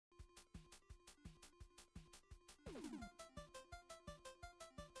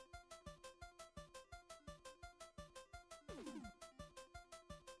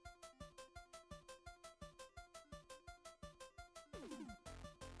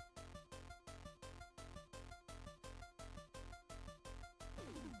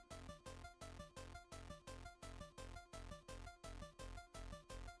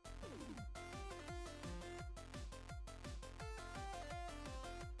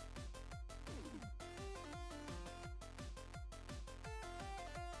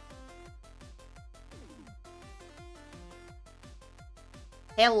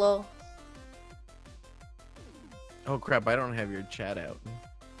Hello. Oh crap, I don't have your chat out.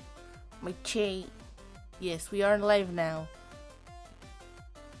 My chat. Yes, we are live now.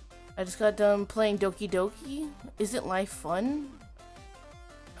 I just got done playing Doki Doki. Isn't life fun?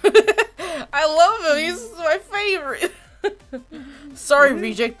 I love him. He's my favorite. Sorry,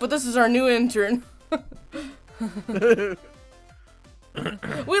 Reject, but this is our new intern. We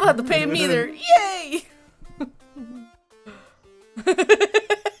don't have to pay him either. Yay!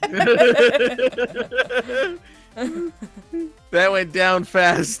 That went down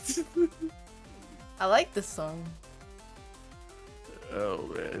fast. I like this song. Oh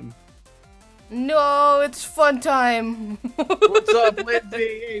man. No, it's fun time. What's up, Lindsay?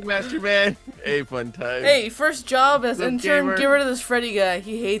 Hey, Master Man. Hey, fun time. Hey, first job as intern. Gamer? Get rid of this Freddy guy.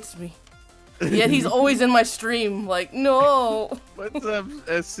 He hates me. Yet he's always in my stream. Like, no. What's up,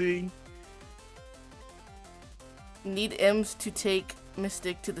 SC? Need Ems to take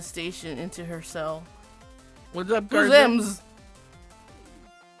Mystique to the station into her cell. What's up, Who's Garza? Ems?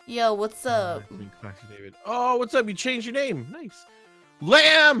 Yo, what's up? David. Oh, what's up? You changed your name. Nice.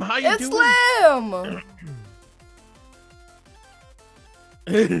 Lamb, how you It's doing? Lamb!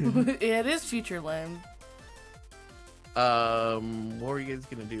 Yeah, it is Future Lamb. What were you guys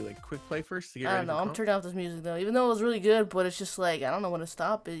gonna do? Like quick play first to get I ready don't know. for I'm comp? turning off this music though. Even though it was really good, but it's just like, I don't know when to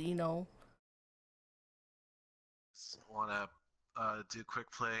stop it, you know. Want to do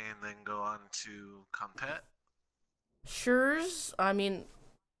quick play and then go on to compet? Sure's. I mean,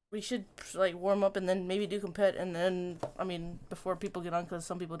 we should like warm up and then maybe do compet and then, I mean, before people get on, because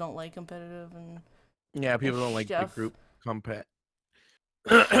some people don't like competitive and. Yeah, people don't like the stuff. group compet.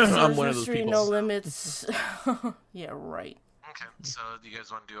 So I'm one of those mystery, people. No limits. Yeah, right. Okay, so do you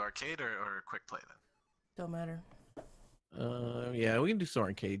guys want to do arcade or quick play then? Don't matter. Yeah, we can do some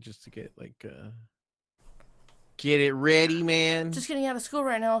arcade just to get like get it ready, man. Just getting out of school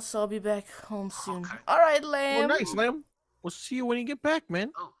right now, so I'll be back home soon. Okay. All right, Well, Lamb. nice, Lamb. We'll see you when you get back,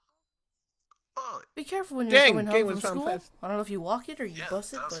 man. Oh, Be careful when you're Dang, coming game home was from found school. fast. I don't know if you walk it or you yeah,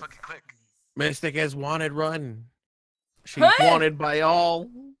 bus it, that was but fucking quick. Mystic has wanted run. She's Hey! wanted by all.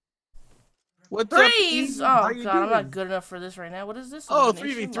 What's up, freeze! Eve? Oh How god, you I'm doing? not good enough for this right now. What is this? Oh,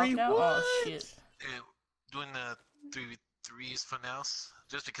 Elimination? 3v3, Lockout? Oh what? shit. Doing the 3v3s for now,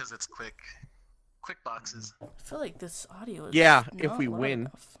 just because it's quick boxes. I feel like this audio is Yeah, if not we loud win.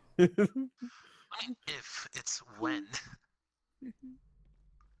 enough. I mean, if it's when.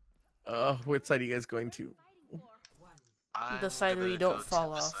 What side are you guys going to? The side where you don't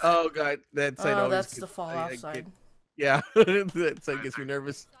fall off. Oh god, that side Oh, always that's gets, the fall I off get- side. Yeah, that side gets me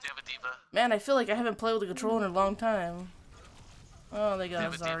nervous. Do you have a diva? Man, I feel like I haven't played with the controller in a long time. Oh, they Do you got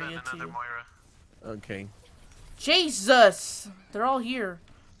have a diva and Zarya another too. Moira? Okay. Jesus! They're all here.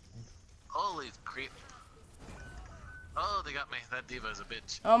 Holy creep. Oh, they got me. That diva is a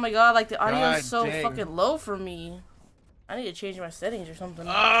bitch. Oh my god, like the audio God is so dang. fucking low for me. I need to change my settings or something.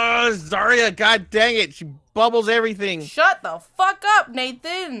 Oh, Zarya, god dang it. She bubbles everything. Shut the fuck up,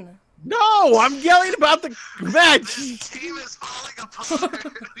 Nathan! No, I'm yelling about the match. This team is falling apart.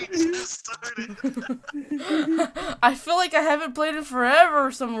 We just started. I feel like I haven't played it forever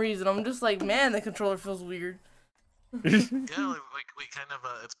for some reason. I'm just like, man, the controller feels weird. Yeah, like we kind of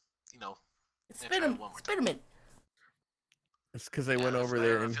it's you know. It's Yeah, been try a, it one more it's been a minute. It's because I Yeah, went over I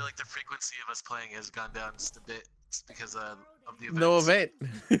there don't know, and I feel like the frequency of us playing has gone down just a bit because of the events. no event.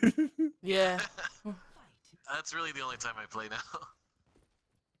 Yeah. That's really the only time I play now.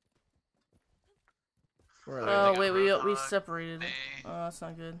 Where are they? Oh got wait, we Roadhog, separated. May. Oh, that's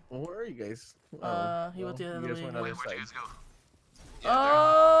not good. Well, where are you guys? He went the well, other you guys way. went Wait, other Wait, where'd you side. guys go?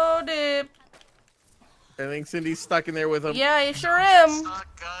 Oh, dip. I think Cindy's stuck in there with him. Yeah, I sure am.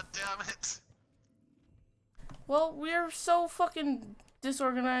 Suck, God damn it. Well, we're so fucking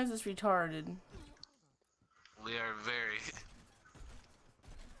disorganized. It's retarded. We are very.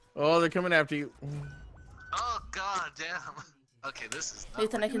 Oh, they're coming after you. Oh god damn. Okay, this is. Not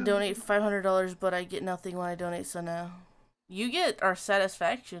Nathan, I can donate $500, but I get nothing when I donate. So now, you get our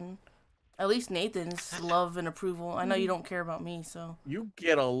satisfaction. At least Nathan's love and approval. I know you don't care about me, so You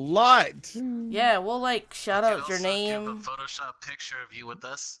get a lot. yeah, we'll like shout Could out your also give name. a Photoshop picture of you with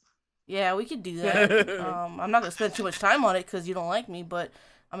us. Yeah, we could do that. I'm not gonna spend too much time on it because you don't like me, but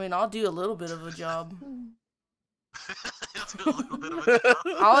I mean, I'll do a little bit of a job. You'll do a little bit of a job.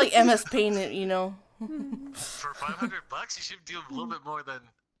 I'll like MS Paint it, you know. For $500, you should do a little bit more than.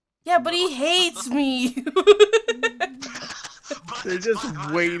 Yeah, but he hates me. They're just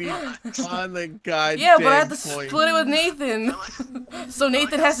waiting on the goddamn Yeah, but I have to point. split it with Nathan. So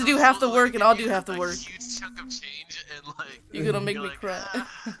Nathan has to do half the work and I'll do half the work. Huge chunk of change and like. You're gonna make you're me like, cry.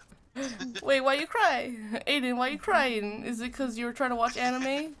 "Ah." Wait, why you cry? Aiden, why you crying? Is it because you were trying to watch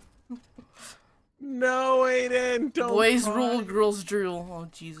anime? No, Aiden, don't Boys cry. rule, girls drool. Oh,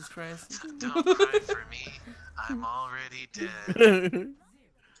 Jesus Christ. Don't cry for me. I'm already dead.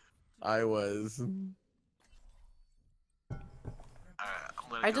 I was. Alright, I'm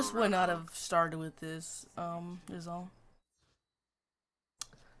gonna I go just run would not home. have started with this, is all.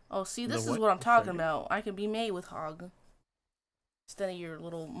 Oh, see, this The is what? what I'm talking Sorry. about. I can be May with Hog. Instead of your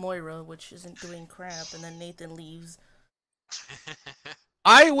little Moira, which isn't doing crap, and then Nathan leaves.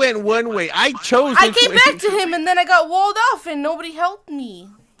 I went one way. I chose I which came way. back to him, and then I got walled off, and nobody helped me.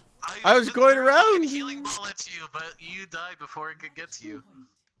 I was just going threw a fucking around. healing ball at you, but you died before it could get to you.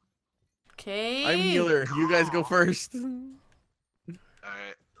 Okay. I'm healer. You guys go first.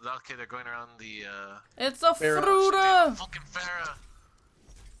 Alright, okay, they're going around the, It's a Farrah. Fruta. fucking Farrah.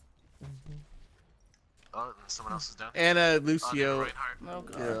 Oh, and someone else is down. Anna, Oh, Lucio. Reinhardt. Oh,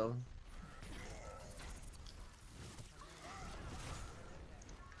 God. Girl.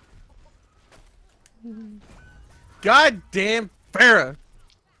 God damn Farrah.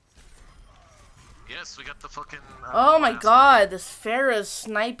 Yes, we got the fucking. Oh my blast. God, this Farrah's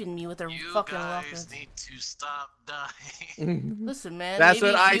sniping me with her You fucking guys weapons. need to stop dying. Listen, man. That's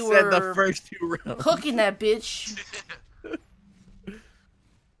maybe what if I you said the were first 2 rounds. cooking that bitch. Make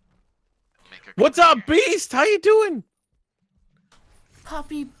her What's come up, here. Beast? How you doing?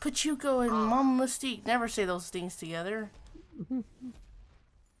 Poppy, Pachuco, and Mama Mystique. Never say those things together.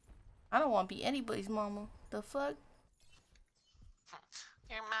 I don't want to be anybody's mama. The fuck?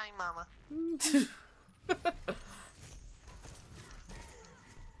 You're my mama.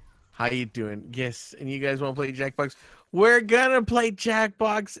 How you doing? Yes, and you guys want to play Jackbox? We're gonna play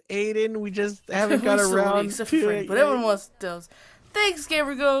Jackbox, Aiden. We just haven't got around Except for to Frank, it but everyone wants those. Thanks,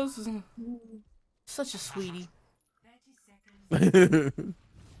 Gamer Goes. Such a sweetie. yet.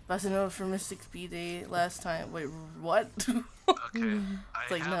 That's a note for Mystique's B-Day last time. Wait, what? Okay.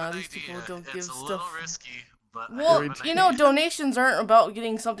 I like, have nah, an these idea. people don't It's give a stuff. little risky, but I Well, have an you know, idea. donations aren't about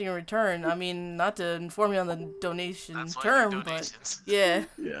getting something in return. I mean, not to inform you on the donation That's why they're term, but donations. yeah.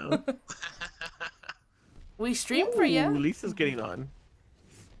 Yeah. We stream for Ooh, ya. Lisa's getting on.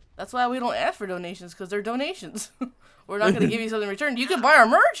 That's why we don't ask for donations, because they're donations. We're not going to give you something in return. You can buy our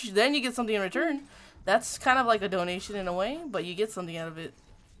merch, then you get something in return. That's kind of like a donation in a way, but you get something out of it.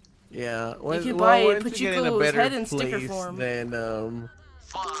 Yeah. can buy once you get in a Pachuco's better head in sticker place, form. then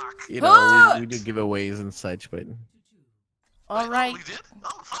Fuck. you know, Ah! we do giveaways and such, but All Wait, right. Oh, we did?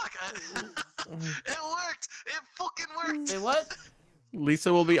 Oh, fuck. It worked. It fucking worked. Wait, what?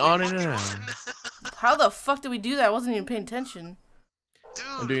 Lisa will be on in Fucking an won. hour. How the fuck did we do that? I wasn't even paying attention. Dude,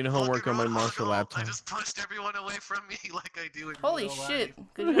 I'm doing homework fucking on my Roadhog monster ult. laptop. I just pushed everyone away from me like I do in Holy real shit. life.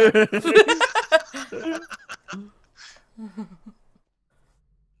 Good job.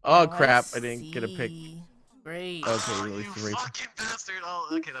 Oh I crap! I didn't get a pick. see. Great. Okay, Oh, really, you Rachel. fucking bastard. Oh,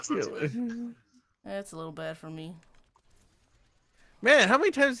 okay, that's not too bad. That's a little bad for me. Man, how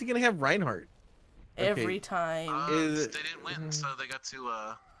many times is he gonna have Reinhardt? Okay. Every time. Is They didn't win, so they got to,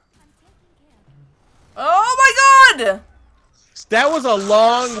 Oh my god! That was a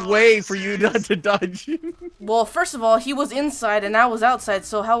long way for you not to dodge. Well, first of all, he was inside and I was outside,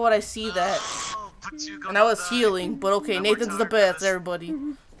 so how would I see that? Oh, Pachuco And I was died. healing, but okay, That worked Nathan's out the our best, best. everybody.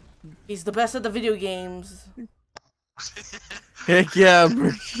 He's the best at the video games. Heck yeah!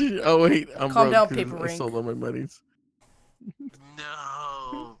 For sure. Oh wait, I'm Calm broke down, 'cause Paper I Rink. sold all my monies.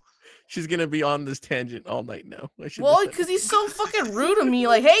 No. She's gonna be on this tangent all night now. I should Well, have said because he's so fucking rude to me,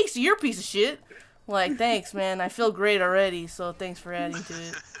 like, hey, so you're a piece of shit. Like, thanks, man, I feel great already, so thanks for adding to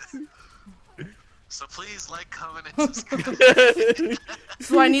it. So please like, comment, and subscribe. it. This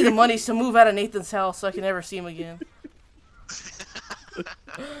is why I need the money to move out of Nathan's house so I can never see him again.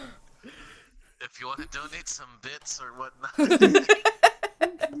 If you want to donate some bits or whatnot.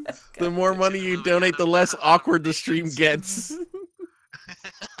 The more money you donate, the less awkward the stream gets.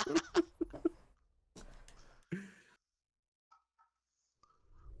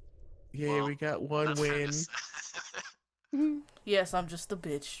 Yeah, Well, we got one that's win. fairness. Yes, I'm just a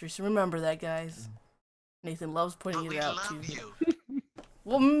bitch. Just remember that, guys. Nathan loves But pointing we it out, too. love you.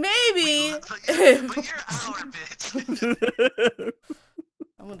 Well, maybe. But you're our bitch.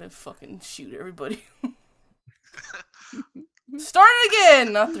 I'm gonna fucking shoot everybody. Start it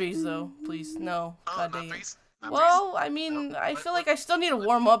again! Not threes, though. Please, no. Oh, God not dang it. threes? Not Well, I mean, No, I what- feel what- like I still need to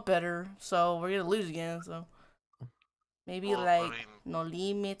warm up better, so we're gonna lose again, so. Maybe Well, I like, mean, no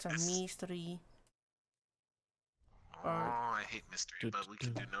limits or it's- mystery. Oh, I hate mystery, but we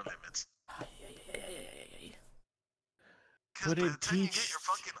can do no limits. Because But by it the time you get teach- your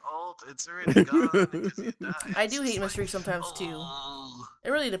fucking ult, fault. It's already gone because you died. I do hate Mystique sometimes too. Oh, It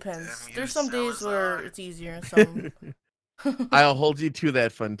really depends. damn you, There's some days where Salazar. it's easier and some. I'll hold you to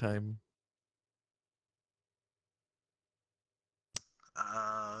that fun time.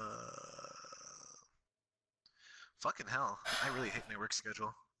 Fucking hell. I really hate my work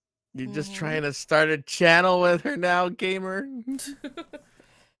schedule. You're just trying to start a channel with her now, gamer.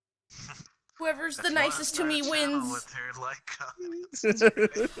 Whoever's If the you wanna nicest to start a me channel wins. With her, like,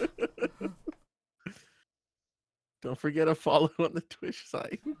 subscribe. Don't forget to follow on the Twitch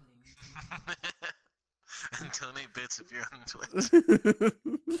site. And donate bits if you're on Twitch.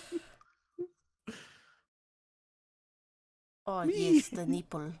 Oh yes, the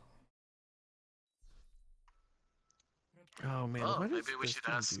nipple. Oh man, Oh, why does maybe we this should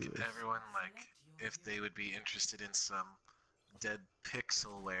thing ask do this? everyone, like, if they would be interested in some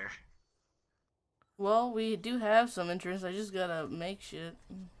Deadpixel wear. Well, we do have some interest. I just gotta make shit.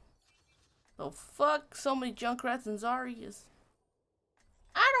 Oh fuck! So many Junkrats and Zarias.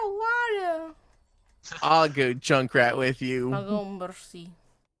 I don't wanna. I'll go Junkrat with you. I'll go Mercy.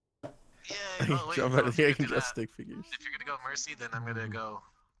 Yeah, oh, wait, Jump no, out of if here, I you're can gonna- draw stick figures. If you're gonna go Mercy, then I'm gonna go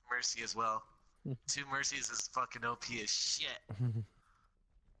Mercy as well. 2 Mercies is fucking OP as shit.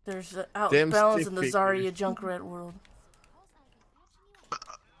 There's an Them outbalance stick in the figures. Zarya Junkrat world.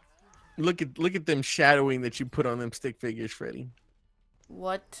 Look at them shadowing that you put on them stick figures, Freddy.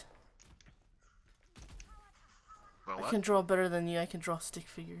 What? Well, I what? can draw better than you. I can draw stick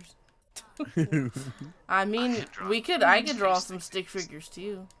figures. I mean, can draw I could draw some stick figures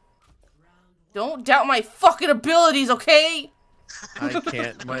too. Don't doubt my fucking abilities, okay? I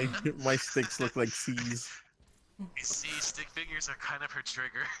can't. My sticks look like C's. You see, stick figures are kind of her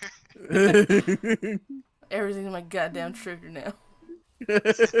trigger. Everything's my goddamn trigger now.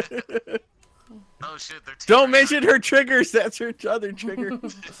 Oh shit, they're Don't teaming mention her triggers. That's her other trigger.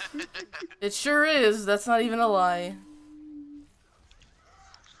 It sure is. That's not even a lie.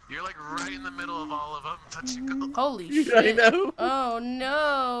 You're like right in the middle of all of them, Pachuko. Holy shit. I know. Oh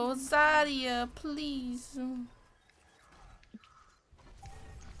no, Zadia, please.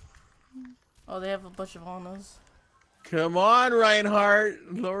 Oh, they have a bunch of Annas. Come on,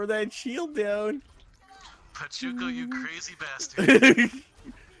 Reinhardt. Lower that shield down. Pachuko, you crazy bastard.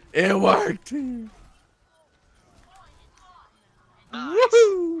 It worked. Nice.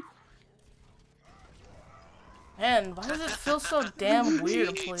 Woohoo! Man, why does it feel so damn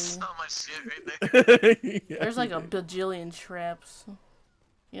weird to You play? ate so much shit right there. There's like a bajillion traps.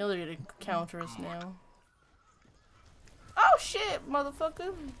 You know they're gonna counter us now. Oh shit,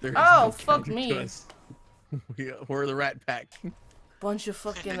 motherfucker! There is Oh, no fuck counter to me. us. We're the Rat Pack. Bunch of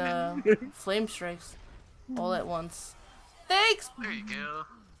fucking flame strikes all at once. Thanks. There you go.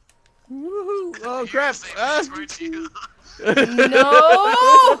 Woohoo! Oh You're crap! the same Ah! place, weren't you? No.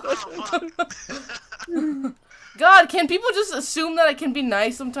 Oh, fuck. God, can people just assume that I can be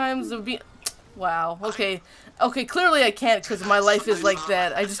nice sometimes? It would be. Wow. Okay. Okay. Clearly I can't because my life is like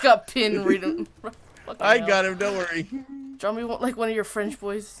that. I just got pinned. I got him. Don't worry. Draw me like one of your French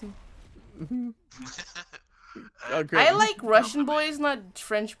boys. Oh, crap. I like Russian boys, not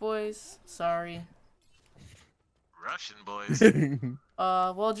French boys. Sorry. Russian boys.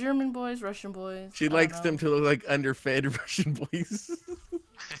 Well, German boys, Russian boys. She I don't likes know. them to look like underfed Russian boys.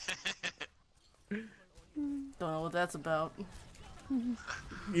 Don't know what that's about.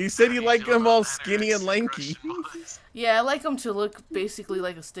 You said you like them all skinny and lanky. Russian boys. Yeah, I like them to look basically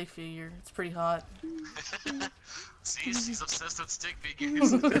like a stick figure. It's pretty hot. See, she's obsessed with stick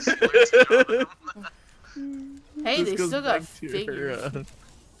figures. She learns to draw them. Hey, This they goes still got back to figures.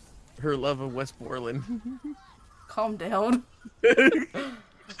 her love of Westmoreland. Calm down.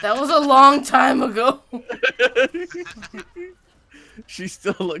 That was a long time ago. She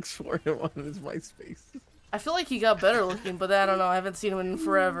still looks for him on his MySpace. I feel like he got better looking, but I don't know. I haven't seen him in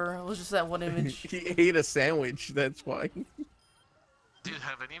forever. It was just that one image. He ate a sandwich, that's why. Dude,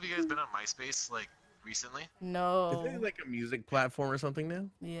 have any of you guys been on MySpace, like, recently? No. Is it like a music platform or something now?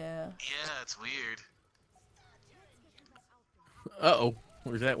 Yeah. Yeah, it's weird. Uh-oh.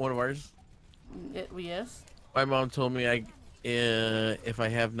 Was that one of ours? Yes. My mom told me if I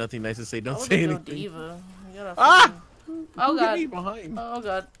have nothing nice to say, don't I say wouldn't go anything. diva. You gotta Ah! fucking- Oh Who hit god. me behind? Oh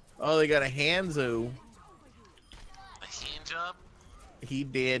god. Oh, they got a Hanzo. A hand job? He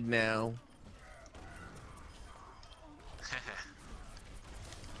dead now.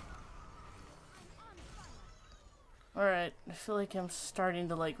 Alright. I feel like I'm starting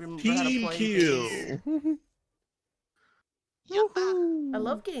to like remember how to Team play kill. games. I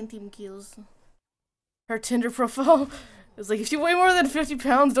love getting team kills. Her Tinder profile is like, if you weigh more than 50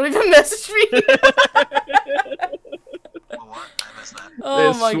 pounds, don't even message me. Well, what? I missed that.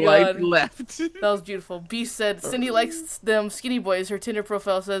 Oh my Swipe god. left. That was beautiful. Beast said, Cindy likes them skinny boys. Her Tinder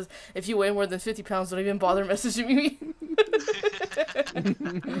profile says, if you weigh more than 50 pounds, don't even bother messaging me.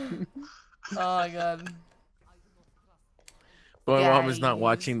 Oh my god. But my mom is not Guys.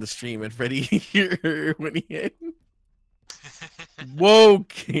 watching the stream and Freddie here when he hit. Whoa,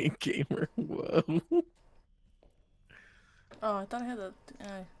 gamer. Whoa. Oh, I thought I had that.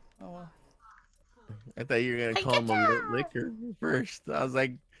 Oh well. I thought you were gonna call him a liquor first. I was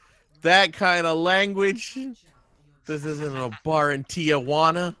like, that kind of language. This isn't a bar in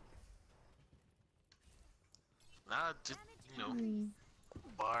Tijuana. Nah, just, you know,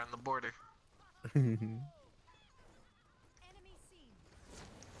 bar on the border.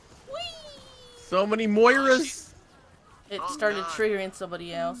 So many Moiras. It Oh, started God. triggering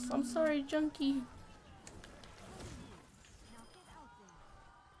somebody else. I'm sorry, Junkie.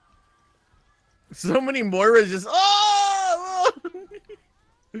 So many Moiras just. Oh!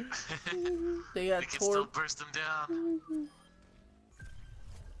 They got We can still torn. burst them down.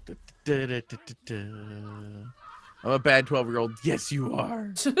 I'm a bad 12-year-old. Yes, you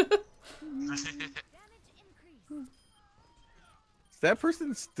are. Is that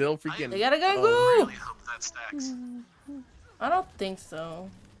person still freaking? They gotta go. Oh. Really hope that stacks. I don't think so.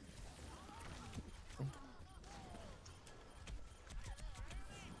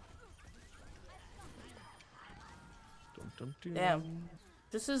 Damn.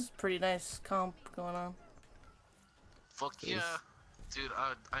 This is pretty nice comp going on. Fuck yeah. Dude,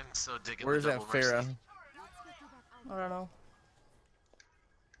 I'm so digging Where's the that double Farah? mercy. I don't know.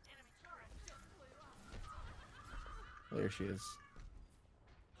 There she is.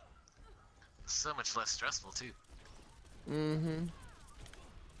 So much less stressful, too. Mm-hmm.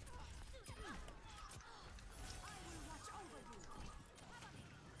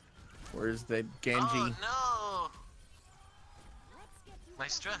 Where's that Genji? Oh, no! My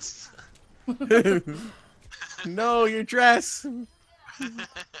stress. No, your dress.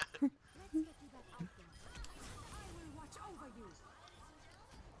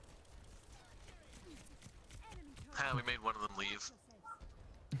 Ah, we made one of them leave.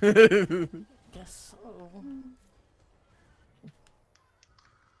 Guess so.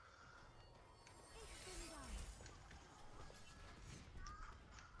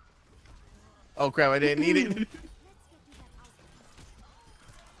 Oh crap! I didn't need it.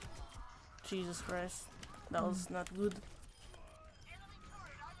 Jesus Christ. That was not good.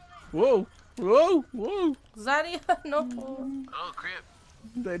 Whoa! Whoa! Whoa! Zaddy, no. Oh, crap.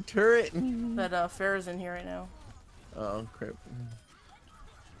 The turret. That Farrah's in here right now. Oh crap!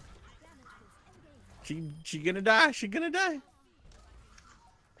 She gonna die. She gonna die.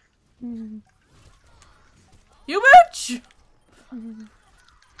 You bitch!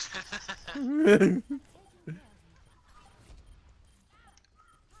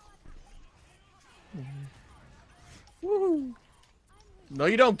 Woo! No,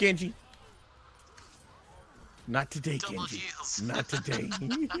 you don't, Genji. Not today, Double Genji. heals. Not today.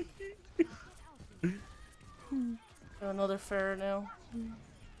 Another Farrah now.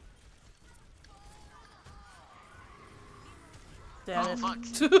 Damn Oh, it. fuck.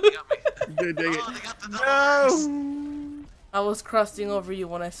 They got me. Dang it. Oh, they got the double No! I was crossing over you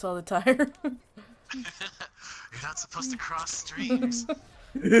when I saw the tire. You're not supposed to cross streams.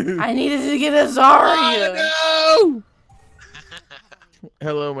 I needed to get a Zarya! Oh, no!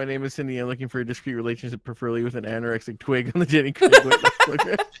 Hello, my name is Cindy. I'm looking for a discreet relationship, preferably with an anorexic twig on the Jenny Craig.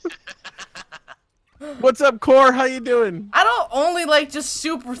 What's up, Core? How you doing? I don't only like just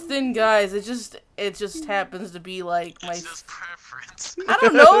super thin guys. It just happens to be like my. It's just preference. I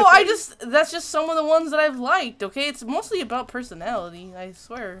don't know. That's just some of the ones that I've liked. Okay, it's mostly about personality. I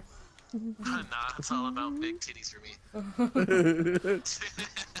swear. Nah, it's all about big titties for me.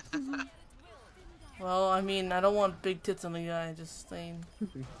 Well, I mean, I don't want big tits on the guy. Just saying.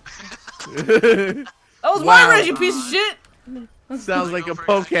 That was my Wow. red, you piece of shit. Sounds like Go a for it,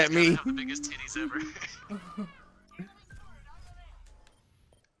 poke you at gotta me. have the biggest titties ever.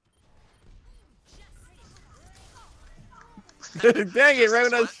 Dang it, right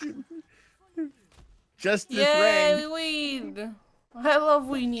when I was shooting. Justice Yay, rang. weed. I love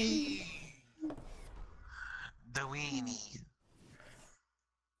weenie. The weenie.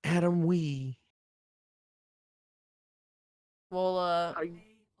 Adam Wee. Well,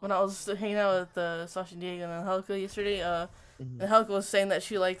 when I was hanging out with Sasha Diego and Helga yesterday, and Helga was saying that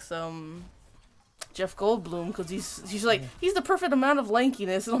she likes Jeff Goldblum because she's like he's the perfect amount of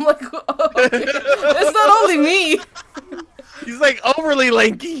lankiness, and I'm like, oh, okay. It's not only me. He's like overly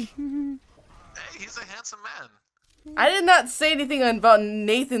lanky. Hey, he's a handsome man. I did not say anything about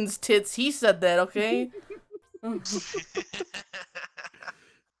Nathan's tits. He said that, okay?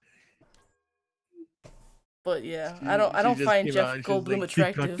 But yeah, I don't just find came Jeff out and she's Goldblum like, "She got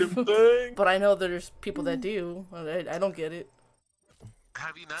attractive. them things." But I know there's people that do. I don't get it.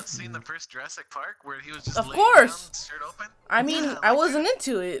 Have you not seen the first Jurassic Park where he was just Of laying course. down, shirt open? I mean, Yeah, I like wasn't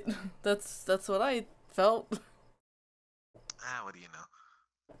into it. That's what I felt. what do you know?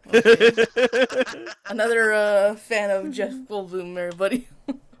 Okay. Another fan of Jeff Goldblum, everybody.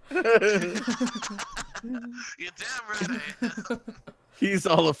 You're damn right I am. He's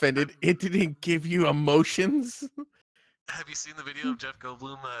all offended. It didn't give you emotions. Have you seen the video of Jeff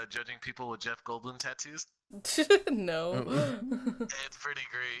Goldblum judging people with Jeff Goldblum tattoos? No. It's pretty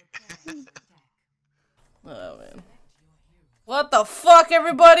great. Oh man. What the fuck,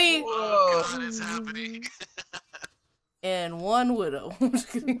 everybody? Oh god, it's happening. And one widow. I'm just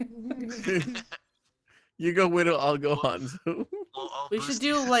kidding. You go Widow, I'll go Hanzo. We should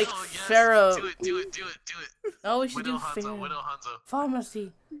do like yes. Pharaoh. Do it. Oh, we should Widow do Hanzo, Pharaoh. Widow Hanzo.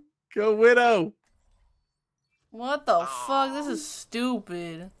 Pharmacy. Go Widow. What the fuck? This is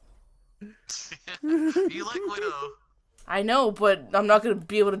stupid. You like Widow. I know, but I'm not gonna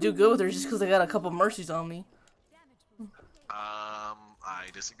be able to do good with her just because I got a couple mercies on me. I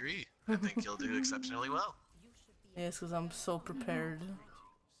disagree. I think you'll do exceptionally well. Yes, because I'm so prepared.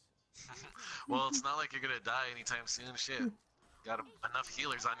 Well, it's not like you're gonna die anytime soon. Shit, got enough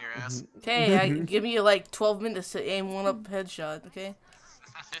healers on your ass. Okay, give me like 12 minutes to aim one up headshot. Okay.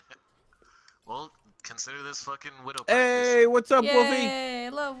 Well, consider this fucking Widow practice. Hey, what's up, Wolfie? Yay! I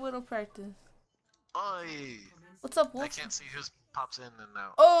love widow practice. Oi! What's up, Wolf? I can't see who pops in and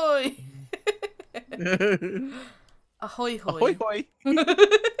out. Oi! Ahoy hoy. Ahoy hoy.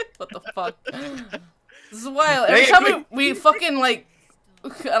 What the fuck? This is wild. Every time we fucking like,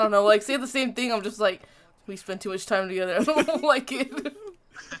 I don't know, like say the same thing, I'm just like, we spend too much time together. I don't like it.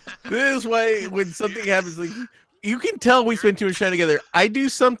 This way, when something happens, like you can tell we spend too much time together. I do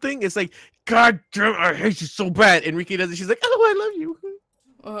something, it's like, God damn, I hate you so bad. Enrique does it. She's like, oh, I love you.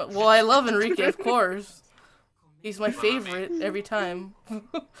 Well, I love Enrique, of course. He's my favorite every time.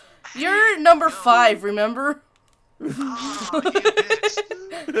 You're number 5, remember? Oh, you bitch.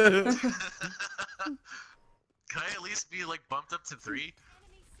 Can I at least be like bumped up to 3?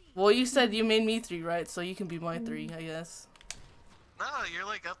 Well, you said you made me 3, right? So you can be my 3, I guess. No, you're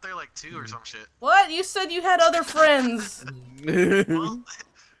like up there like 2 or some shit. What? You said you had other friends. Well,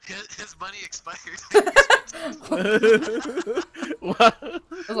 his money expired.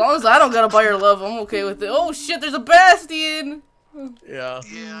 As long as I don't gotta buy your love, I'm okay with it. Oh shit, there's a Bastion! Yeah.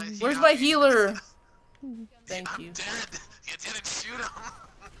 Yeah. Where's my healer? Thank you. I'm dead. You didn't shoot him.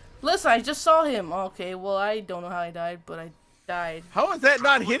 Listen, I just saw him. Okay, well, I don't know how I died, but I died. How is that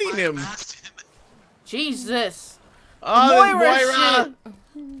not hitting him? Jesus. Oh, Moira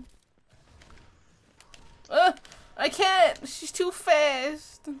shit. I can't. She's too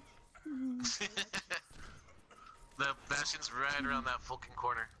fast. The Bastion's right around that fucking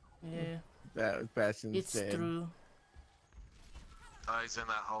corner. Yeah. That was Bastion's It's dead. through. Oh, he's in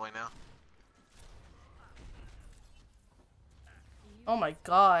that hallway now. Oh my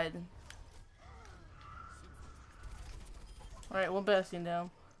god. Alright, one Bastion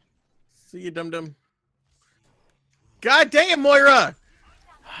down. See you, dum dum. God dang it, Moira!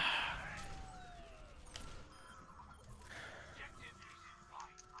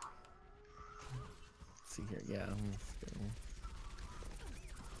 Let's see here, yeah.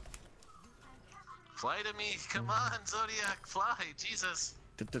 Fly to me, come on, Zodiac, fly, Jesus.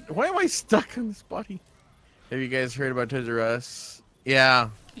 Why am I stuck on this body? Have you guys heard about Toys R Us? Yeah.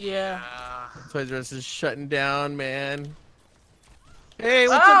 Yeah. Toys R Us is shutting down, man. Hey,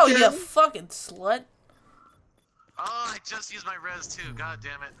 what's Oh, up, you Karen? fucking slut. Oh, I just used my res too, god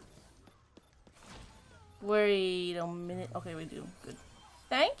damn it. Wait a minute. Okay, we do. Good.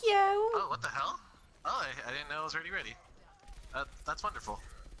 Thank you. Oh, what the hell? Oh, I didn't know it was already ready. That's wonderful.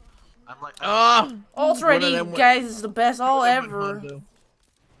 I'm like, Ah! Ult's One of ready, them guys. It's the best all ever.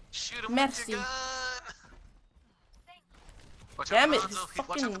 shoot him Merci. with your gun! Watch Damn out it, for the this Hanzo. Watch out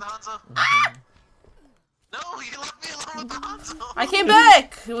fucking- for the Hanzo. Ah! No, you left me alone with the Hanzo! I came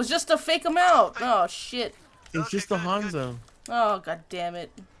back. It was just to fake him out. Oh shit. It's Okay, just a good, good. Hanzo. Oh god damn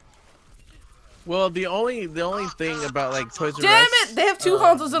it. Well, the only thing about like Toys R Us. Damn it! They have 2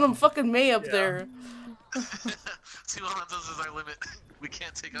 Hanzos in them fucking May up there. 2 Hanzos is our limit. We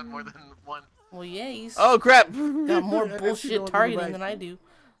can't take on more than 1. Well, yeah, he's Oh crap! got more I see the bullshit one in the targeting back. than I do.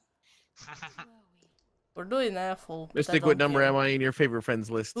 We're doing that for. Mystique, what number am I in your favorite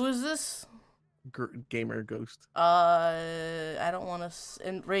friends list? Who is this? Gamer Ghost. I don't want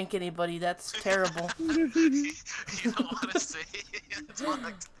to rank anybody. That's terrible. You don't want to say it's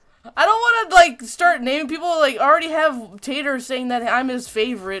locked. I don't want to like start naming people. Like already have Tater saying that I'm his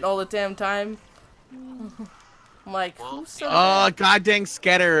favorite all the damn time. I'm like, who said that? God dang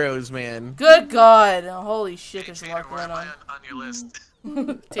Scatteros, man. Good God! Holy shit, there's a Tater, lot where going am I on. on your list?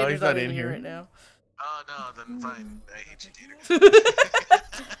 Tater's he's not not in in here here. right now. Oh no, then fine. I hate you, Tater.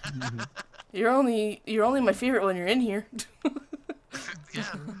 You're only my favorite when you're in here. Yeah,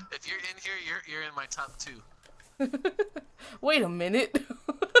 if you're in here, you're in my top 2. Wait a minute.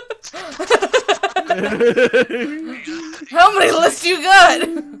 How many lists you got?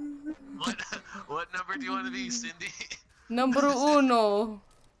 What number do you want to be, Cindy? Number uno.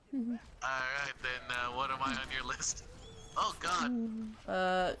 Alright, then what am I on your list? Oh god.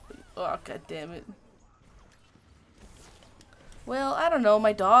 Oh god damn it. Well, I don't know.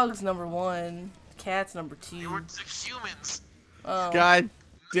 My dog's number 1. Cat's number 2. You were the humans. Oh. God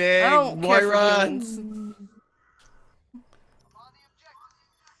I dang, don't care for Moira. humans.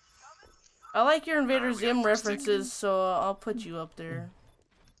 I like your Invader Zim references, so I'll put you up there.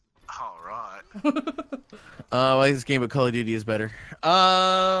 Alright. I like this game, but Call of Duty is better.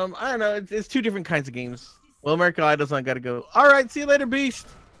 I don't know. It's 2 different kinds of games. Well, American Idol's not gotta go. All right, see you later, Beast.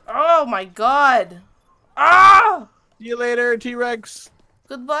 Oh my god. Ah! See you later, T-Rex.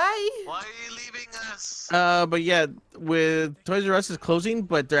 Goodbye. Why are you leaving us? But yeah, with Toys R Us is closing,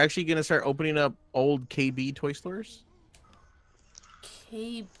 but they're actually gonna start opening up old KB toy stores.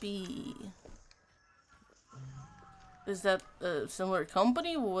 KB. Is that a similar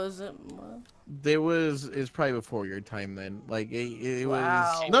company? Was it? It's probably before your time then. Like it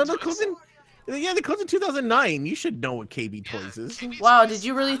Wow. was no closing. Yeah, they closed in 2009. You should know what KB Toys is. Wow, did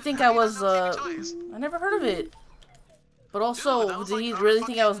you really think I was Toys. I never heard of it. But also, Dude, that was did like he our really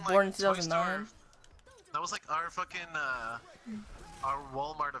think I was fucking, born in like, toy 2009? store. That was like our fucking our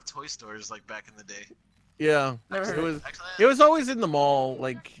Walmart of toy stores like back in the day. Yeah, Never heard it of was. Actually, It was always in the mall.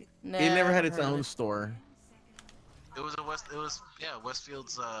 Like Nah, it never had its heard of own it. store. it was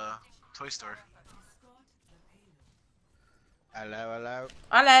Westfield's toy store. Hello.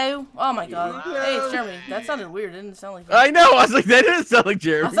 Hello. Oh my god. Hello. Hey, it's Jeremy. That sounded weird. It didn't sound like you. I know. I was like, that didn't sound like I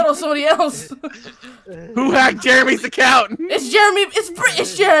Jeremy. thought it was somebody else. Who hacked Jeremy's account? It's Jeremy.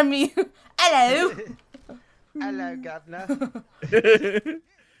 It's Jeremy. Hello. Hello, governor.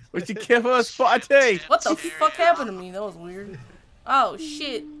 Would you give us a party? What the fuck happened to me? That was weird. Oh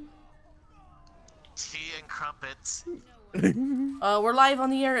shit. Tea and crumpets. We're live on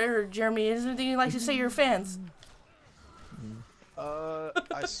the air, Jeremy. Is there anything you'd like to say to your fans?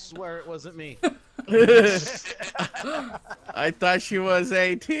 I swear it wasn't me. I thought she was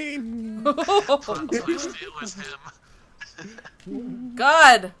 18. Plot twist, it was him.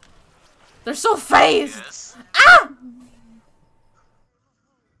 God. They're so phased. Yes. Ah!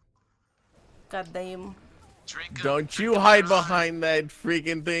 God damn. Drink 'em- Don't you drink 'em hide dry. behind that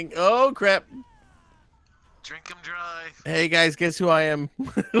freaking thing. Oh crap. Drink 'em dry. Hey guys, guess who I am?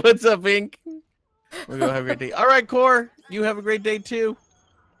 What's up, Ink? We're gonna have a great day. All right, Core, you have a great day too.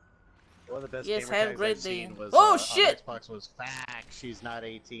 One of the best Yes, gamer have a tags great I've day. seen was, Oh, on shit! Xbox was "Fact, she's not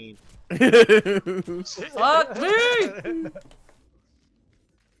 18." Fuck me!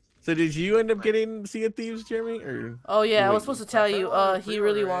 So did you end up getting Sea of Thieves, Jeremy? Or Oh yeah, I was Wait. supposed to tell you. He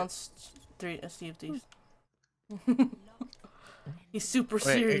really Pre-order it. wants Sea of Thieves. He's super Wait,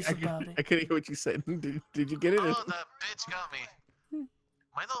 serious I about I it. couldn't hear what you said. Did you get it? Oh, that bitch got me.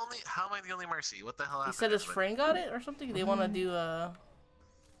 How am I the only mercy? What the hell He happened? said his everybody? friend got it or something. They want to do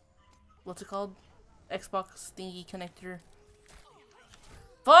what's it called? Xbox thingy connector.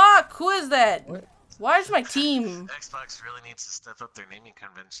 Fuck! Who is that? What? Why is my team? Xbox really needs to step up their naming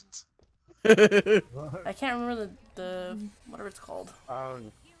conventions. I can't remember the whatever it's called.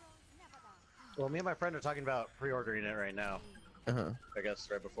 Well, me and my friend are talking about pre-ordering it right now. Uh-huh. I guess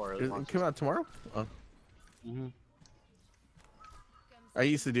right before it Does it launches. come out tomorrow? Oh. Mm-hmm. I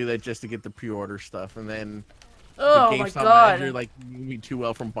used to do that just to get the pre-order stuff, and then Oh the my GameStop god! manager like knew me too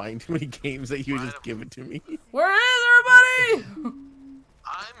well from buying too many games that he would just give it to me. Where is everybody?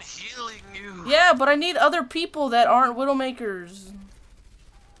 I'm healing you. Yeah, but I need other people that aren't Widowmakers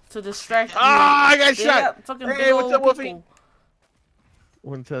to distract you. Ah, I got They shot. got fucking Hey, big what's old up, Wolfie? people.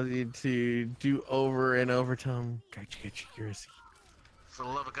 One tells you to do over and over. Tell him, gotcha, you're a C. For the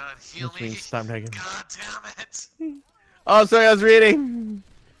love of God, heal Which me. means stop tagging. God damn it. Oh, sorry, I was reading.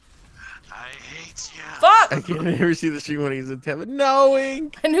 I hate you. Fuck! I can never see the stream when he's in tab. No,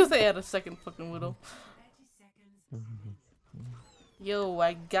 Ink. I knew they had a second fucking Widow. Yo,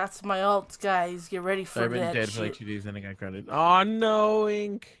 I got my ult, guys. Get ready for I've been that dead shit. for like 2 days and I got grounded. Oh no,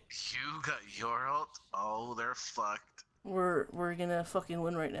 Ink. You got your ult? Oh, they're fucked. We're gonna fucking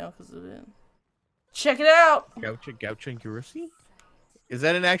win right now because of it. Check it out! Goucha, you're a C? Is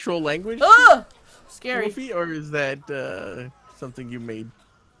that an actual language? Ah! Scary. Wolfie, or is that something you made?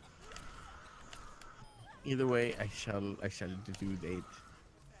 Either way, I shall do that.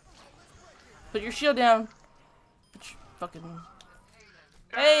 Put your shield down. Fucking.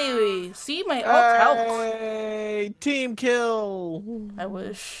 Hey, see my ult helped. Hey, team kill. I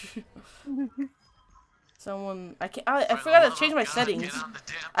wish. Someone, I forgot to change my settings.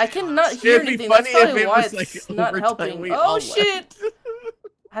 I cannot hear It'd be anything. funny That's probably if it why was, it's like, not overtime, helping. we Oh all shit!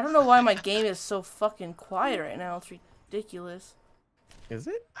 I don't know why my game is so fucking quiet right now. It's ridiculous. Is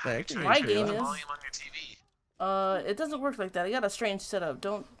it? My game is. It doesn't work like that. I got a strange setup.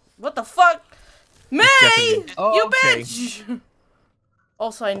 Don't. What the fuck? May! Oh, You okay. bitch!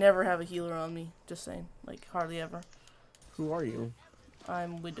 Also, I never have a healer on me. Just saying. Like, hardly ever. Who are you?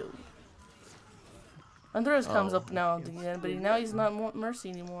 I'm Widow. Andres comes up now and again, but now he's not Mercy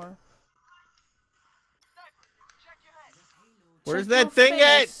anymore. Where's Check that your thing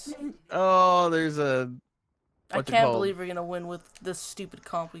at? face. Oh, there's a. I What's it can't called? believe we're gonna win with this stupid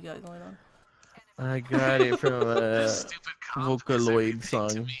comp we got going on. I got it from a Vocaloid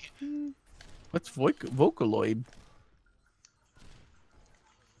song. What's Vocaloid?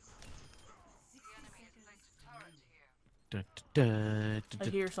 I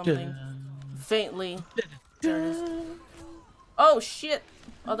hear something faintly. There it is. Oh shit!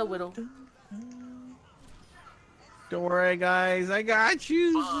 Other Widow. Don't worry, guys. I got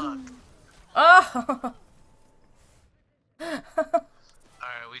you. Oh! Alright,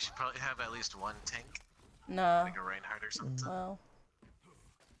 we should probably have at least one tank. Nah. Like a Reinhardt or something. Well.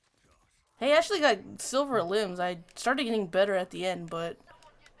 Hey, I actually got silver limbs. I started getting better at the end, but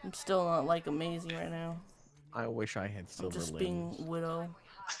I'm still not like amazing right now. I wish I had silver I'm just limbs. being Widow.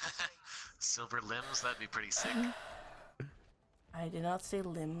 Silver limbs, that'd be pretty sick. I did not say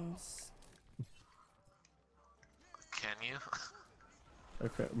limbs. Can you?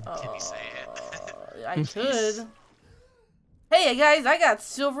 Okay. Can you say it? I could. Hey guys, I got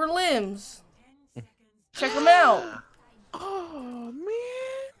silver limbs. Check them out. Oh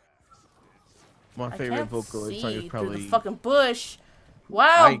man. My I favorite can't Vocaloid see song is through the probably fucking bush.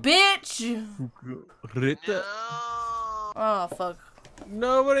 Wow, I- bitch. Rita. Oh fuck.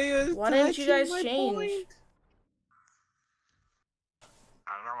 Nobody is. Why didn't you guys touching my change? point.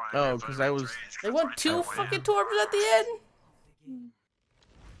 I don't know why. Oh, because I was. They want two fucking Torbs at the end.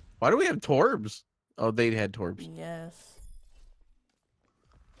 Why do we have Torbs? Oh, they had Torbs. Yes.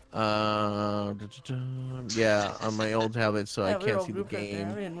 Yeah, on my old tablet, so Yeah, I we were can't all see the grouped right there. I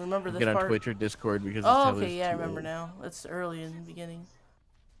game. didn't remember this Get on part. Twitch or Discord because Oh, this tablet okay, is yeah, I too remember old. now. It's early in the beginning.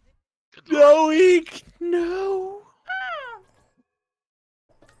 No, weak. No.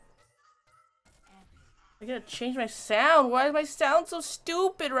 I gotta change my sound. Why is my sound so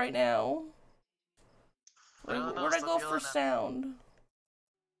stupid right now? Where'd I go for sound?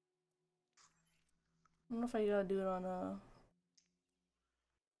 I don't know if I gotta do it on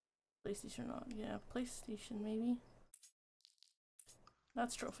PlayStation or not. Yeah, PlayStation maybe.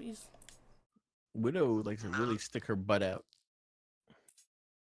 That's trophies. Widow likes to really stick her butt out.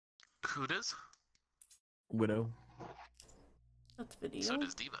 Who does? Widow. That's video. So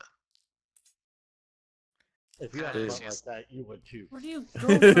does Diva. If you had a butt like that, you would too. Where do you go for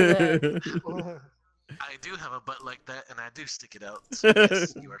that? I do have a butt like that, and I do stick it out. So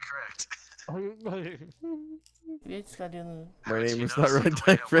yes, you are correct. You just gotta do the... My name is not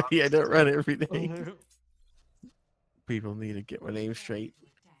Runtime Freddy. I don't run every day. People need to get my name straight.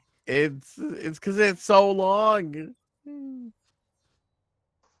 It's because it's so long.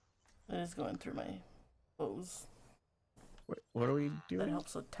 It is going through my bows. What are we That doing?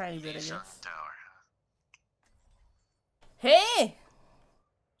 helps a tiny bit, I Yishan guess. Tower. Hey!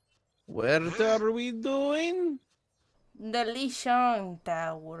 What are we doing? The Lishan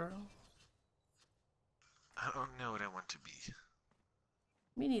Tower. I don't know what I want to be.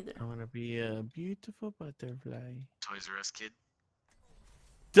 Me neither. I want to be a beautiful butterfly. Toys R Us kid.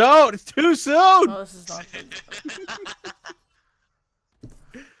 Don't! It's too soon! Oh, this is not good.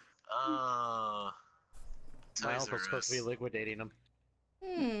 Oh. My Toys R uncle's supposed to be Us. liquidating them.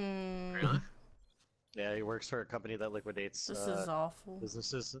 Really? Yeah, he works for a company that liquidates This is awful.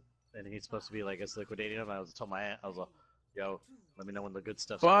 businesses, and he's supposed to be like us liquidating them. I told my aunt, I was like, "Yo, let me know when the good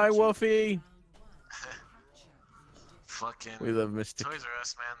stuff's Bye, cheap." Wolfie! Fucking We love Mystic. Toys R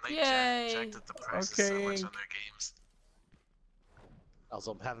Us, man. They Yay. jacked up the prices so much Okay. on their games. I was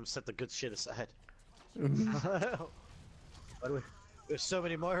like, have him set the good shit aside. Why do we? There's so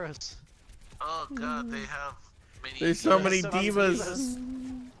many Moiras. Oh god, they have many. There's so Yeah, many so divas.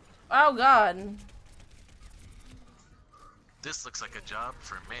 Oh god. This looks like a job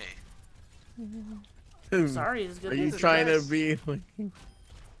for me. Sorry, it's good. Are you news. trying to be like...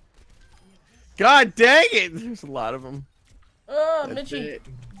 God dang it! There's a lot of them. Oh, That's Mitchie. it.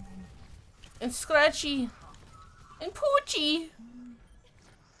 And Scratchy. And Poochie.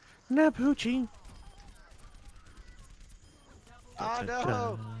 Nah, Poochie. Oh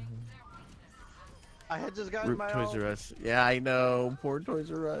no! I had just gotten Root my Toys own. R Us. Yeah, I know. Poor Toys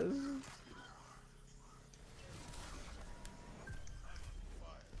R Us.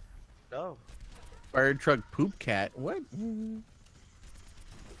 No. Fire truck poop cat. What?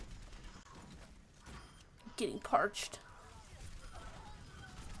 Getting parched.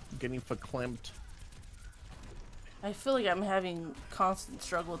 Getting verklempt. I feel like I'm having constant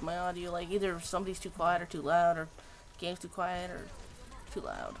struggle with my audio. Like either somebody's too quiet or too loud, or game's too quiet or too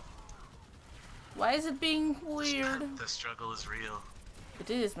loud. Why is it being weird? The struggle is real. It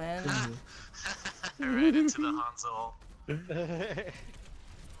is, man. Right into the Hanzo.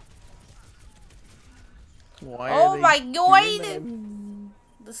 Why Oh are they my doing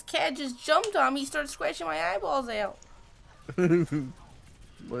god! This cat just jumped on me, started scratching my eyeballs out. that?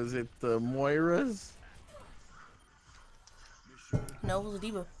 Was it the Moiras? No, it was a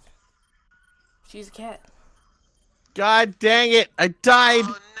diva. She's a cat. God dang it! I died!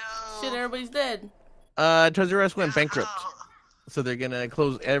 Oh no! Shit, everybody's dead. Toys R Us went bankrupt. So they're gonna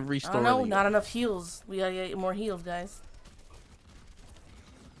close every I store. don't know, in the not enough heals. We gotta get more heals, guys.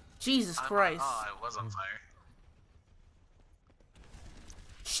 Jesus Christ. Oh, I was on fire.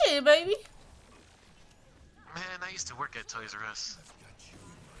 Shit, baby. Man, I used to work at Toys R Us.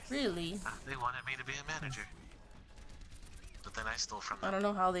 Really? They wanted me to be a manager. But then I stole from them. I don't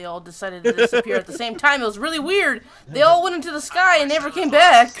know how they all decided to disappear at the same time. It was really weird. They all went into the sky and never came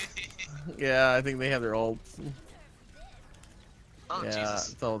back. Yeah, I think they have their ults. Oh, Yeah, Jesus.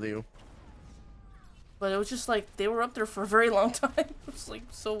 that's all they do. But it was just like, they were up there for a very long time. It was like,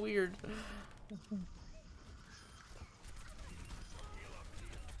 so weird.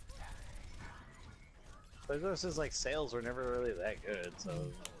 Toys R Us's like sales were never really that good, so.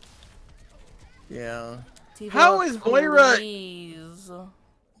 Yeah. TV, How is Moira- please.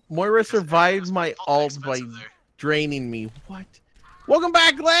 Moira survived my all ult by expensive there. draining me. What? Welcome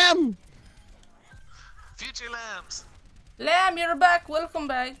back, Lamb! Future lambs. Lamb, you're back. Welcome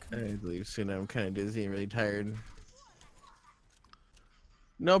back. I leave soon. I'm kind of dizzy and really tired.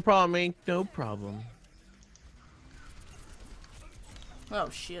 No problem, Ink. No problem. Oh,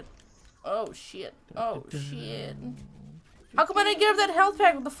 shit. Oh, shit. Oh, shit. How come I didn't get up that health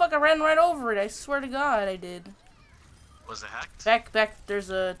pack? What the fuck? I ran right over it. I swear to God I did. Was it hacked? Back, there's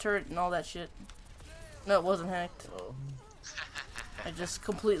a turret and all that shit. No, it wasn't hacked. I just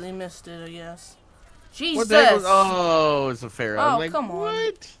completely missed it, I guess. Jesus! What the heck was? Oh, it's a fair. Oh, I'm like, come on.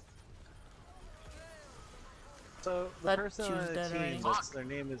 what? So the That person she on was the dead already. team, their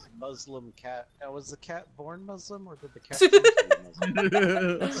name is Muslim Cat. Was the cat born Muslim or did the cat choose to be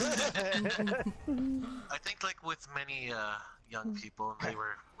Muslim? I think like with many young people, they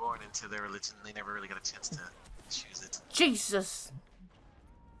were born into their religion. They never really got a chance to choose it. Jesus!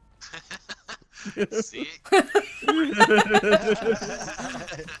 See?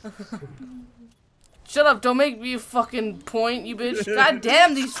 Shut up, don't make me fucking point, you bitch. God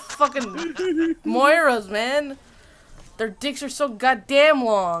damn these fucking Moiras, man. Their dicks are so goddamn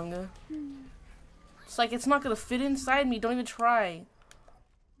long. It's like, it's not gonna fit inside me, don't even try.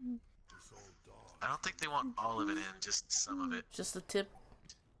 I don't think they want all of it in, just some of it. Just the tip.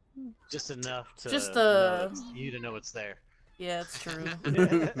 Just enough to Just know you to know it's there. Yeah, it's true.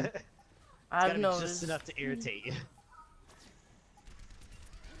 It's I've gotta be noticed. just enough to irritate you.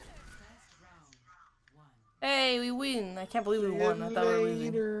 Hey, we win. I can't believe we won. I thought we were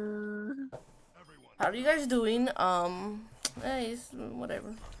losing. How are you guys doing? Hey, it's,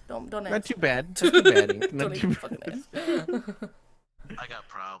 whatever. Don't ask. Not too bad. Not too bad. Ink. Not Don't too even bad. fucking ask. I got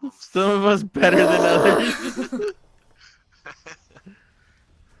problems. Some of us better than others.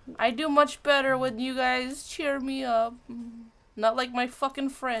 I do much better when you guys cheer me up. Not like my fucking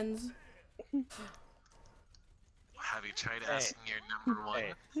friends. Have you tried asking your number one?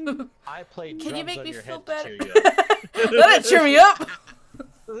 Hey, I played Can you drums make on me your feel head better? to cheer you up.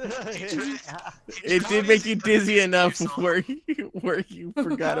 That'll cheer me up. It did make you dizzy enough where you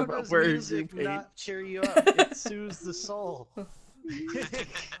forgot How about does where you music paid. not cheer you up? It soothes the soul.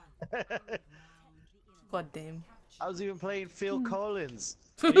 God damn. I was even playing Phil Collins.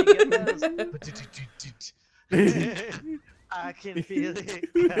 You didn't get those? I can feel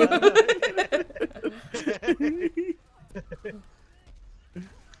it coming.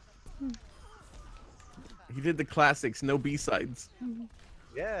 He did the classics, no B-sides.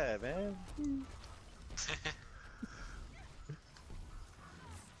 Yeah, man.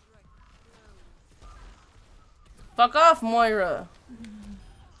 Fuck off, Moira.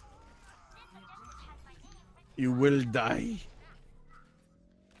 You will die.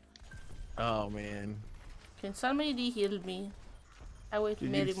 Oh man. Can somebody heal me? I wait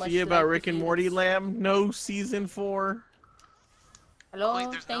Did very you much. see about like Rick and Morty, Lamb? No season 4. Hello, Wait,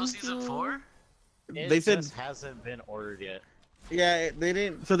 there's no thank season you. 4? They said just hasn't been ordered yet. yeah, they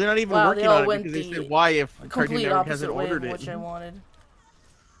didn't. So they're not even Wow, working they all on it went because they the said why if Cartoon Complete Network opposite hasn't way of ordered it. which I wanted.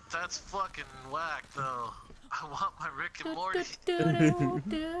 That's fucking whack, though. I want my Rick and Morty. Like,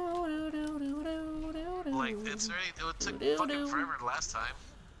 it's already. It took fucking forever last time.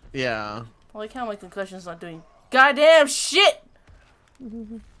 Yeah. I like how my concussion's not doing goddamn shit!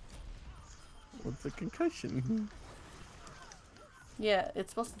 What's a concussion? Yeah,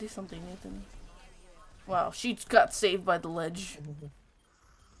 it's supposed to do something, Nathan. Wow, she got saved by the ledge.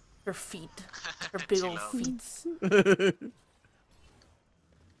 Her feet. Her big old feet.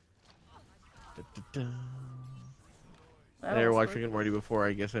 I never watched Rick and Morty before.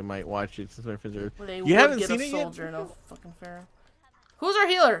 I guess I might watch it since my friends are. You You haven't seen a it soldier yet? No fucking fair. Who's our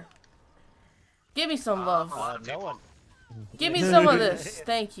healer? Give me some love. No one. Give me some of this.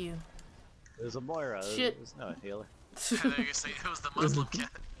 Thank you. There's a Moira. Shit. There's no healer. I thought you were gonna say it was the Muslim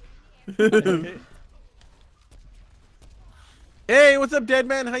cat. Hey, what's up, dead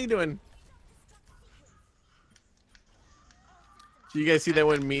man? How you doing? Did you guys see that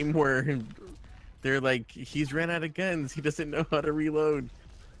one meme where they're like, he's ran out of guns, he doesn't know how to reload?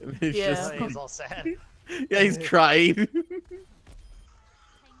 And it's Yeah. just, He's all sad. yeah, he's crying.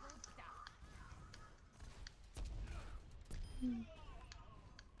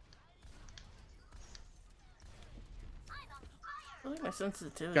 I think my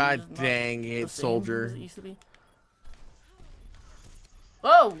sensitivity God is not dang the it, same soldier. as it used to be.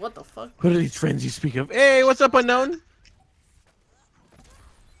 Whoa, what the fuck? What are these friends you speak of? Hey, what's up, unknown?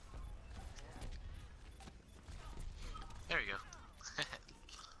 There you go.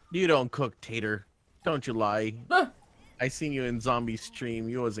 You don't cook, Tater. Don't you lie. Ah! I seen you in zombie stream.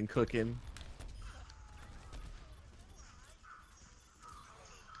 You wasn't cooking.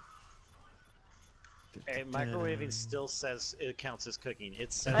 Hey, microwaving still says it counts as cooking.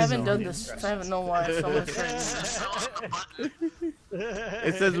 It says I haven't so done on the this. I instructions. haven't known why someone's saying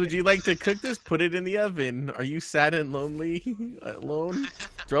It says, would you like to cook this? Put it in the oven. Are you sad and lonely? Alone?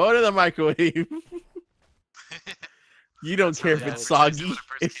 Throw it in the microwave. You don't care if how it's it works. soggy. When a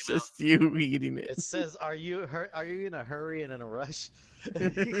person It's came out. just you eating it. It says, "Are you in a hurry and in a rush?"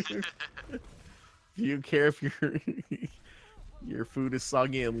 Do you care if your food is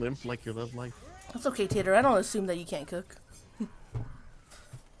soggy and limp like your love life? That's okay, Tater. I don't assume that you can't cook.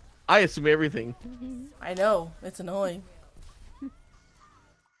 I assume everything. I know. It's annoying.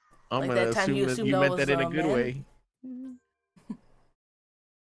 I'm Like gonna that time you assume that assumed you I meant was that in a a good man? way.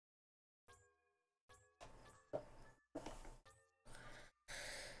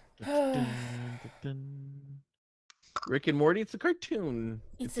 Rick and Morty, it's a cartoon.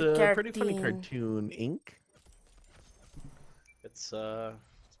 It's It's a a pretty funny cartoon. cartoon. Ink. It's a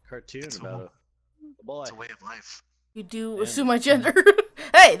cartoon about a boy. It's a way of life. You do Yeah. assume my gender.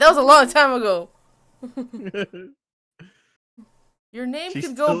 Hey, that was a long time ago. Your name She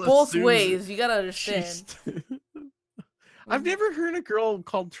can go still both assumes ways. You gotta understand. She's- I've never heard a girl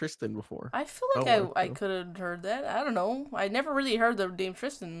called Tristan before. I feel like Oh, I wow. could have heard that. I don't know. I never really heard the name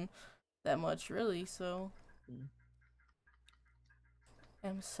Tristan that much, really. So,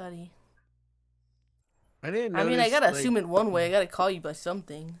 I'm sorry. I didn't know. I mean, I gotta assume it one way. I gotta call you by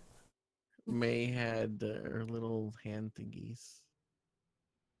something. May had her little hand thingies.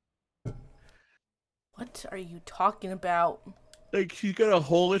 What are you talking about? Like she's got a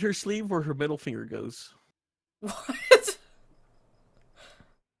hole in her sleeve where her middle finger goes. What?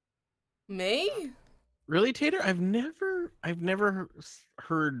 May? Really, Tater? I've never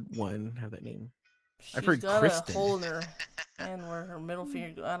heard one have that name. I've She's heard got Kristen. a hole in her hand where her middle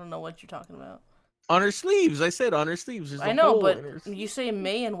finger goes. I don't know what you're talking about. On her sleeves. I said on her sleeves. There's I a know, hole but in her you say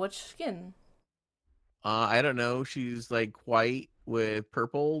May and which skin? I don't know. She's like white with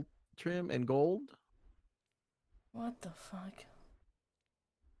purple trim and gold. What the fuck?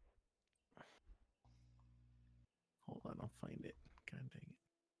 Hold on, I'll find it. God dang it.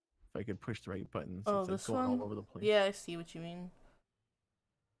 If I could push the right buttons. Oh, it's like this going one? all over the place. Yeah, I see what you mean.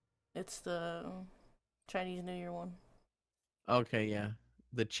 It's the Chinese New Year one. Okay, yeah.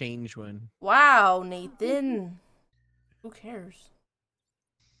 The change one. Wow, Nathan. Who cares?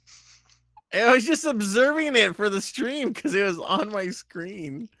 I was just observing it for the stream because it was on my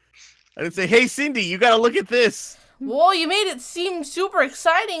screen. I didn't say, hey, Cindy, you gotta look at this. Well, you made it seem super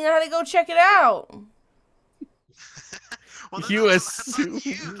exciting. I had to go check it out. Well, You that's on assumed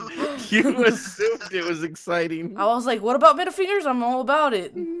you. you assumed it was exciting. I was like, what about middle fingers? I'm all about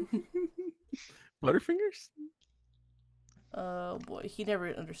it. Butterfingers? Oh boy, he never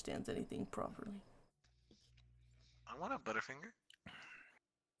understands anything properly. I want a Butterfinger.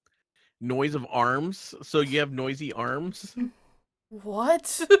 Noise of arms. So you have noisy arms?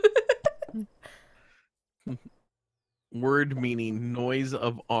 What? Word meaning noise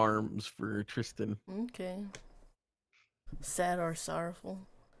of arms for Tristan. Okay. Sad or sorrowful.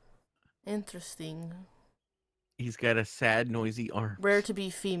 Interesting. He's got a sad, noisy arm. Rare to be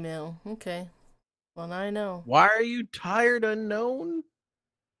female. Okay. Well, now I know. Why are you tired, unknown?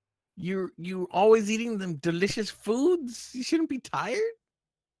 You always eating them delicious foods? You shouldn't be tired?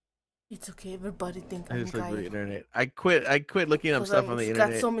 It's okay. Everybody think I I'm just look at the tired. internet. I quit looking up stuff on the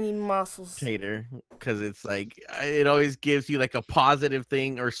internet. Got so many muscles. Tater, because it's like it always gives you like a positive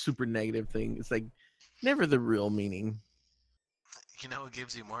thing or super negative thing. It's like never the real meaning. You know what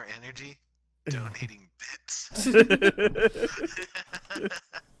gives you more energy? Donating bits.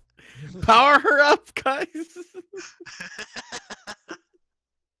 Power her up, guys.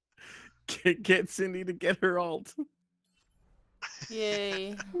 Get Cindy to get her alt.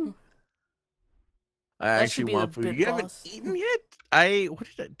 Yay. I That should actually be want the food. big You haven't boss. eaten yet? What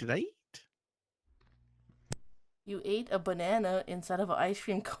did I eat? You ate a banana inside of an ice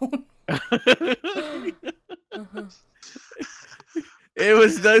cream cone. It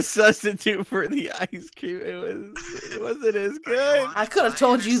was no substitute for the ice cream. It wasn't as good. I could have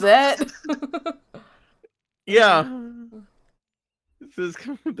told you that. Yeah.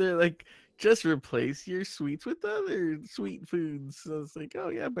 They're like, just replace your sweets with other sweet foods. So it's like, oh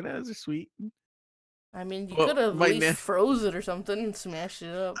yeah, bananas are sweet. I mean, you Well, could have my at least froze it or something and smashed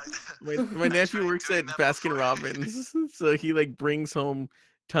it up. My nephew works at Baskin Robbins, so he like brings home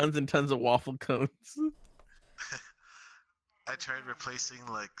tons and tons of waffle cones. I tried replacing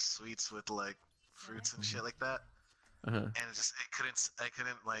like sweets with like fruits and shit like that, and I couldn't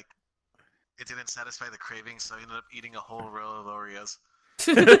like, it didn't satisfy the craving, so I ended up eating a whole row of Oreos.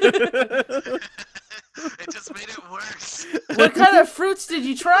 It just made it worse. What kind of fruits did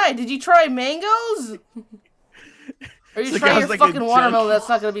you try? Did you try mangoes? Or you Like, try I your was like a fucking watermelon judge. that's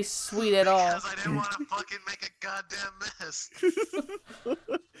not gonna be sweet at all? Because I didn't want to fucking make a goddamn mess.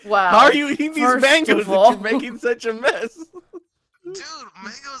 Wow. How are you eating these First mangoes of that all. you're making such a mess? Dude,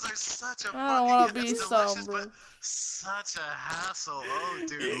 mangoes are such a I don't want to fucking, be it's delicious, somber. but such a hassle. Oh,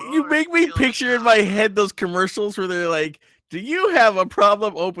 dude. You Lord, make me kill picture in me. my head those commercials where they're like, "Do you have a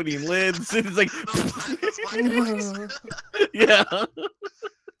problem opening lids?" And it's like, Those white boys. yeah.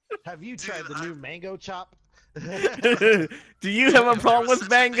 Have you tried the new mango chop? Do you have a If there problem was with such a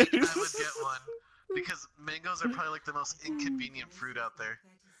thing, mangoes? I would get one. Because mangoes are probably like the most inconvenient fruit out there.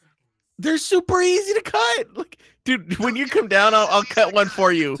 They're super easy to cut. Like, dude, when you come down, I'll cut one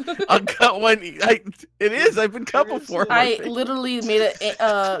for you. I'll cut one. It is. I've been cut before. I literally made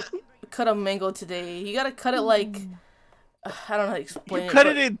a cut a mango today. You gotta cut it like, I don't know how to explain You it. cut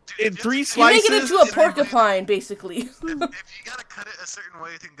but it in 3 You slices. make it into a porcupine, basically. If you gotta cut it a certain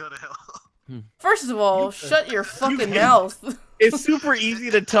way, then go to hell. First of all, shut your fucking mouth. It's super easy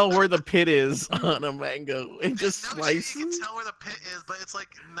to tell where the pit is on a mango and just No shit, slice. you can tell where the pit is, but it's like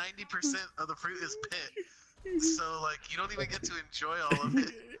 90% of the fruit is pit. So like you don't even get to enjoy all of it.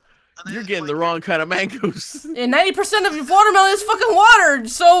 And then You're it's getting the like, wrong kind of mangoes. And 90% of your watermelon is fucking watered,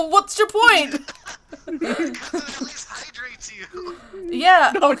 so what's your point? Because it at least hydrates you.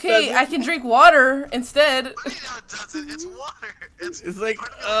 Yeah, No, it okay, doesn't. I can drink water instead. What do you know it doesn't? It's water. It's like,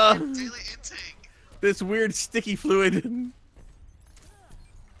 part of your daily intake. this weird sticky fluid.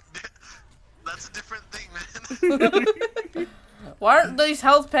 That's a different thing, man. Why aren't these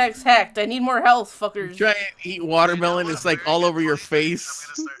health packs hacked? I need more health, fuckers. Try and eat watermelon. You know It's what? like Very all good over your point, Dave. face.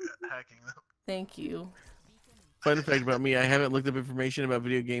 I'm gonna start hacking them. Thank you. Fun fact about me: I haven't looked up information about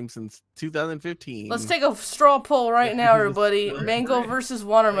video games since 2015. Let's take a straw poll right now, everybody. Mango versus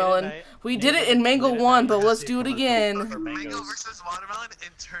watermelon. We did it in Mango 1, but let's do it again. Mango versus watermelon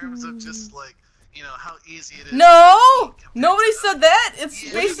in terms of just like, you know, how easy it is. No! Nobody said that!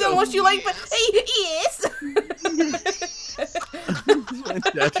 It's based on what you like, but yes!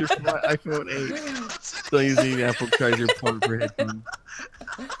 That's your iPhone 8. Still using the Apple Charger port for headphones.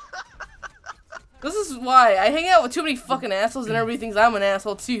 This is why. I hang out with too many fucking assholes and everybody thinks I'm an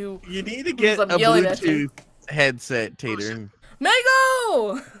asshole too. You need to get I'm a yelling at you. Bluetooth headset, Tater.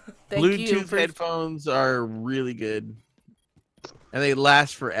 Mango! Thank you Bluetooth for... headphones are really good. And they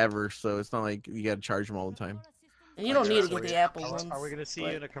last forever, so it's not like you gotta charge them all the time. And you don't need to get the Apple ones. Are we gonna see you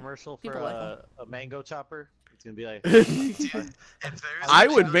in a commercial for people like a mango chopper? It's gonna be like. Dude, if there is I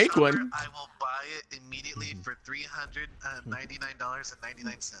a would Joe make chopper, one. I will buy it immediately for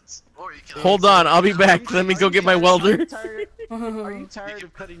 $399.99. Or you can. Hold on, I'll be back. Let me go get my welder. Are you tired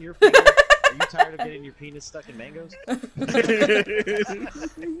of cutting your penis? Are you tired of getting your penis stuck in mangoes?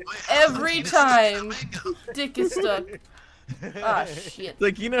 Every time, dick is stuck. Ah, shit.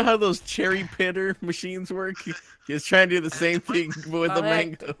 Like, you know how those cherry pitter machines work? He's trying to do the same thing but with a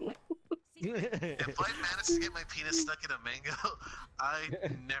mango. If I manage to get my penis stuck in a mango, I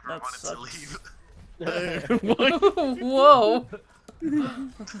never That wanted sucks. to leave. What? Whoa.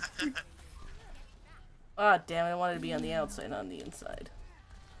 Ah, damn it. I wanted to be on the outside, not on the inside.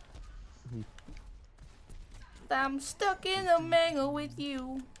 I'm stuck in a mango with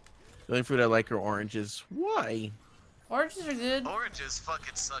you. The only fruit I like are oranges. Why? Oranges are good. Oranges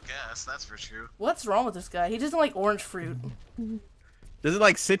fucking suck ass, that's for sure. What's wrong with this guy? He doesn't like orange fruit. Doesn't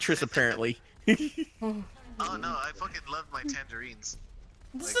like citrus, apparently. Oh no, I fucking love my tangerines.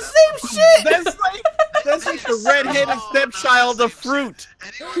 It's Like, the same shit! That's like the redheaded stepchild of fruit.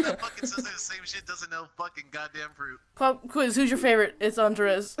 Anyone that fucking says they're the same shit doesn't know fucking goddamn fruit. Pop quiz, who's your favorite? It's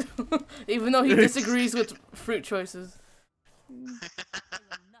Andres. Even though he disagrees with fruit choices.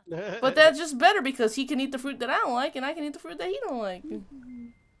 But that's just better because he can eat the fruit that I don't like and I can eat the fruit that he don't like. Yeah.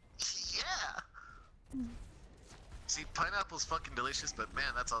 See, pineapple's fucking delicious, but man,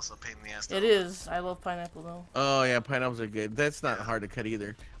 that's also a pain in the ass. It is. I love pineapple though. Oh yeah, pineapples are good. That's not hard to cut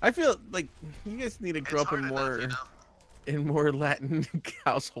either. I feel like you guys need to grow up in more Latin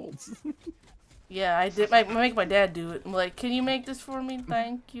households. Yeah, I did. I make my dad do it. I'm like, can you make this for me?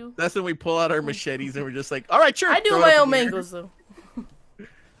 Thank you. That's when we pull out our machetes and we're just like, all right, sure. I do throw it my up own in the air. mangoes though.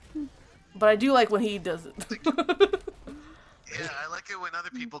 But I do like when he does it. Yeah, I like it when other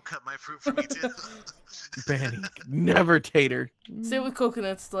people cut my fruit for me too. Benny, never tater. Same with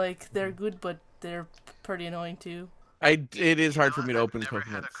coconuts. Like they're good, but they're pretty annoying too. It is hard for me to I've open never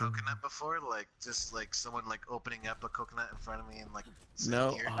coconuts. had a coconut before, like just like someone like opening up a coconut in front of me and like saying,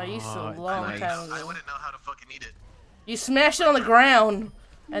 No. "Here." I used to a Oh, long nice. time I ago. wouldn't know how to fucking eat it. You smash it on the ground,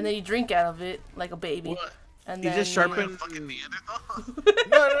 and then you drink out of it like a baby. What? And You then just sharpen. Fucking Neanderthal.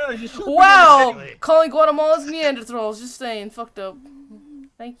 No, just sharpen Wow! your machete. Calling Guatemala's Neanderthals. Just saying. Fucked up.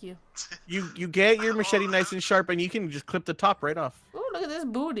 Thank you. You get your machete nice and sharp, and you can just clip the top right off. Oh, look at this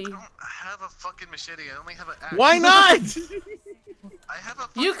booty. I don't have a fucking machete. I only have an axe. Why not? I have a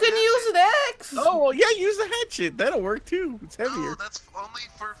fucking You can hatchet. use an axe. Oh well, yeah, use the hatchet. That'll work too. It's No, heavier. that's only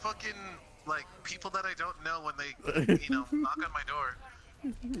for fucking like people that I don't know when they, you know, knock on my door.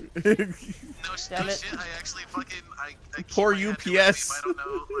 No, Damn no it. shit. I actually fucking I keep Poor my hatchet with me, UPS. but I don't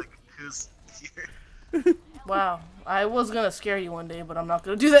know like who's here. Wow. I was gonna scare you one day, but I'm not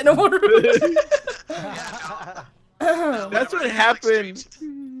gonna do that no more. That's what Whenever I hear, like, happened.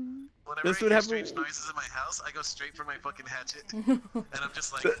 Whenever That's I what hear happened. strange noises in my house, I go straight for my fucking hatchet, and I'm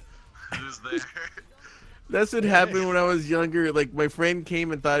just like, who's there? That's what happened when I was younger. Like my friend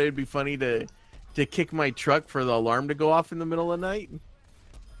came and thought it'd be funny to kick my truck for the alarm to go off in the middle of the night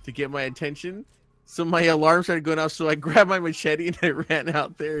to get my attention. So my alarm started going off. So I grabbed my machete and I ran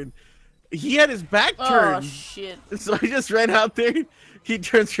out there. And he had his back Oh turned. shit. So I just ran out there. He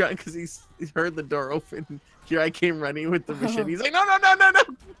turns around because he heard the door open. Here I came running with the machete. He's like, no.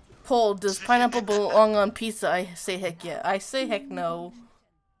 Paul, does pineapple belong on pizza? I say heck yeah. I say heck no.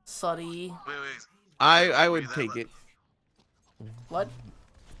 Sorry. Wait. I would Read that take le- it. What?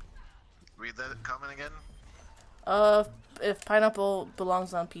 Read that comment again. If pineapple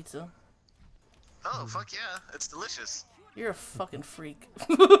belongs on pizza. Oh fuck yeah, it's delicious. You're a fucking freak.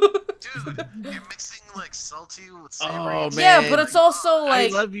 Dude, you're mixing like salty with savory. Oh man. Yeah, but it's also I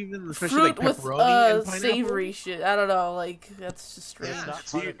like love even especially fruit like with pepperoni and pineapple. savory shit. I don't know, like that's just strange. It's not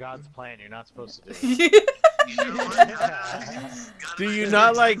part of God's plan. You're not supposed to do it. You know what? Gotta Do make you it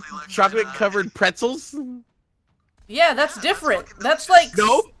not like exactly chocolate that. covered pretzels? Yeah, that's different. fucking That's delicious. like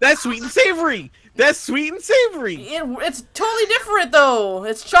No, that's sweet and savory. That's sweet and savory. it's totally different though.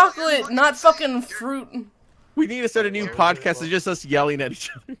 It's chocolate, not fucking fruit. We need to start a new podcast. It's just us yelling at each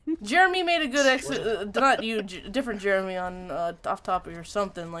other. Jeremy made a good not you, different Jeremy on Off Topic or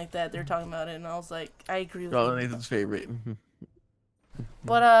something like that. They're talking about it, and I was like, I agree with Oh, you. Nathan's favorite.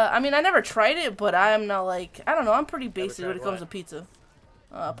 But I mean, I never tried it, but I'm not like I don't know. I'm pretty basic when it tried comes what? to pizza.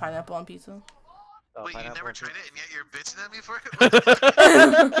 Pineapple on pizza. Oh, Wait, you pineapple never and tried pizza. it and yet you're bitching at me for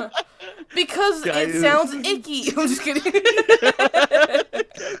it? Because Guys. it sounds icky. I'm just kidding.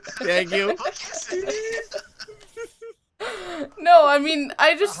 Thank you. Fuck you, Sydney. No, I mean,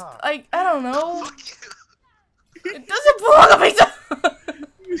 I just I don't know. Fuck you. It doesn't belong on pizza.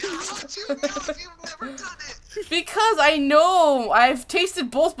 How would you know if you've never done it? Because I know I've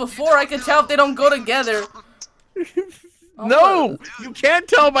tasted both before. I can tell if they don't go together. No, you can't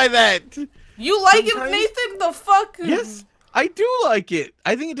tell by that. You like Sometimes- it, Nathan? The fuck? Yes, I do like it.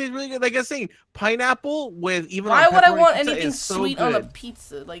 I think it tastes really good. Like I was saying, pineapple with even. Why on would I pepperoni want pizza anything is so sweet on a good.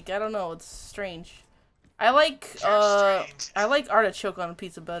 pizza? Like, I don't know. It's strange. I like strange. I like artichoke on a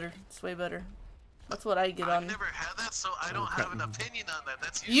pizza better. It's way better. That's what I get I've on. never had that, so I don't have an opinion on that.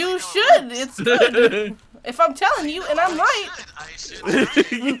 That's You usually should. It's good. If I'm telling you, and I'm right. I should try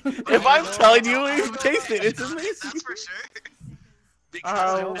it. If I'm telling you, taste it. It's amazing. That's for sure. I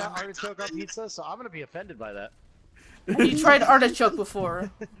Because know Oh. about artichoke on pizza, so I'm gonna be offended by that. Have you tried artichoke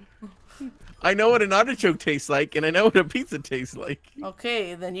before? I know what an artichoke tastes like, and I know what a pizza tastes like.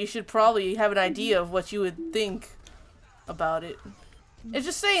 Okay, then you should probably have an idea of what you would think about it. It's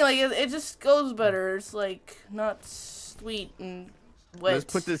just saying, like, it just goes better. It's, like, not sweet and wet.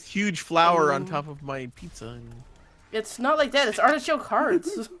 Let's put this huge flour on top of my pizza. And It's not like that. It's artichoke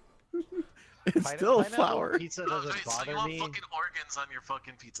hearts. it's still Pineapple flour. Pizza Oh, doesn't wait, so bother you want me. fucking organs on your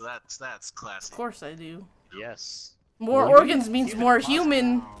fucking pizza? That's classic. Of course I do. Yes. More organs means more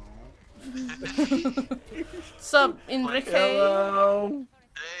human. Sup, Enrique? Hello.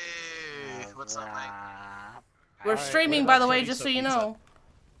 Hey, what's up, mate? We're streaming, by the way, just so you know.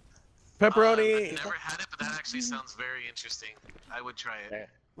 Pepperoni. I've never had it, but that actually sounds very interesting. I would try it.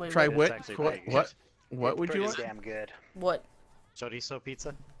 Wait, Try wait, what? actually What? pretty good. What would you Pretty want? damn good. what? Chorizo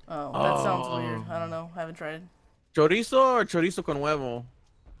pizza? Oh, that sounds Oh. weird. I don't know. I haven't tried. Chorizo or chorizo con huevo?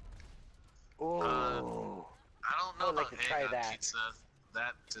 Ooh. I don't know I would like about to try egg on that. pizza.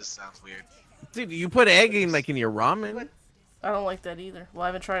 That just sounds weird. Dude, you put egg in like in your ramen? I don't like that either. Well, I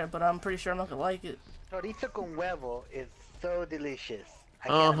haven't tried it, but I'm pretty sure I'm not gonna like it. Chorizo con huevo is so delicious. I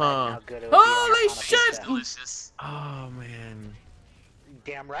can't Uh-huh. imagine how good it would Holy be on a shit! pizza. Delicious. Oh man.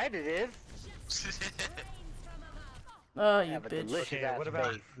 Damn right it is. Oh, you Have a bitch. delicious Okay, ass what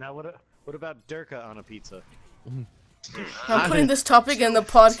about face. now? What about Durka on a pizza? I'm putting this topic in the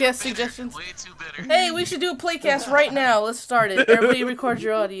podcast suggestions. Way too bitter. Hey, we should do a playcast right now. Let's start it. Everybody record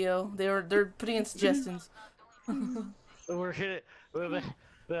your audio. They're putting in suggestions. We're gonna we're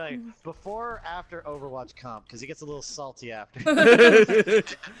like before or after Overwatch comp because he gets a little salty after.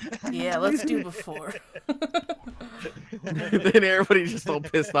 Yeah, let's do before. Then everybody's just all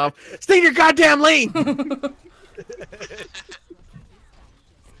pissed off. Stay in your goddamn lane!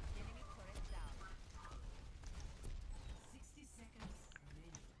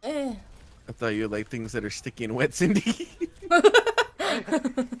 Eh. I thought you like things that are sticky and wet, Cindy.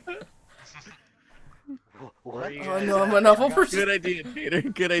 Where are you Oh guys no, I'm at? an awful person. Good idea, Tater.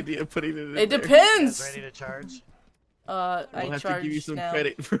 Good idea putting it in It there. You guys depends. ready to charge? I We'll have to charge give you some now.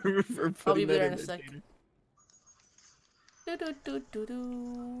 credit for putting I'll be that there in in a there, sec. Tater.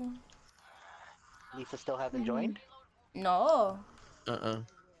 Do-do-do-do-do. Lisa still hasn't joined? No.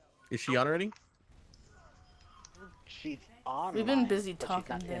 Is she on already? She's on. We've been busy but she's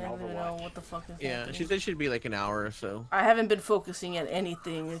talking, not in Dan. I don't even know Overwatch. what the fuck is Yeah, happening. she said she'd be like an hour or so. I haven't been focusing at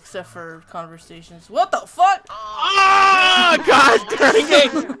anything except for conversations. What the fuck? Oh, God dang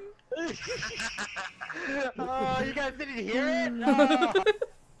it! Oh, you guys didn't hear it? No.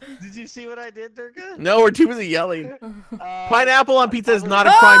 Did you see what I did, Durka? No, we're too busy yelling. Uh, Pineapple on pizza is not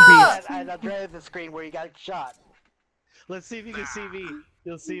a Ah! prime piece. I dreaded the screen where you got shot. Let's see if you can see me.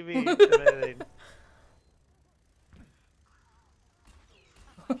 You'll see me.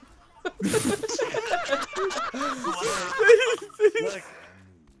 Look,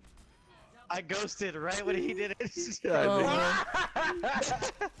 I ghosted right when he did it. Oh,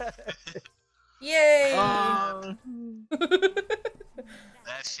 Yay! Oh.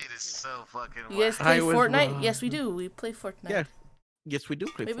 That shit is so fucking You guys whack. play I was Fortnite? wrong. We'll do. We play Fortnite. Yeah. Yes, we do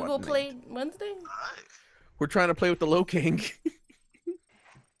play Maybe Fortnite. we'll play Wednesday? We're trying to play with the low king.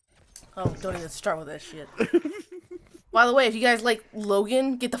 Oh, don't even start with that shit. By the way, if you guys like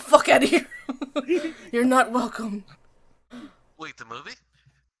Logan, get the fuck out of here. You're not welcome. Wait, the movie?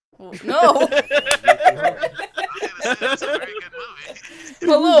 Well, no. It's a very good movie.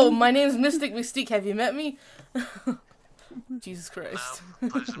 Hello, my name's Mystique. Have you met me? Jesus Christ.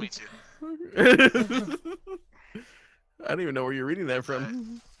 Pleasure to meet you. I don't even know where you're reading that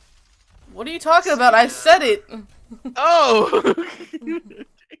from. What are you talking about? I said it. Oh!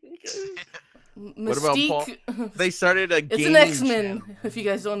 Mystique. about Paul? They started a It's gaming an X-Men, channel. if you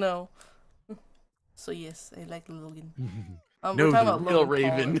guys don't know. So yes, I like Logan. No, we're talking the about real Logan Paul,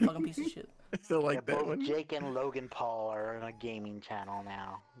 Raven. that fucking piece of shit. I still like Yeah, that both one. Jake and Logan Paul are on a gaming channel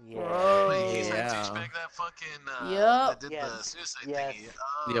now. Yeah. Bro. Wait, he's yeah. that douchebag that fucking Yup. that did the Yes. suicide Yes.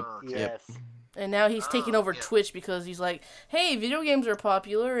 thingy. Yep. Oh, Yes. And now he's taking over yeah. Twitch because he's like, hey, video games are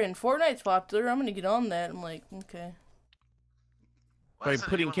popular and Fortnite's popular. I'm gonna get on that. I'm like, okay. By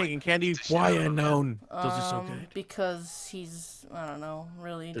putting cake and candy? Why unknown? Those are so good. Because he's, I don't know,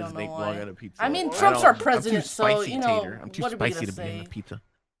 really don't know Snake why. on a pizza. I mean, Trump's our president, so, you know, I'm too what are we spicy gonna to be in say? the pizza.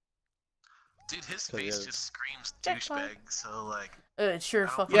 Dude, his face just screams douchebag, so like... It sure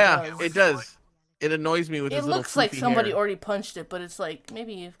fucking Yeah, does. it does. It annoys me with his little looks like floofy somebody hair. already punched it, but it's like,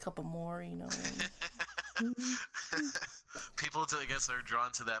 maybe a couple more, you know. People, I guess, are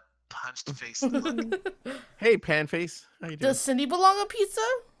drawn to that punched face look. Hey, pan face. How you doing? Does Cindy belong on pizza?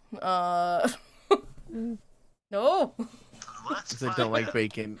 No. Because I don't like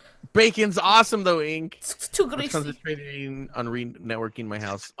bacon. Bacon's awesome, though, Ink. It's too I'm greasy. concentrating on networking my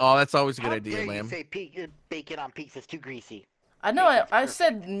house. Oh, that's always a good How idea, dare Lamb. you say bacon on pizza's too greasy? I know, I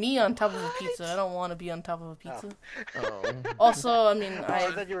said me on top of a pizza. I don't want to be on top of a pizza. Oh. Also, I mean,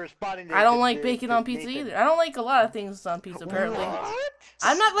 I thought you were responding to I don't to- like to- bacon to on pizza Nathan. either. I don't like a lot of things on pizza, apparently. What?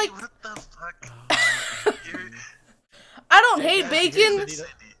 I'm not like... What the fuck? I don't hate bacon! Cindy,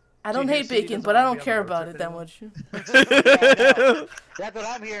 I don't Dude, hate Cindy bacon, doesn't but I wanna don't be on care the road about trip it that anymore. much. That's what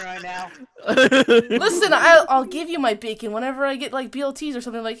I'm hearing right now. Listen, I'll give you my bacon whenever I get, like, BLTs or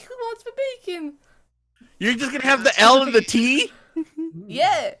something. Like, who wants my bacon? You're just gonna have the L and the T?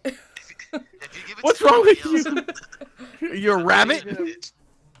 Yeah! if you give it What's to wrong with somebody you? You're a rabbit? else-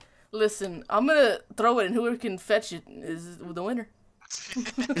 Listen, I'm gonna throw it, and whoever can fetch it is the winner.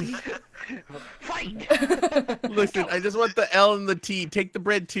 Fight! Listen, I just want the L and the T. Take the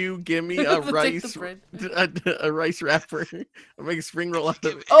bread too. Give me a Take the rice, bread. a rice wrapper. I'll make a spring roll out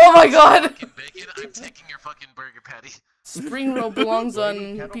of it. Oh my god! Fucking bacon, I'm taking your fucking burger patty. Spring roll belongs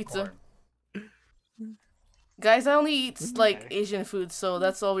on Kettle pizza. corn. Guys, I only eat, like, Asian food, so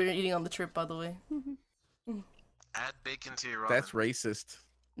that's all we're eating on the trip, by the way. Add bacon to your ramen. That's racist.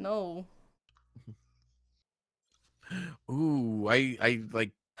 No. Ooh, I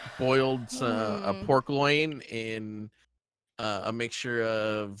like boiled a pork loin in a mixture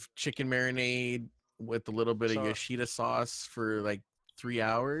of chicken marinade with a little bit of Yoshida sauce for like 3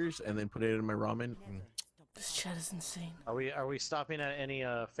 hours, and then put it in my ramen. This chat is insane. Are we stopping at any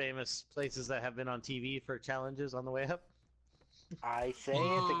famous places that have been on TV for challenges on the way up? I say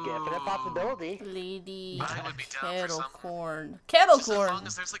it's a definite possibility. Lady I would be down for kettle some. corn. Kettle Just as corn! long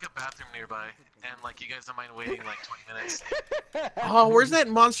as there's like a bathroom nearby, and like you guys don't mind waiting like 20 minutes. Oh, where's that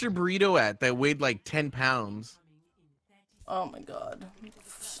monster burrito at that weighed like 10 pounds? Oh my god.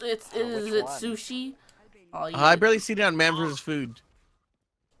 Is which it one? sushi? I'll eat I it. barely see it on Man vs. Food.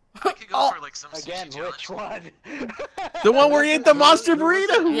 I could go Oh. for like some Again, sushi which challenge. one? The one where you ate the monster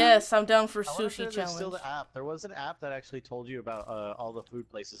burrito? Yes, I'm down for I wonder if sushi there's challenge. still the app. There was an app that actually told you about all the food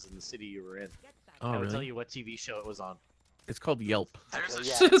places in the city you were in. Oh, It would tell really? you what TV show it was on. It's called Yelp. There's a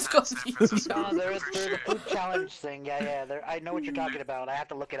Yeah. shit It's ton in called San Francisco. No, there's for the sure. food challenge thing. Yeah. I know what you're talking about. I have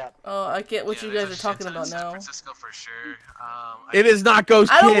to look it up. Oh, I get what Yeah, you there's guys a are shit talking ton in about San now. Francisco for sure. It is not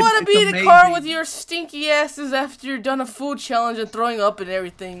Ghost I don't Kid. want to It's be in the car amazing. with your stinky asses after you're done a food challenge and throwing up and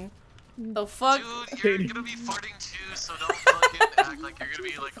everything. The fuck? Dude, you're gonna be farting too, so don't fucking act like you're gonna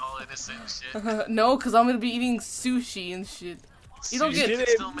be like all innocent and shit. No, because I'm gonna be eating sushi and shit. You don't Sushi get- can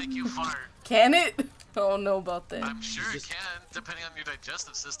still make you fart. Can it? I don't know about that. I'm sure it can, depending on your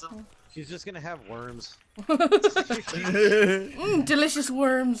digestive system. She's just gonna have worms. Delicious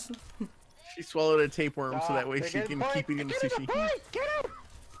worms. She swallowed a tapeworm so Ah, that way they're she getting can point. keep eating the They're getting sushi. point. Get him!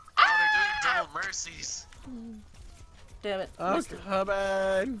 Oh, they're doing double mercies. Damn it. Oh, Missed it. how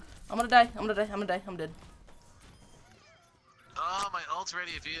bad? I'm gonna die. I'm gonna die. I'm gonna die. I'm dead. Oh, my ult's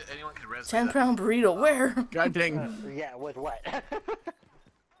ready if anyone can res me 10-pound burrito. Where? God dang. Yeah, with what?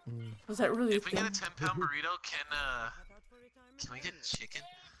 Was that really a If we get a thing? 10-pound burrito, can we get chicken?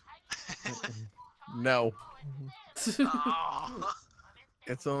 No. Oh,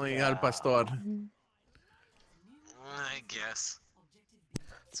 It's only al pastor. I guess.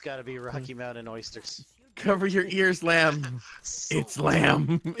 It's gotta be Rocky Mountain oysters. Cover your ears, lamb. It's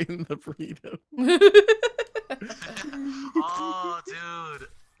lamb in the burrito. Oh, dude.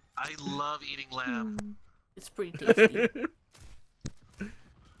 I love eating lamb. It's pretty tasty.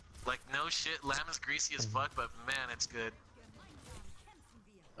 Like, no shit, lamb is greasy as fuck, but man, it's good.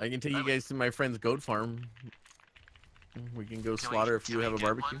 I can take you guys to my friend's goat farm. We can go Can we- slaughter if can you we have a get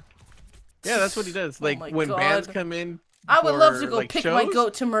barbecue. one? Yeah, that's what he does. Oh Like my when bands God. come in, I would love to for, go like, pick my shows,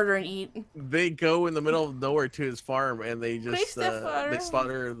 goat to murder and eat. They go in the middle of nowhere to his farm and they Please, just Stefan. they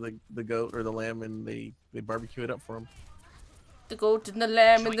slaughter the goat or the lamb and they barbecue it up for him. The goat and the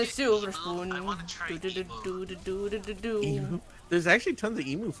lamb Can and we the get silver emu? spoon. I wanna try Do do do emu. do do do do do. Emu. There's actually tons of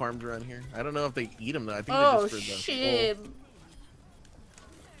emu farms around here. I don't know if they eat them though. I think Oh they're just for the shit!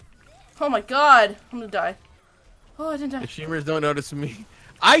 Oh my god! I'm gonna die. Oh, I didn't die. The streamers don't notice me.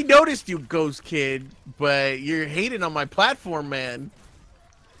 I noticed you, Ghost Kid, but you're hating on my platform, man.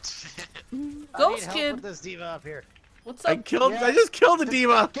 Ghost I need help Kid. with this diva up here. What's up? I just killed the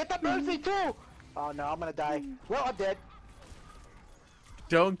diva. Get the mercy too! Oh no, I'm gonna die. Well, I'm dead.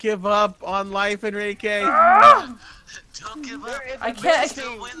 Don't give up on life, Enrique. Ah! Don't give up. I can't.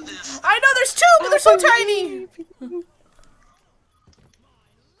 Still win this. I know there's two, but they're so tiny.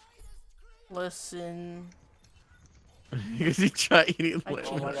 Listen. Is he trying to I live?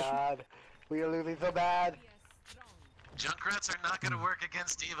 Oh my god. We are losing so bad. Junkrats are not gonna work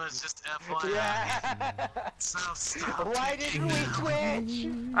against divas, just FYI. Yeah. So stop. Why didn't we switch?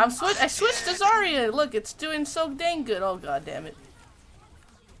 I switched to Zarya. Look, it's doing so dang good. Oh god damn it.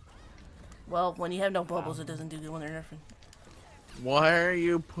 Well, when you have no bubbles, it doesn't do good when they're nerfing. Why are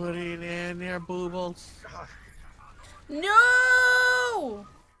you putting in your boobles? No!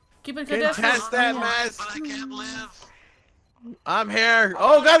 Keep it Can't contested. test that mess. But I can't live. I'm here.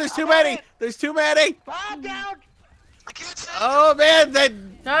 Oh god, there's too many. There's too many. I'm down! I can't save. Oh man,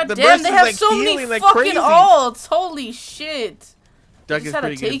 God the damn, burst they is, have like, so many healing like fucking crazy. ults. Holy shit. Duck just is had to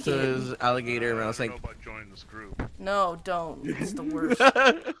pretty good take to it. his alligator, and I was I don't like, know about joining this group. No, don't. It's the worst.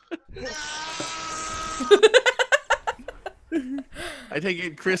 I take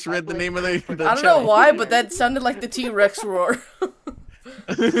it Chris read the name of the I don't know channel. why, but that sounded like the T-Rex roar.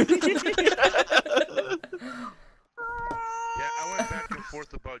 Yeah, I went back and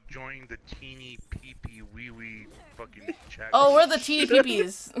forth about joining the teeny peepee wee wee fucking chat. Oh, we're the teeny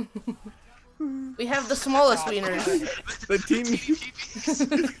peepees. We have the smallest wieners. The teeny,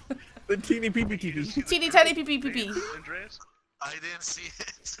 the teeny peepee teepees. Teeny tiny pee pee pee pee. Andreas? I didn't see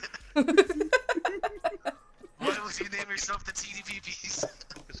it. Why would you name yourself the TDPPs?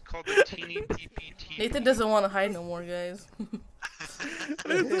 It's called the teeny peepee tee. Nathan doesn't want to hide no more, guys.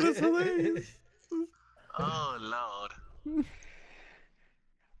 That's hilarious. Oh lord.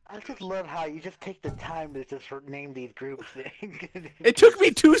 I just love how you just take the time to just name these groups. It took me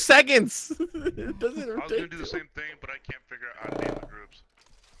 2 seconds. It doesn't I was gonna do the same thing, but I can't figure out how to name the groups.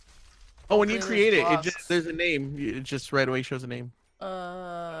 Oh, when you There's create it, it blocks. just there's a name. It just right away shows a name.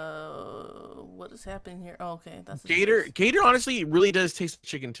 What is happening here? Oh, okay, that's Gator honestly really does taste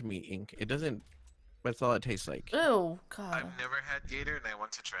chicken to me, Ink. It doesn't. That's all it tastes like. Oh god. I've never had gator and I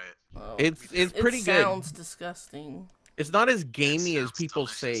want to try it. Oh, It's pretty it good. sounds disgusting. It's not as gamey as sounds people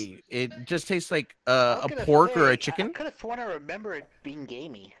delicious. say. It just tastes like I was a gonna pork or say, a chicken. I could have sworn I remember it being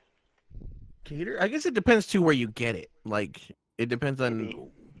gamey. Gator. I guess it depends too where you get it. Like it depends on Maybe.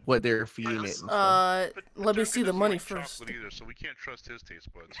 what they're feeding it. And stuff. But Let me Turkey see the doesn't money like first. chocolate either, so we can't trust his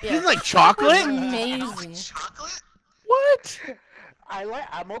taste buds. He doesn't like chocolate. Amazing. Chocolate? What?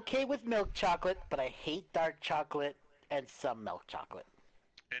 I'm okay with milk chocolate, but I hate dark chocolate and some milk chocolate.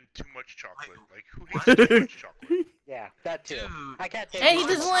 And too much chocolate. Like, who What? hates too much chocolate? Yeah, that too. Dude. I can't take And he it.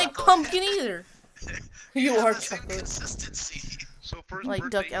 doesn't like pumpkin either. You Have are the same chocolate. Consistency. So first Like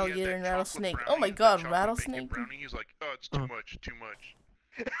birthday, duck, he had alligator, that and chocolate rattlesnake. brownie, Oh my that god, chocolate rattlesnake. bacon brownie. He's like, oh, it's too much, too much.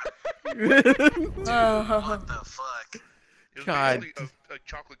 What the fuck? It was God. basically a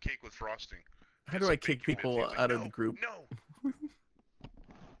chocolate cake with frosting. How do I kick people out of the group? No.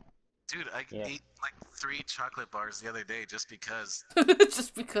 Dude, I Yeah. ate like 3 chocolate bars the other day just because.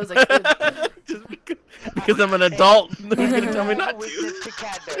 Just because I could. Just because I'm an adult. Who's gonna tell me not to? Weakness to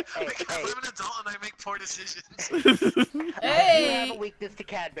Cadbury. Hey, Because hey. I'm an adult and I make poor decisions. I do have a Hey! weakness to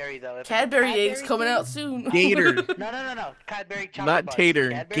Cadbury though. If it's a Cadbury eggs Cadbury coming thing- out soon. Gator. No. Cadbury chocolate Not bars. tater,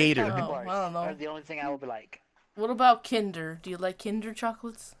 Cadbury gator. chocolate Oh, bars I don't know. are the only thing I will be like. What about Kinder? Do you like Kinder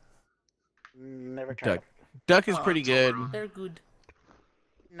chocolates? Never tried. Duck. Duck is Oh, pretty good. They're good.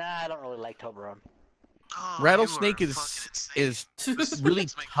 Nah, I don't really like Toblerone. Oh, Rattlesnake you are is fucking insane. really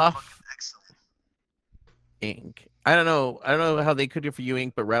Let's make it tough. fucking excellent. Ink. I don't know how they could do for you,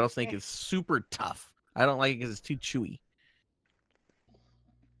 Ink, but rattlesnake is super tough. I don't like it because it's too chewy.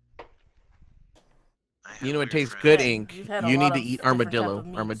 I have You know what weird tastes friends. good, Yeah, Ink? you've had a You need lot to of eat different type armadillo. of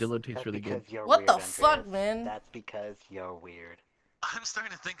meats. Armadillo tastes That's really because good. you're What weird, the Andreas. fuck, man? That's because you're weird. I'm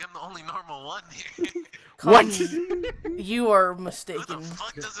starting to think I'm the only normal one here. What? You are Who the mistaken.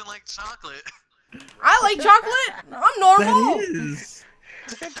 fuck doesn't like chocolate? I like chocolate. I'm normal. That is.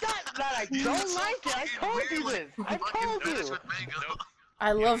 It's not that I You're don't so like it. I fucking told weird, you like, this. I fucking told finish you. with mango.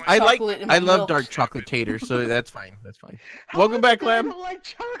 I love I like. chocolate in I my love milk. dark chocolate tater, so that's fine. That's fine. How Welcome is back, it that I Lamb. don't like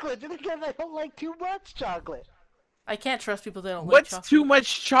chocolate. Just because I don't like too much chocolate. I can't trust people that don't like What's chocolate. too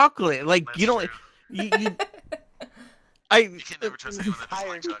much chocolate? Like That's you don't. true. You You can never trust anyone that doesn't Entire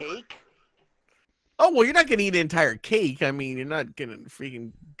like chocolate. cake. Oh well, you're not gonna eat an entire cake. I mean, you're not gonna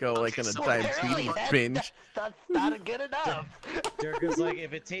freaking go like on a so diabetes Apparently, binge. That's not good enough. Dirk is like,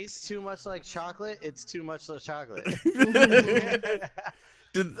 if it tastes too much like chocolate, it's too much like chocolate.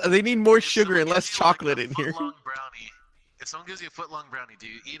 They need more sugar and Someone less gives you, like, chocolate a in here. foot-long brownie, if someone gives you a foot-long brownie, do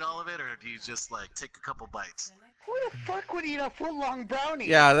you eat all of it, or do you just like take a couple bites? Who the fuck would eat a foot-long brownie?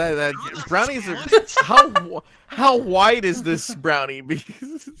 Yeah, that brownies are how wide is this brownie?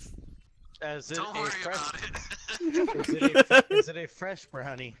 Because Don't worry about it. Is it a fresh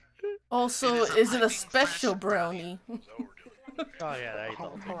brownie? Also, is it a special brownie? Oh yeah, I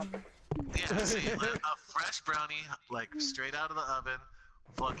don't. Yeah, see, a fresh brownie, like straight out of the oven,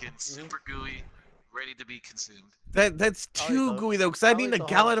 fucking super gooey, ready to be consumed. that's too gooey though, because I need a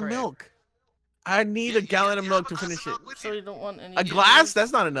gallon of milk. I need a gallon of milk to finish it. So you don't want any. A glass?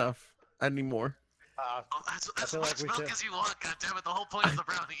 That's not enough. I need more. As much milk as you want, goddammit, the whole point of the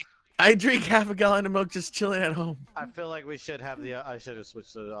brownie. I drink half a gallon of milk just chilling at home. I feel like we should have the. I should have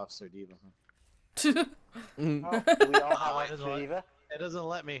switched to Officer Diva. Oh, we all have Officer Diva? It doesn't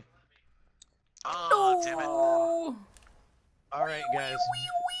let me. Oh, damn it. All right, guys.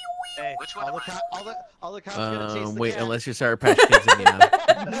 Hey, Which one all the cops gonna chase the wait, cat. unless you're Sour Patch Kids in now.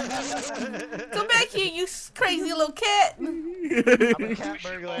 Come back here, you crazy little cat! I'm a cat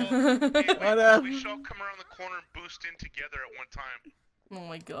burglar. We should all come around the corner and boost in together at one time. Oh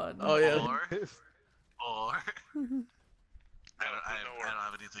my god. Oh yeah. Or I don't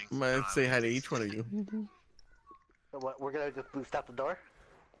have anything. Might say hi to each one of you. So what, we're gonna just boost out the door?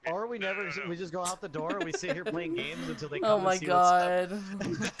 Or we never. We just go out the door and we sit here playing games until they come. Oh my and see god.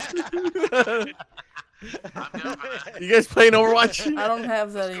 You guys playing Overwatch? I don't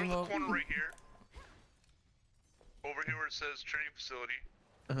have that Let's go to emote. the corner right here. Over here where it says training facility.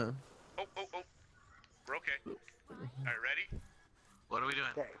 Oh. We're okay. Alright, ready? What are we doing?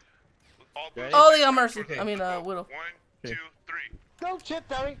 Okay. All Ready? Oh, they got Mercy. Okay. I mean, Widow. 1, 2, 3. Don't shit,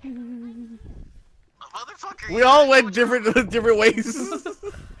 Dummy! Motherfucker! We all went different ways.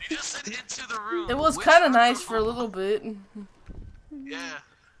 You just said into the room. It was Which kind of room? nice for a little bit. Yeah.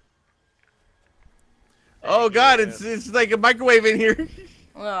 Oh god, it's like a microwave in here.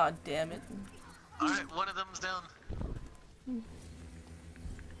 Aw, damn it. Alright, one of them's down.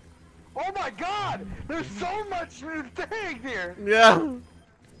 Oh my god! There's so much thing here! Yeah.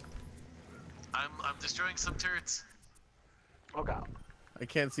 I'm destroying some turrets. Oh god. I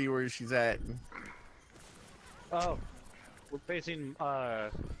can't see where she's at. Oh, we're facing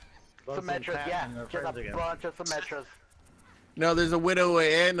Some metros, yeah. Just a bunch of some metros. No, there's a Widow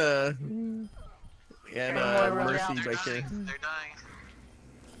and Mercy They're back there. dying. They're dying.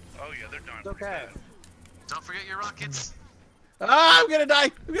 Oh yeah, they're done. It's okay. Don't forget your rockets. Ah, I'm gonna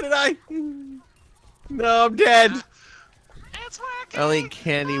die! I'm gonna die! No, I'm dead! It's working! I only eat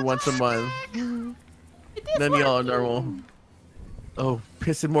candy once a month. None of y'all are normal. Oh,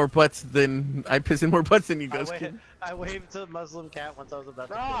 pissing more butts than you guys. I waved to the Muslim cat once I was about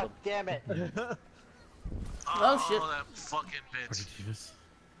to Oh, kill damn it. Oh, shit. That fucking bitch.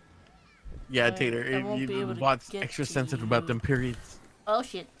 Yeah, Tater, I won't be able to bot's get extra to sensitive you. about them periods. Oh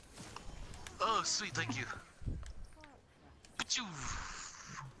shit. Oh, sweet, thank you. Achoo.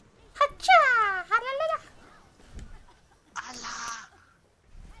 Hacha! Halalala! Allah.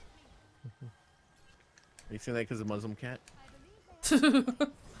 Are you saying that because of Muslim cat?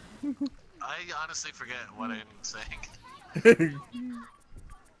 I honestly forget what I'm saying.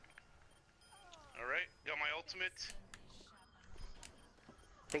 Alright, got my ultimate.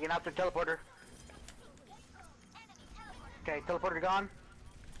 Taking out the teleporter. Okay, teleporter gone.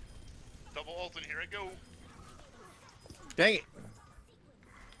 Double ult and here I go. Dang it!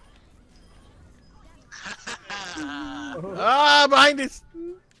 Ah, behind us!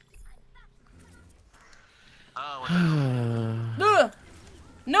 Oh,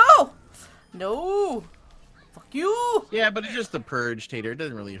 No! No! Fuck you! Yeah, but it's just the purge, Tater. It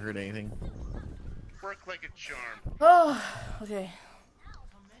doesn't really hurt anything. Work like a charm. Oh, okay.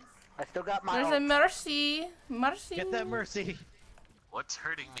 I still got my There's a Mercy. Mercy. Get that Mercy. what's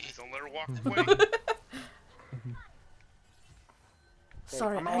hurting me? Don't let her walk away.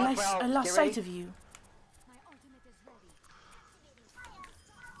 Sorry, I'm I on lost, well. I lost Get sight ready. of you.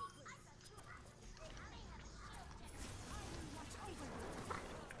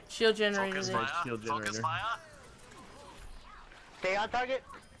 Shield generator Focus there. fire. shield Focus generator. fire. Stay on target.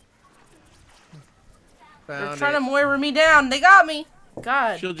 They're Found trying to it. Moira me down. They got me.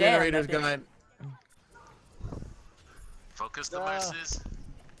 God Shield damn, generator's that bitch. gone. Focus the verses.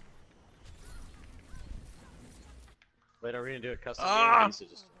 Wait, are we gonna do a custom Ah! game? Or is it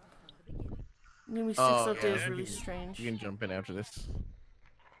just... Give me 6 Oh, up there is yeah, really you can- strange. You can jump in after this.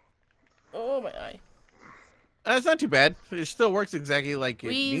 Oh my eye. That's not too bad. It still works exactly like it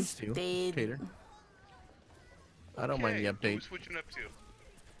We needs to. stayed. Tater. I don't mind the Okay, what we update. switching up to?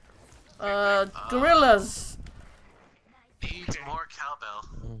 Gorillas. Needs more cowbell.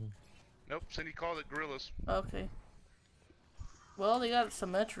 Nope, Cindy called it gorillas. Okay. Well, they got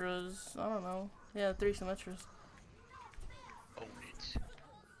Symmetras. I don't know. Yeah, 3 Symmetras. Own it.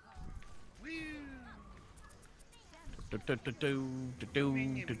 Woo!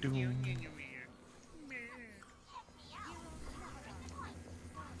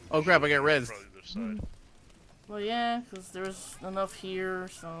 Oh crap! I got rezzed. Probably the side. Well, yeah, because there's enough here,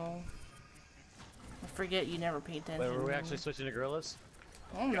 so... I forget you never pay attention. Wait, were we actually switching to gorillas?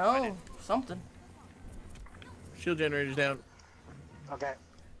 I don't know. Something. Shield generator's down. Okay.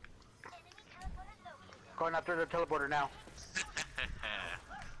 Going after the teleporter now.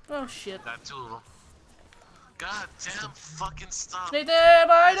 Oh, shit. Got 2 of them. God damn fucking stop. They did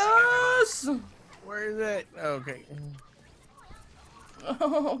us! Where is it? Okay.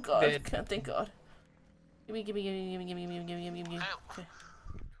 Oh, God. Dead. Thank God. Gimme. Okay. Hey,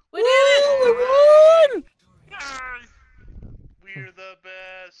 We did it! Yay! We're the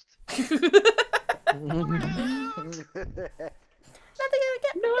best. Nothing ever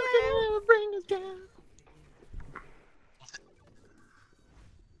get me down. bring us down.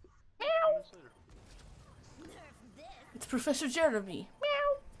 Meow. It's Professor Jeremy.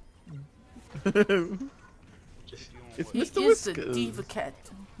 Meow. It's He Mr. is the Whiskers. diva cat.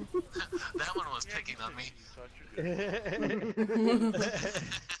 that one was picking on me.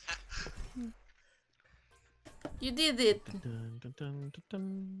 You did it. Dun, dun, dun, dun,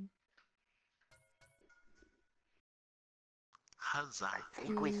 dun. Huzzah. I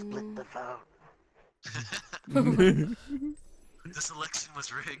think we split the vote. This election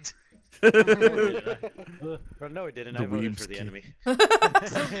was rigged. No, it didn't. The I voted weebs for the kid. enemy.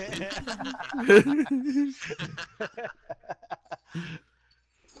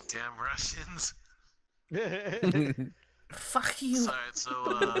 Damn Russians. Fuck you. Alright,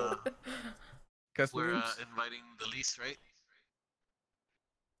 so Custom we're rooms? inviting the lease, right?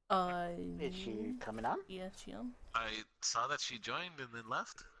 Is she coming on? Yeah, she I saw that she joined and then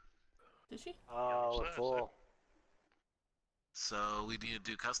left. Did she? Oh, we're full. So we need to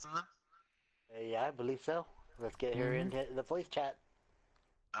do custom then? Yeah, I believe so. Let's get her into the voice chat.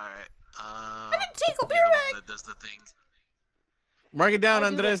 Alright. take a I'll be beer the bag. one that does the thing. Mark it down, I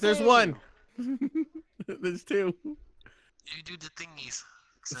do the Andres. There's thing. one. There's 2. You do the thingies.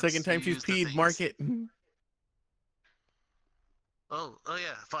 The since second time you she's use the peed, things. mark it. Oh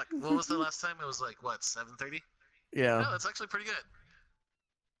yeah, fuck. What was the last time? It was like, what, 7:30? Yeah. No, that's actually pretty good.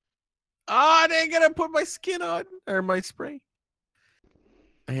 Oh, I didn't get to put my skin on. Or my spray.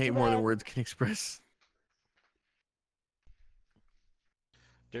 I hate more than words can express.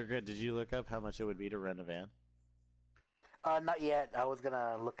 Durga, did you look up how much it would be to rent a van? Not yet. I was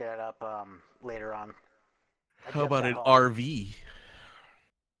gonna look it up later on. I How just about got an home. RV?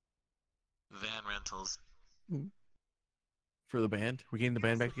 Van rentals. For the band? We're getting the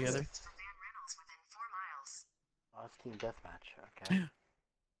band back together? Oh, it's team deathmatch. Okay.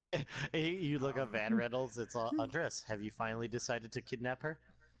 You look up van rentals, it's all Andres. Have you finally decided to kidnap her?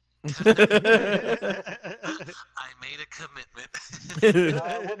 I made a commitment.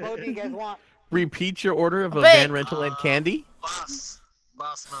 What mode do you guys want? Repeat your order of a Bake. van rental and candy? Boss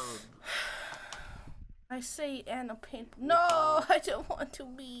mode. I say Anna paint. No, I don't want to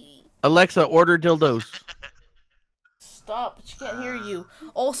be. Alexa, order dildos. Stop, but she can't hear you.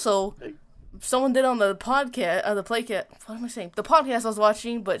 Also, someone did on the podcast, the playcat. What am I saying? The podcast I was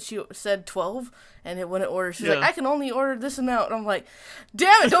watching, but she said 12, and it wouldn't order. She's like, Yeah. I can only order this amount. And I'm like,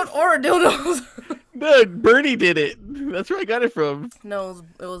 damn it, don't order dildos. No, Bernie did it. That's where I got it from. No,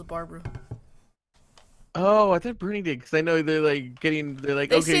 it was Barbara. Oh, I thought Bernie did, because I know they're like getting, they're like,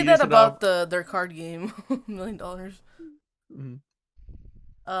 They okay, say use that it about off. their card game, $1 million. Mhm.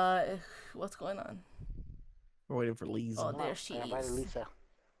 What's going on? We're waiting for Lee's. Oh, there she I invited is. Lisa.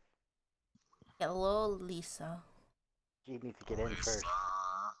 Hello, Lisa. She needs to get in first.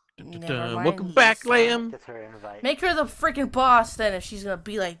 Never mind, Welcome back, Lisa. Lamb. That's her invite. Make her the freaking boss then if she's gonna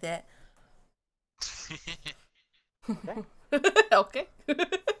be like that. Okay.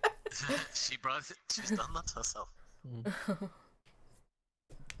 She brought it. She's done that to herself.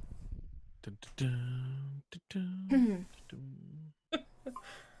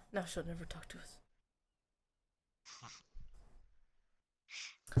 Now she'll never talk to us.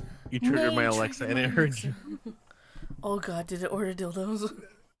 You triggered my Alexa and it hurt you. Oh god, did it order dildos?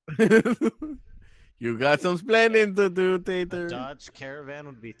 You got some splendid to do, A Tater. Dodge Caravan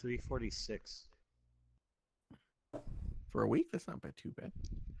would be $346. For a week? That's not bad, too bad.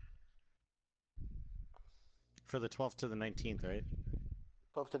 For the 12th to the 19th, right?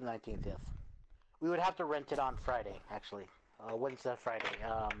 12th to the 19th, yes. We would have to rent it on Friday, actually. When's that Friday?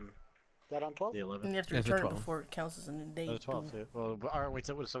 Is that on 12th? The 11th. And you have to It's the return it 12th. before it counts as a new day. Oh, the 12th. Yeah. Well, but, wait,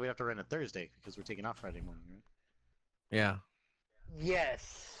 so we have to rent it Thursday because we're taking off Friday morning, right? Yeah.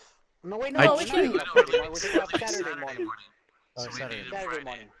 Yes. No, wait, I no, tried- we're No, talking about Saturday morning. Oh, So we Saturday. needed Saturday Friday.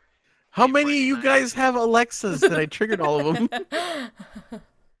 morning. How many of you guys have Alexas that I triggered all of them?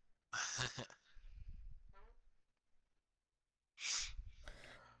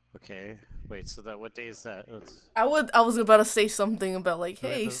 Okay. Wait. So that what day is that? I was about to say something about like, So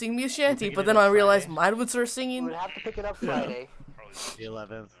we have hey, to- sing me a we're shanty, picking but it then up I realized Friday. mine would start We singing. would have to pick it up Yeah. Friday. Probably The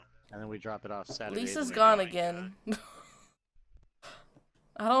 11th, and then we drop it off Saturday. Lisa's then we gone go. again.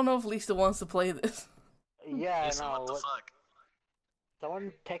 I don't know if Lisa wants to play this. Yeah, Lisa, no. what the fuck?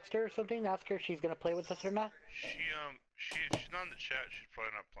 Someone text her or something, ask her if she's gonna play with us or not. she's not in the chat. She's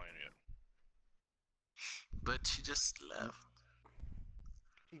probably not playing yet. But she just left.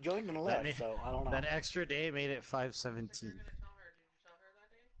 She joined and That left, made- so I don't know. That extra day made it 5:17.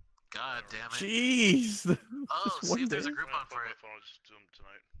 God damn it. Jeez. Oh, Just see if there's a one group on for My it. phone is just doing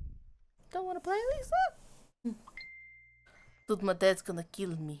tonight. Don't want to play, Lisa? Dude, my dad's gonna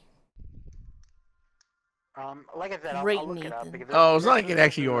kill me. Like I said, I'll Great, look it up. Nathan. Because Oh, it's not there's like it a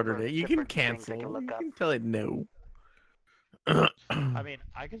actually number ordered of it. You can different things I cancel. can You look up. can tell it no. I mean,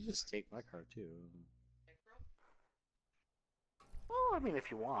 I could just take my car too. Well, I mean, if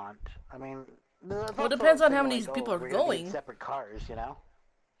you want. I mean, Well, it depends on how many people are we're gonna be in going. separate cars, you know.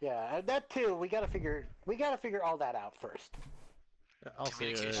 Yeah, and that too. We gotta figure all that out first. Also,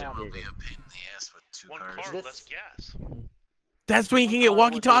 Communication will be a pain in the ass with two One cars. car, This- less gas. That's when you can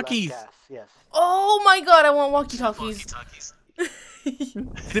One get car would be less walkie-talkies. gas, yes. Oh my god, I want walkie-talkies. Walkie-talkies.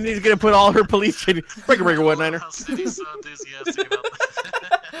 Sydney's gonna put all her police shit. Breaker, breaker, one niner. How Cindy's so enthusiastic about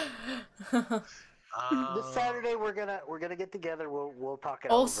that. This Saturday we're gonna get together. We'll talk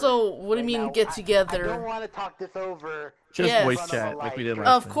it Also, over. what do you Right mean now, get I together? don't want to talk this over. Just Yes. voice in front chat of a like we live did stream.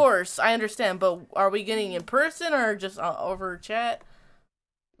 last Of course, I understand, but are we getting in person or just over chat?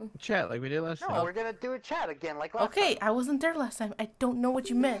 Chat like we did last No, time. we're gonna do a chat again like last Okay, time. I wasn't there last time. I don't know what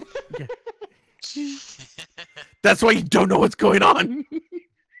you meant. That's why you don't know what's going on. You're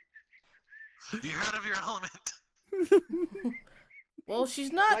out of your element. Well,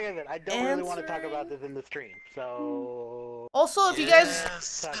 she's not. Like I said, I don't really want to talk about this in the stream. So Also, if you guys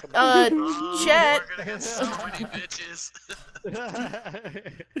Yes. talk about Oh, chat. We're gonna get so many bitches.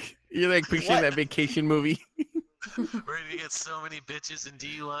 You're like picturing What? that vacation movie. We're gonna get so many bitches and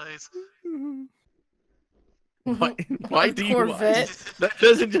DUIs. Why do you? Corvette. That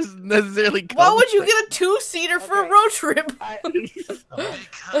doesn't just necessarily. Come Why would you with get a two-seater for a Okay. road trip?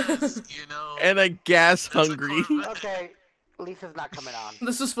 Because, you know. and a gas it's a hungry. Corvette. Okay, Lisa's not coming on.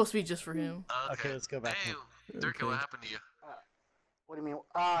 This was supposed to be just for him. Okay, let's go back. Hey, Dirk, Okay. what happened to you? What do you mean?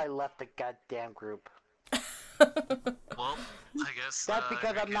 Oh, I left the goddamn group. Well, I guess. That's because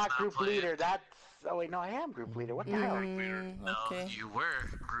I'm Rick is not group playing. leader. That's. Oh wait, no, I am group leader. What the hell? Mm, No, okay. you were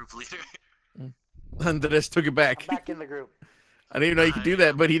group leader. Andres took it back. I'm back in the group. I didn't even know you could do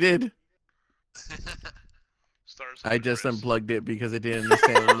that, but he did. Stars I just Chris. unplugged it because it didn't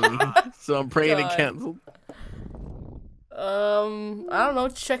understand me. So I'm praying it God. canceled. I don't know.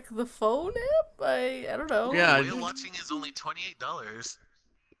 Check the phone app. I don't know. Yeah. Whale watching is only $28.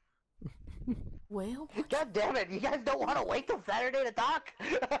 Well, God damn it! You guys don't want to wait till Saturday to talk?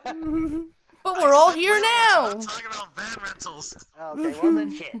 but we're all here Whale now. watching, I'm talking about van rentals. Okay, well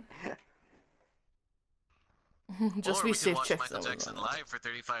then shit. Just Or be we can safe. watch Check Michael someone Jackson out. live for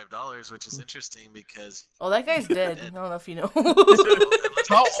 $35, which is interesting because. Oh, that guy's dead. I don't know if you know.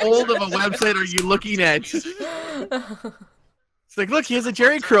 How old of a website are you looking at? It's like, look, he has a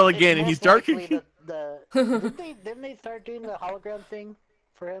Jerry curl again, and he's It's dark. most likely didn't they start doing the hologram thing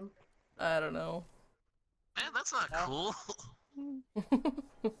for him? I don't know. Man, that's not cool.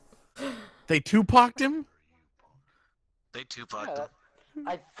 They Tupac'd him. They Tupac. Yeah,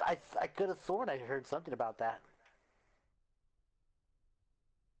 I could have sworn I heard something about that.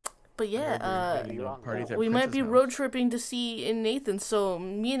 But yeah, Maybe you're wrong. Parties at we might be Princess road House. Mm-hmm. tripping to see in Nathan, so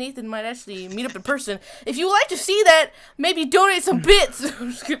me and Nathan might actually meet up in person. If you would like to see that, maybe donate some bits. I'm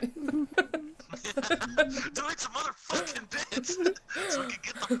just kidding. Donate some motherfucking bits so we can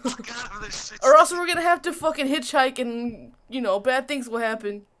get the fuck out of this shit. Or else we're gonna have to fucking hitchhike and, you know, bad things will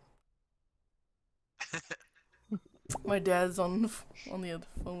happen. My dad's on the other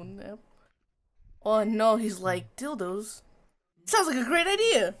phone app. Oh no, he's like, dildos. Sounds like a great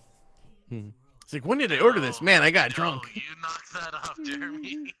idea. It's like, when did I order this? Man, I got drunk. No, you knocked that off,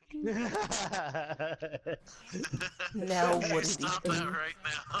 Jeremy. Now You what did he stop do? that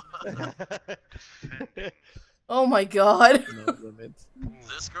right now. Oh my god. No limits.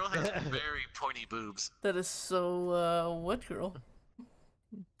 This girl has very pointy boobs. That is so, what girl?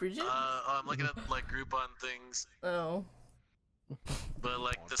 Bridget? I'm looking at like Groupon things, Oh. but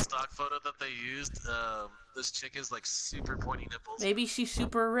like the stock photo that they used, this chick is like super pointy nipples. Maybe she's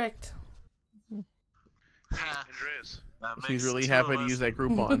super erect. Ha, Andreas. that She's makes really two happy of to us. use that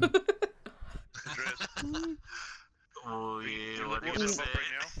Groupon. Andreas. Oh yeah, You what are you look gonna up say?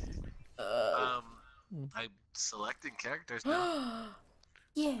 right now? I'm selecting characters now.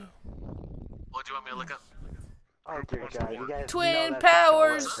 Yeah. What do you want me to look up? Oh dear God, you guys know Twin that's not gonna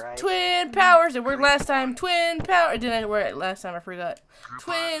powers, work, right? twin powers. It worked last time. Twin power. Didn't it work last time? I forgot.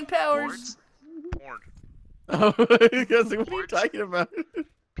 Twin powers. Porn. Oh, because what are you talking about?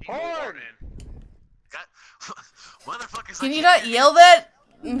 Porn! God, motherfuckers! Can I you can't not hear yell that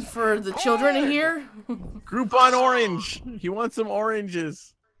for the children to hear? Groupon orange. You want some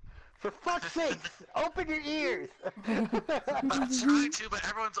oranges? For fuck's sake, open your ears! I'm trying to, but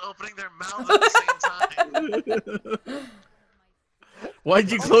everyone's opening their mouths at the same time. Why'd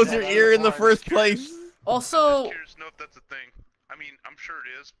you close your ear in the first place? Also, I'm curious to know if that's a thing. I mean, I'm sure it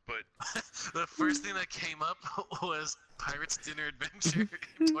is, but The first thing that came up was Pirates Dinner Adventure,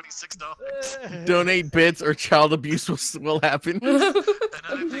 $26. Donate bits or child abuse will happen. Another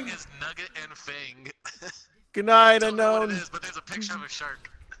thing is Nugget and Fang. Good night, Don't know what it unknown. is, but there's a picture of a shark.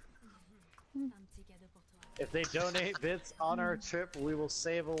 If they donate bits on our trip, we will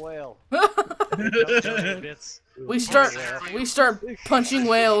save a whale. If they don't donate bits, we start punching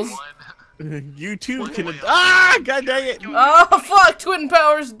whales. You too can. Ah, god dang it! Oh fuck! Twin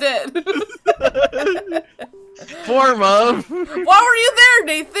powers dead. Form of. Why were you there,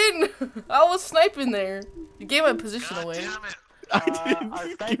 Nathan? I was sniping there. You gave my position God away. damn it. I didn't Our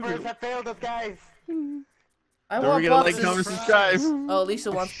give snipers it- have failed us, guys! I Don't want forget to like, boxes. comment, subscribe. Oh,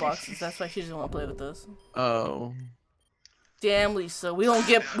 Lisa wants boxes. That's why she doesn't want to play with us. Oh. Damn, Lisa. We don't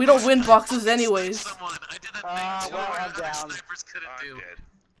win boxes anyways. Someone, I did that thing too well, where I'm other down. snipers couldn't I'm do. dead.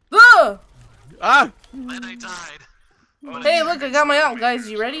 Ah! Ah! Then I died. But Hey, look, I got my out, guys.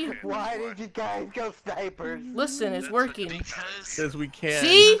 You ready? Why did you guys go snipers? Listen, it's working. Because Says we can.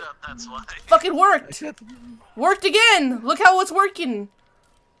 See? that's why. Fucking worked. Worked again. Look how it's working.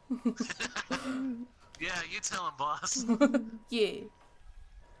 Yeah, you tell him, boss. Yeah.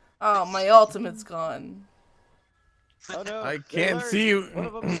 Oh, my ultimate's gone. Oh no! I they can't learned. see you. One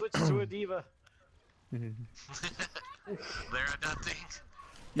of them switched to a diva. They're adapting.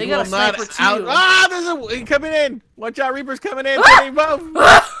 They You got a will not sniper out. too. Ah, there's a he coming in. Watch out, Reaper's coming in. Getting both.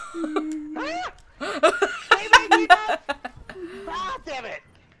 Ah, damn it!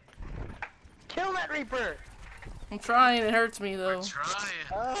 Kill that Reaper! I'm trying. It hurts me though. Trying.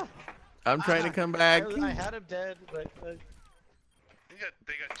 Ah, I'm trying to come back. I had him dead, but They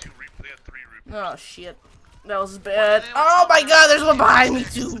got two reap. They got three reap. Oh shit. That was bad. Oh my god, there's one behind me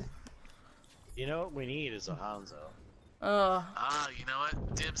too. you know what we need is a Hanzo. Ah, you know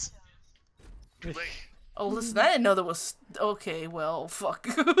what? Dibs. Too late. Oh, listen, I didn't know there was. Okay, well, fuck.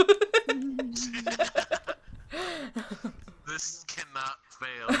 This cannot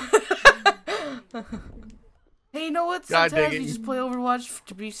fail. Hey, you know what? God Sometimes dang you it. just play Overwatch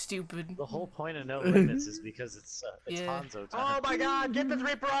to be stupid. The whole point of no limits is because it's Yeah. Hanzo Oh time. my god, get this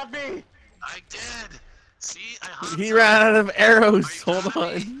Reaper off me! I did. See, I hung He some. ran out of Are arrows. you Hold proud of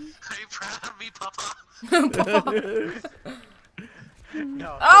on. me? Are you proud of me, Papa?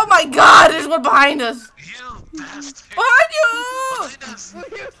 No. Oh my god, there's one behind us. You bastard. Behind you! Behind us.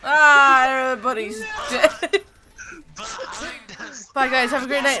 Ah, everybody's dead. Behind us. Bye, guys. Have a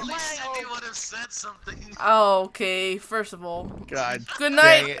great night. At least Cindy would have said something. Oh, okay. First of all, God. good dang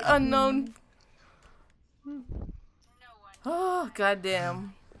night, it. unknown. Oh,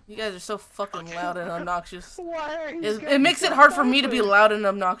 goddamn. You guys are so fucking loud and obnoxious. Why are you It makes it hard for me to be loud and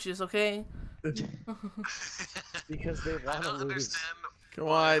obnoxious, okay? Because they I want to don't lose. understand Come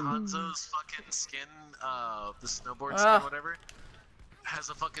why on. Hanzo's fucking skin, the snowboard Ah. skin, whatever, has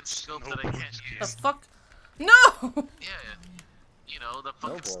a fucking scope that I Snowboard can't skin. The use. fuck? No! Yeah, you know, the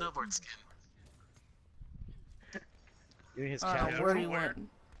fucking Snowboard. snowboard skin. You mean his I don't cat? know where he Where? went.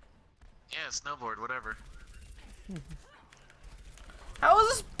 Yeah, snowboard, whatever. How is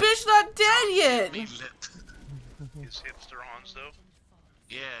this bitch not dead yet? Me lip. Is hipster Hanzo?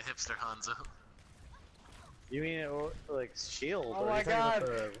 Yeah, hipster Hanzo. You mean like shield? Oh or my you talking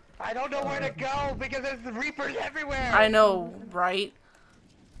about God. I don't know where to go because there's the Reapers everywhere! I know, right?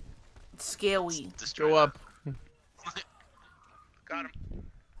 It's scary. Destroy Go up. Got him.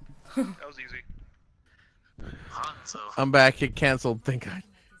 That was easy. Hanzo. I'm back. It canceled. Thank God.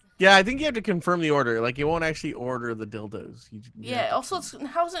 Yeah, I think you have to confirm the order. Like, it won't actually order the dildos. You Yeah, have also,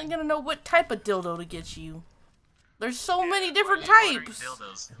 how's it gonna know what type of dildo to get you? There's so many different Why are you ordering types.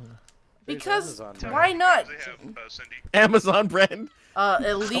 dildos? Because Amazon why not? They have Cindy. to- Amazon brand. At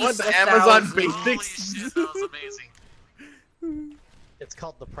I want least the 1,000. Amazon Holy basics. shit, that was amazing. It's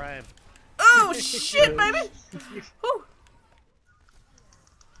called the Prime. Oh shit, baby! Whew.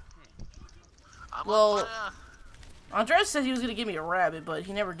 Well, Andres said he was gonna give me a rabbit, but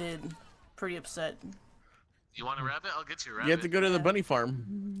he never did. Pretty upset. You want a rabbit? I'll get you a rabbit. You have to go to the bunny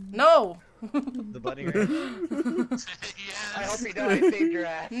farm. No! The bunny ranch. Yes. I hope you know I saved your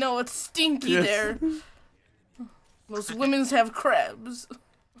ass. No, it's stinky Yes. there. Those women's have crabs.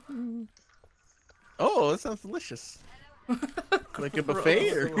 Oh, that sounds delicious. Like a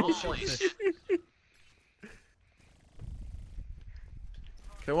buffet or? Holy shit.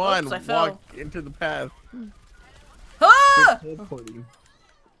 Come on, Oops, I fell. walk into the path. Ah! Good teleporting.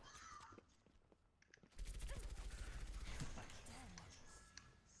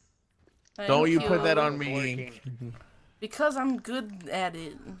 Don't you put that on me. Because I'm good at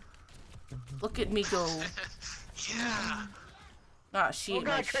it. Look at me go. Yeah. Ah, she ate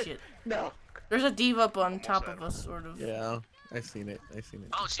my Chris. shit. No. There's a diva up on top of us, sort of. Yeah, I seen it. I seen it.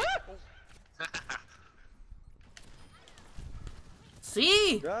 Oh shit.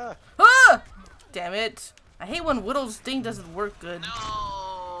 See? Ah, Ah! Damn it. I hate when Widow's thing doesn't work good.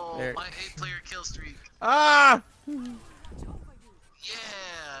 No. There. My 8-player kill streak. Ah! Yeah.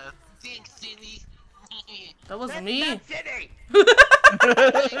 Thanks, Cindy. That wasn't me. That's City.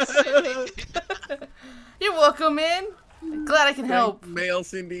 Thanks, Cindy. You're welcome, man. I'm glad I can help. Male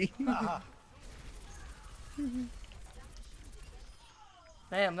Cindy.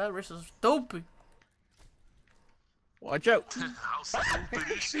 Damn, that wrist is dopey. Watch out. How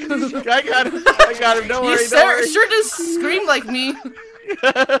stupid is she? I got him. I got him. Don't You worry. Don't worry. sure does scream like me.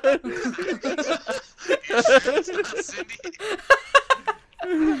 Cindy.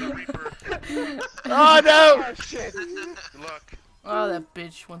 The Reaper. Oh no! Oh shit. Good luck. Oh, that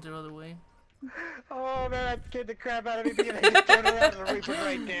bitch went the other way. Oh man, that scared the crap out of me because I just turned around and the Reaper's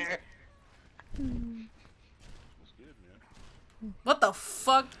right there. That's good, man. What the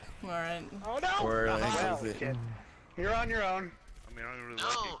fuck? Alright. Oh no! Or like, Well, is it? shit. You're on your own. I mean, I don't really No,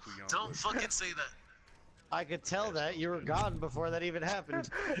 like Ikuyon. don't fucking say that. I could tell that you were gone before that even happened.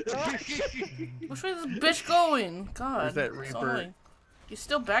 Which way is this bitch going? God. Where's that it's Reaper? annoying. He's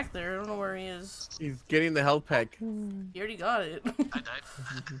still back there. I don't know where he is. He's getting the health pack. He already got it. I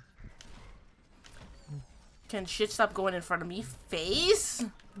died. Can shit stop going in front of me? Face?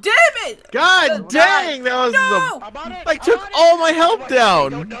 Damn it! God dang! That was No! I'm on it. I I'm took on it. all my health They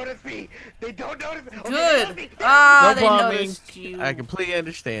down. don't notice me. They don't notice me. Okay, they Good. notice me. Ah, No they problem. noticed you. I completely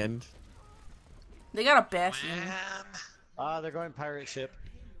understand. They got a bastion. Man. They're going pirate ship.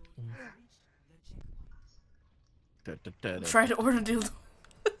 Da, da, da, da. Try to order dildo.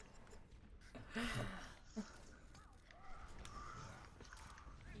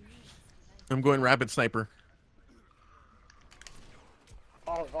 I'm going rapid sniper.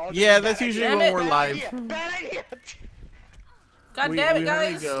 Oh, Yeah, bad that's usually Damn when it. we're Bad live. idea. Bad idea. God We- damn it, we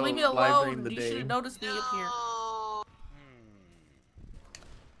only guys! go Leave me live alone. during the You day. should have noticed me up here. No.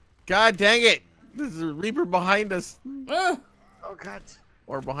 God dang it! There's a Reaper behind us. Uh, Oh god.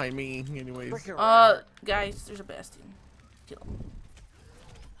 Or behind me, anyways. Freaking guys, there's a bastion. Kill him.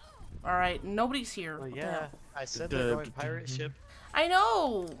 Alright, nobody's here. Well, What the yeah, hell? I said they're going pirate ship. I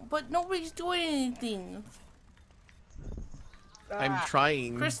know, but nobody's doing anything. I'm Ah.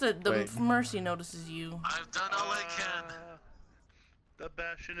 trying. Krista, the but- Mercy notices you. I've done all I can. The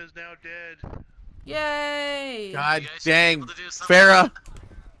Bastion is now dead. Yay! God You guys should be dang. able to do something. Farah!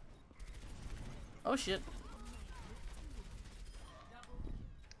 Oh shit.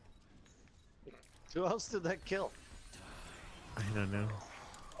 Who else did that kill? I don't know.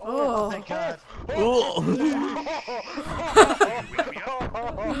 Oh, Thank God. Ooh.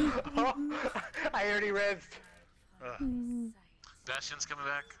 I already rezzed. Bastion's coming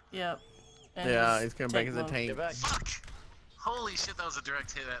back. yep. And Yeah, his he's coming back as a mode. tank. Get back. Fuck! Holy shit, that was a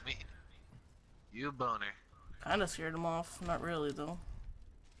direct hit at me. You boner. Kinda scared him off. Not really, though.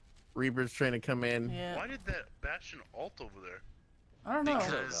 Reaper's trying to come in. Yeah. Why did that Bastion ult over there? I don't know.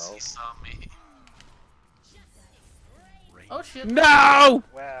 Because he saw me. Oh shit. No!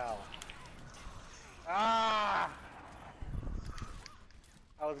 Wow. Ah!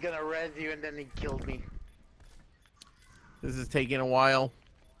 I was gonna res you and then he killed me. This is taking a while.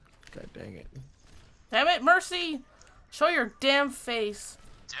 God dang it. Damn it, Mercy! Show your damn face.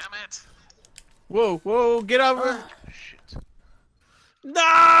 Damn it! Whoa, whoa, get over. Shit.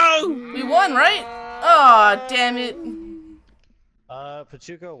 No! We won, right? Aw, damn it.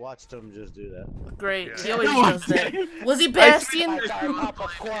 Pachuco watched him just do that. Great. Yeah. He always does that. Was he Bastion? I saw him pop a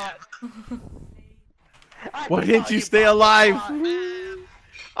squat. Why didn't you stay alive?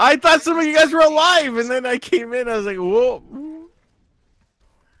 I thought some of you guys were alive, and then I came in, I was like, whoa.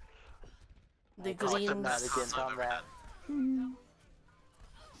 The Caught some greens. shenanigans on that.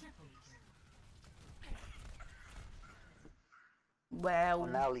 Wow. Well,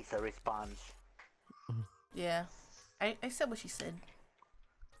 now Lisa responds. Yeah. I said what she said.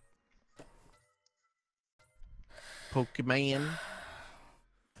 Pokemon.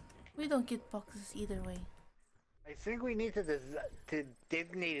 We don't get boxes either way. I think we need to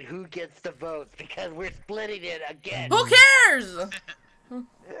designate who gets the votes because we're splitting it again. Who cares? Hey,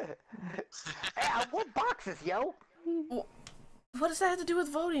 I want boxes, yo. What does that have to do with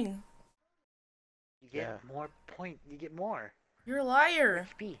voting? You get more point. You get more. You're a liar.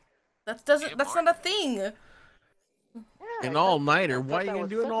 XP. That's not a thing. Yeah, An all-nighter. Why are you that gonna was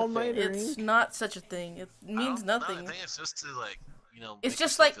do an such a all-nighter? It's not such a thing. It means nothing. I think it's just to like, you know. It's make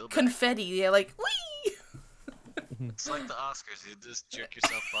just yourself like feel better. confetti. Yeah, like whee. It's like the Oscars. You just jerk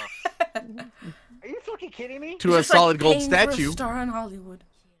yourself off. Are you fucking kidding me? To a It's just solid like gold paying for a statue. star in Hollywood.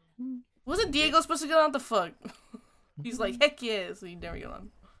 Wasn't Diego supposed to get on the fuck? He's like, heck yeah, so he never get on.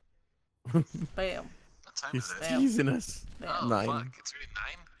 Bam. What time He's is it? Damn. teasing us. Oh, 9. fuck. It's already 9?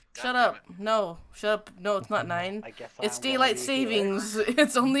 Shut God up. damn it. No. Shut up. No, it's not 9. I guess It's I'm gonna daylight be here. savings.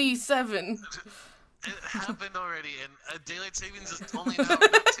 It's only 7. It happened already, and daylight savings is only an hour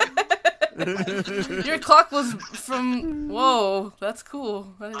now, too. Your clock was from... Whoa, that's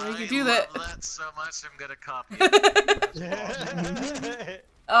cool. I didn't know you could do that. love that so much, I'm gonna copy it.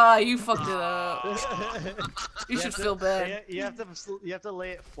 Ah, you fucked it up. You should feel bad. You have to lay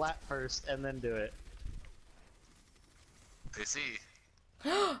it flat first and then do it. I see.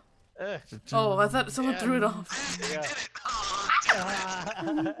 Oh, I thought someone threw it off. Yeah. Did it! Oh,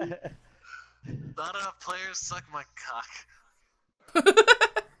 damn it. Not enough players suck my cock.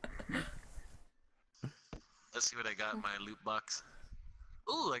 Let's see what I got in my loot box.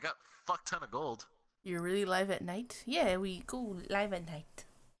 Ooh, I got fuck ton of gold. You're really live at night? Yeah, we go live at night.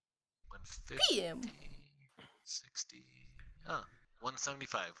 150, PM. 60,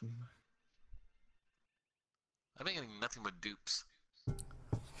 175. I've been getting nothing but dupes.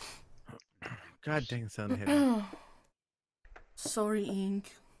 God dang, sound heavy. Sorry,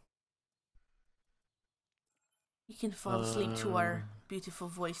 Ink. You can fall asleep to our beautiful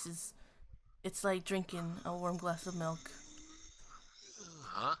voices. It's like drinking a warm glass of milk.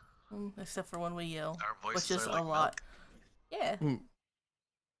 Huh? Except for when we yell, Our voices which is are like a lot. milk. Yeah.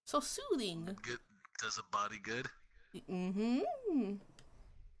 So soothing. Good, does a body good? Mm-hmm.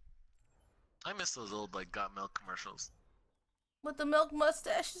 I miss those old like got milk commercials. But the milk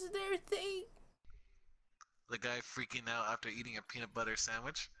mustache is their thing. The guy freaking out after eating a peanut butter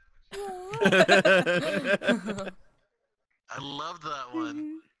sandwich. I loved that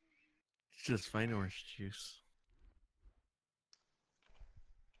one. Just fine orange juice.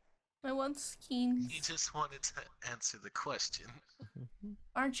 I want skins. He just wanted to answer the question.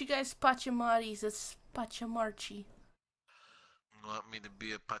 Aren't you guys Pachamaris? It's Pachamarchi. You want me to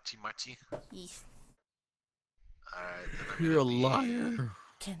be a pachimachi? Yes. Alright, then I'm You're a gonna be- liar.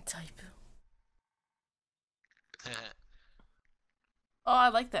 Can't type. Oh, I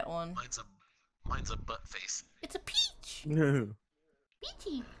like that one. mine's a butt face. It's a peach. No.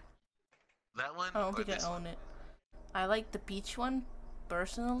 Peachy. That one? I don't or think I this own one? it. I like the peach one,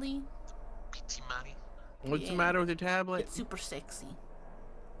 personally. Pichimani? What's the Yeah. matter with your tablet? It's super sexy.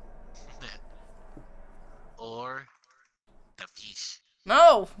 Or the fish.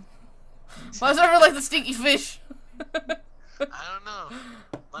 No! Why does everyone like the stinky fish? I don't know.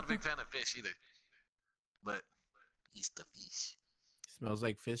 Not a big fan of fish either. But he's the fish. Smells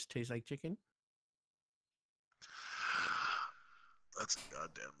like fish, tastes like chicken. That's a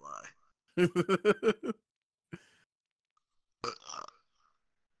goddamn lie.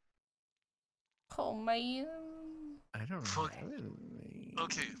 Oh man. I don't Fuck. have any.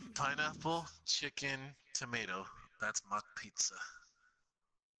 Okay, pineapple, chicken, tomato. That's my pizza.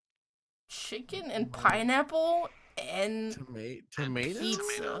 Chicken and pineapple and Tomato?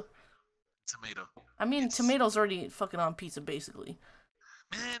 pizza. Tomato. I mean, tomatoes already fucking on pizza, basically.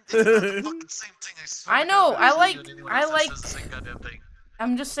 Man, it's not the fucking same thing. I swear. I to know, God, I I've like- seen anyone I else that like- says the same goddamn thing.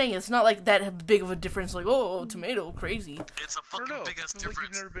 I'm just saying, it's not like that big of a difference. Like, oh, tomato, crazy. It's a I don't fucking know. big ass It's like you've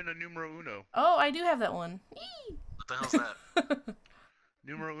difference. never been a numero uno. Oh, I do have that one. Eee. What the hell's that?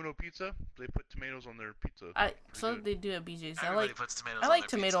 Numero uno pizza. They put tomatoes on their pizza. So good. they do at BJ's. Everybody puts tomatoes I on like their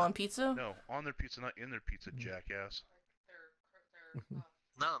tomato pizza. on pizza. No, on their pizza, not in their pizza, jackass. No,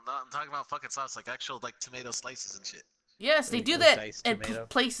 I'm talking about fucking sauce, like actual like tomato slices and shit. Yes, they Like do a that diced at tomato?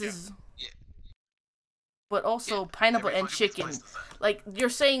 places. Yeah. But also Yeah, pineapple every and fucking chicken. place does that. Like you're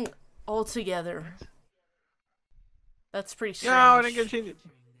saying all together. That's pretty strange. No, I didn't get to change it.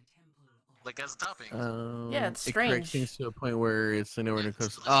 Like as a topping. Yeah, it's It corrects strange. things to a point where it's nowhere to It's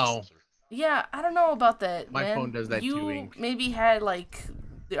coast. delicious. Oh, Yeah, I don't know about that, My man. phone does that you too, Ink. maybe had like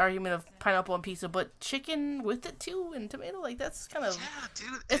the argument of pineapple on pizza, but chicken with it too and tomato, like that's kind of dude,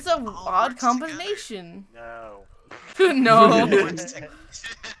 it's a odd combination. No. No.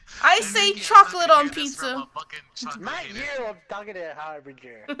 I say chocolate on pizza. Not you, I'm talking to Howard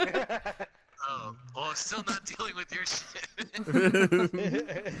Jer. Oh, well, I'm still not dealing with your shit.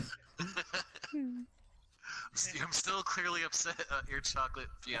 I'm still clearly upset at your chocolate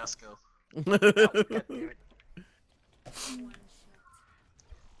fiasco.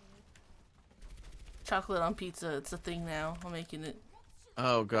 Chocolate on pizza, it's a thing now. I'm making it.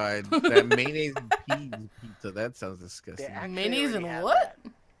 Oh god, that mayonnaise and peas pizza, that sounds disgusting. Mayonnaise and what?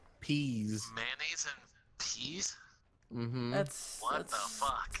 Peas. Mayonnaise and peas? Mm-hmm. That's what the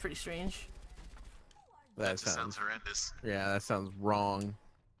fuck? Pretty strange. That sounds horrendous. Yeah, that sounds wrong.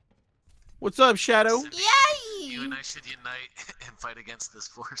 What's up, Shadow? Yay! You and I should unite and fight against this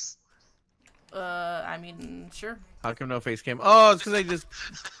force. I mean, sure. How come no face cam? Oh, it's because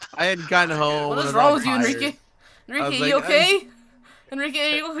I had gotten home. What is wrong with you, Enrique? Enrique, you okay?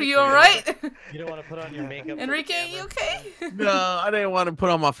 Enrique, you alright? You don't want to put on your makeup. Enrique, you okay? No, I didn't want to put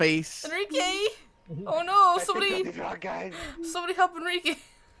on my face. Enrique! Oh no, somebody help Enrique.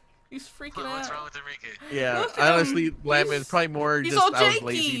 He's freaking out. What's wrong with Enrique? Yeah, honestly, Lamb, it's probably more just all I was janky.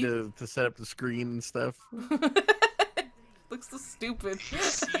 lazy to set up the screen and stuff. Looks so stupid.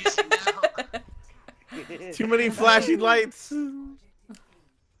 Too many flashing lights.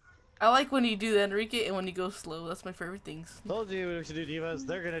 I like when you do that, Enrique, and when you go slow. That's my favorite things. Told you we should do divas.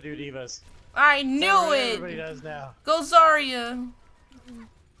 They're gonna do divas. I knew it! Everybody does now. Go Zarya!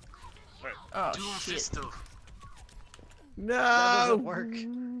 Oh, shit. No! That doesn't work.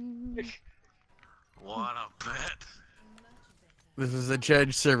 What a bet. This is a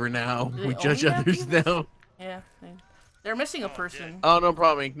judge server now. Do they We judge only have others divas? now. Yeah, they're missing a person. Oh, no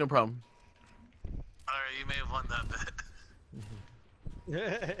problem, Ink, no problem. Alright, you may have won that bet.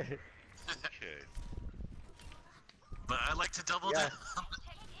 Okay. But I'd like to double down.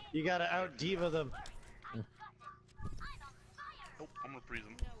 You gotta out diva them. Oh, I'm gonna freeze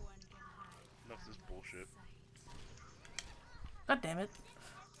them. Enough of this bullshit. God damn it.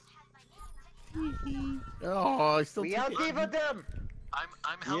 Oh, I still We took out it. diva them!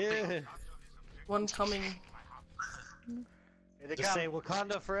 I'm helping. Yeah. One coming. Here they Just come. say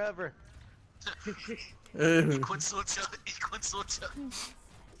Wakanda forever. Equin Socha.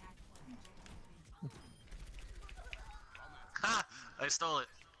 Ha! I stole it.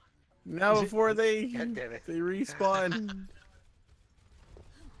 Now before they God damn it. respawn.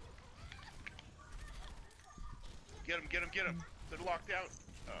 Get him. They're locked out.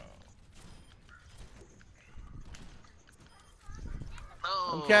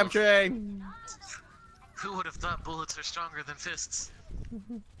 Oh. I'm capturing. Who would have thought bullets are stronger than fists?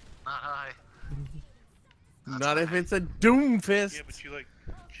 Not I. Not if it's a doom fist. Yeah, but you like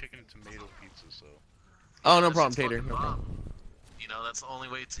chicken and tomato pizza, so. Oh, no This problem, is Tater. fucking No bomb. problem. You know, that's the only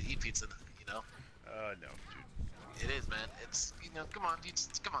way to eat pizza, you know? No, dude. It is, man. It's, you know, come on, dude.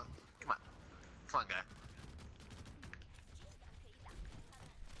 Come on. Come on, guy.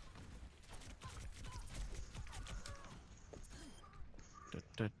 Da,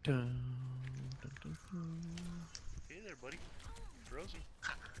 da, da. Hey there, buddy. Frozen.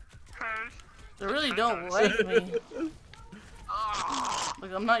 They really don't like me.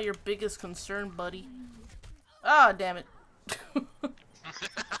 Like, I'm not your biggest concern, buddy. Ah, damn it.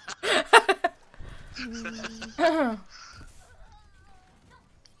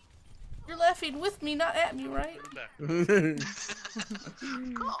 You're laughing with me, not at me, right? Of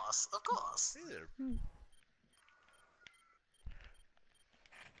course. Hey there.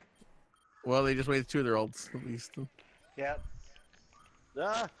 Well, they just wasted 2 of their ults, at least. Yep.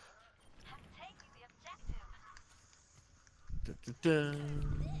 Ah, Da, da, da.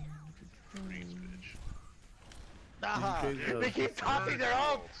 Freeze, bitch. ah. They keep tossing their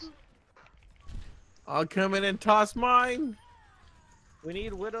ults! I'll come in and toss mine. We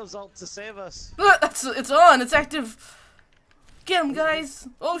need Widow's ult to save us. It's on, it's active. Get him, guys.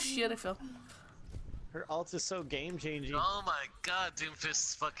 Oh shit, I fell. Her ult is so game changing. Oh my god,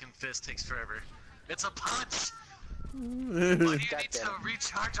 Doomfist's fucking fist takes forever. It's a punch! Why do you need to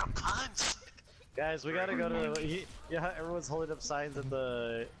recharge a punch? Guys, we gotta go to. Yeah, everyone's holding up signs at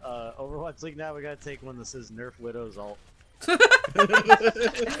the Overwatch League now. We gotta take one that says Nerf Widow's ult. That'd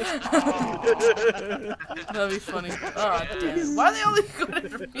be funny. Oh, damn. Why are they only going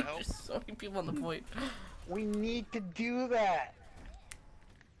after me? There's so many people on the point. We need to do that!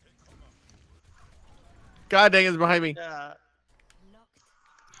 God dang, it's behind me. Yeah.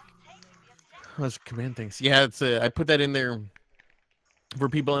 Those command things. Yeah, it's I put that in there for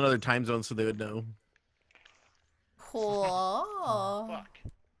people in other time zones so they would know. Cool. Fuck.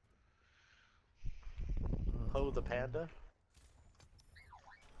 Poe the panda?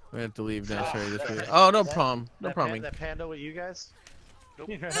 We have to leave now. Sorry, this way. Oh, no problem. No problem. That panda with you guys? Nope.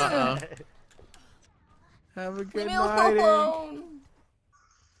 Have a Leave good me night. alone.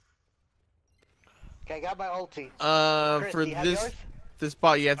 Okay, I got my ulti. Chris, For do you have yours? this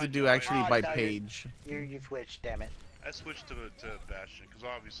bot, you have to do I actually Oh, by no, you- page. You switched, damn it. I switched to Bastion because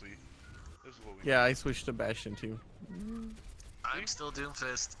obviously this is what we. Yeah, I switched to Bastion too. I'm still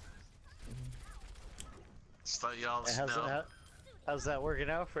Doomfist. Just thought y'all And know. how's that working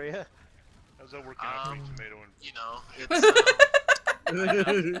out for you? How's that working out for you, Tomato? And You know,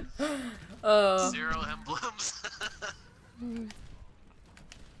 it's 0 emblems.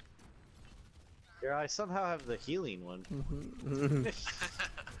 Yeah, I somehow have the healing one.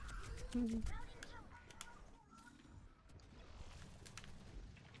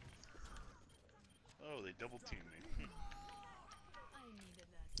 oh, they double teamed me.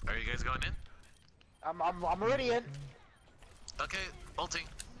 Are you guys going in? I'm already in. Okay, ulting.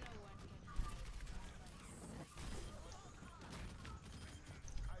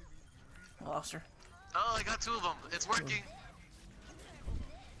 I lost her. Oh, I got 2 of them. It's working.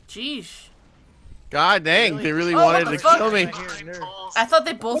 Jeez. God dang, they really Oh, wanted what to the fuck? kill me. Behind poles. I thought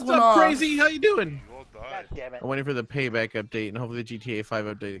they both What's went up, off. crazy? How you doing? You all God died. damn it. I'm waiting for the payback update and hopefully the GTA 5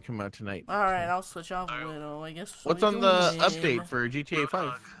 update to come out tonight. Alright, I'll switch off Alright. Widow, I guess. What's What on are you the doing? update for GTA 5?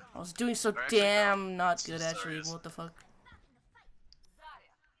 Roadhog. I was doing so Or actually, no. damn not good, Sorry, actually. yes. What the fuck?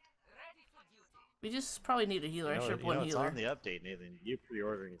 We just probably need a healer. I should have one it's healer. on the update, Nathan. You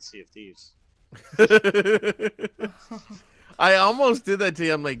pre-ordering Sea of Thieves. I almost did that to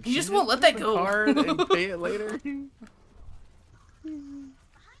you. I'm like, You just "Can won't let that go." card and pay it later.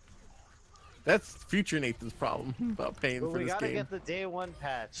 That's future Nathan's problem about paying But for we this gotta game. get the day 1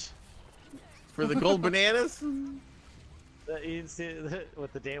 patch. For the gold bananas, You see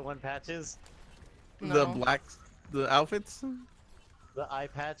what the day 1 patches? the No. black, the outfits. The eye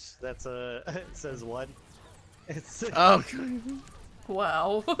patch that's it says 1. It's Oh,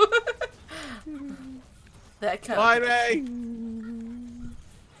 Wow. That kind why of. me?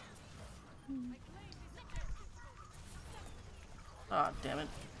 Oh, damn it.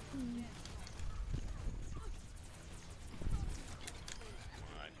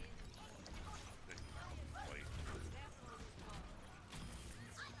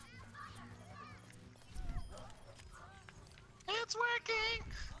 It's working.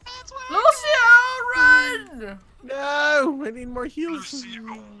 It's working. Lucio, run! No, I need more heals.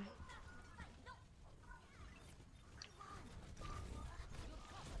 Lucio.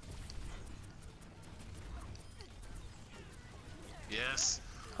 Yes.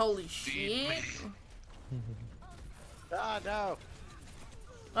 Holy Feed me. shit. ah no.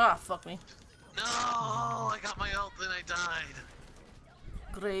 Ah, fuck me. No, I got my ult and I died.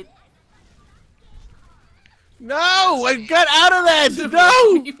 Great. No, I got out of that.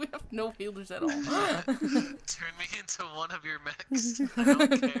 No. You have no healers at all. Turn me into one of your mechs. I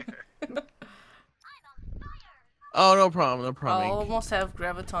don't care. Oh, no problem, no I'll problem. almost have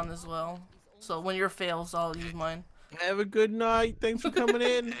Graviton as well. So when your fails, I'll use mine. Have a good night. Thanks for coming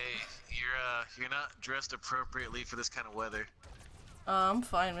in. Hey, you're not dressed appropriately for this kind of weather. I'm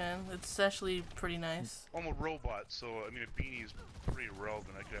fine, man. It's actually pretty nice. I'm a robot, so I mean a beanie is pretty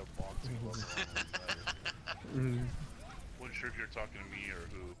relevant. I could have boxing gloves on. Wasn't sure if you're talking to me or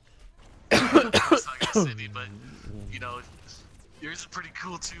who. I was talking to Cindy, but you know, yours is pretty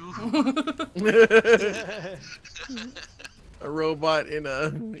cool too. A robot in a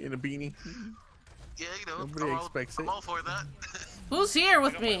beanie. Yeah, you know, Nobody expects I'm it. all for that. Who's here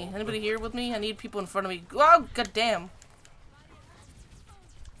with me? Anybody here with me? I need people in front of me. Oh, goddamn.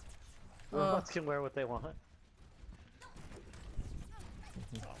 Robots can wear what they want. Oh,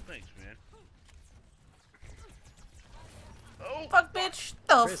 thanks, man. Oh, Fuck, bitch.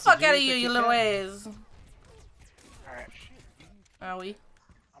 The Chris, fuck did you out of get you, the you Kit little Kat? ways. Alright, Owie.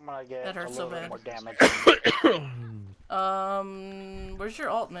 I'm gonna get That a hurts so little bad. more damage. Where's your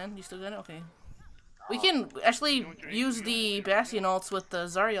ult, man? You still got it? Okay. We can actually use the Bastion ults with the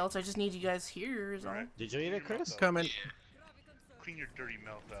Zarya ults. I just need you guys here. Is all. Alright. Did you eat it, Chris? Coming. clean your dirty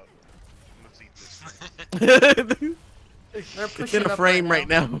mouth out. Let's eat this. They're It's pushing in a up frame right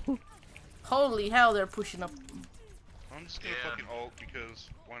now. now. Holy hell, they're pushing up. I'm just gonna fucking ult because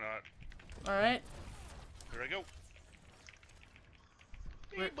why not? Alright. There I go.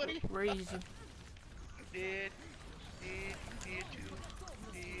 Where, Hey, buddy. where is you? Did you?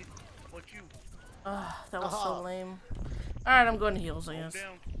 Did what you? Ah, that was Oh. so lame. Alright, I'm going to heals, I Hold guess.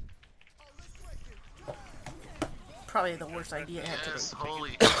 down. Probably the worst idea I had today. Yes,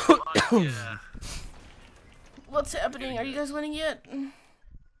 holy fuck yeah. What's happening? Are you guys winning yet?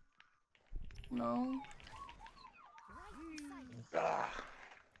 No. Tell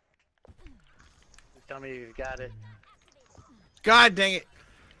me you got it. God dang it!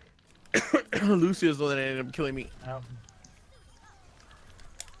 Lucio's the one that ended up killing me. Oh.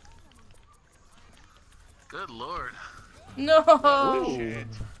 Good lord. No. Shit.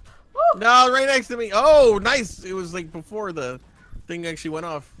 No, right next to me. Oh, nice. It was like before the thing actually went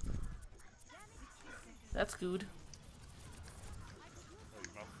off. That's good.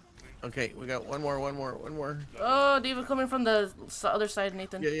 Okay, we got one more. Oh, David coming from the other side,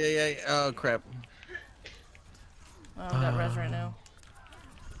 Nathan. Yeah. Oh, crap. Oh, we got res right now.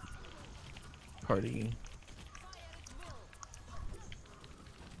 Party.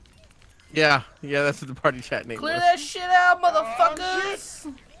 Yeah, that's what the party chat name Clear was. that shit out, motherfuckers!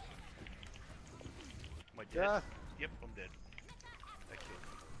 Am I dead? Yeah. Yep, I'm dead. That killed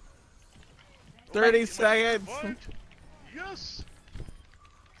me. 30 seconds. What? Yes.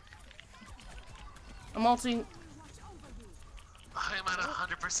 I'm ulting. I am at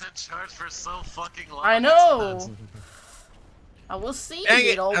 100% charge for so fucking long. I know! I will see Dang it,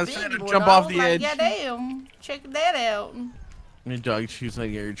 it, old I was big trying to one. jump I off was the like, edge. yeah, damn. Check that out. My dog shoots like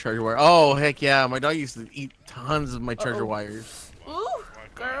your charger wire. Oh, heck yeah. My dog used to eat tons of my charger Uh-oh. wires. Ooh,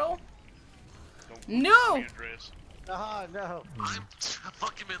 girl. Don't No! be addressed. Oh no. I've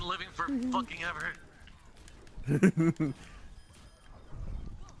fucking been living for fucking ever.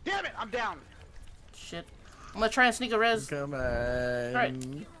 Damn it, I'm down. Shit. I'm gonna try and sneak a res. Come on. Right.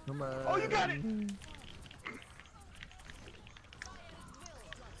 Come on. Oh, you got it.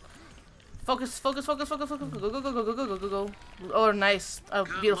 Focus. Go. Oh, nice. Oh,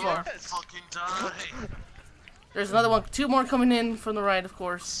 Good beautiful. lord, fucking die. There's another one. Two more coming in from the right, of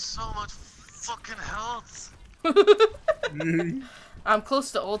course. So much fucking health. I'm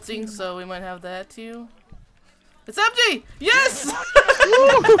close to ulting, so we might have that too. It's empty! Yes!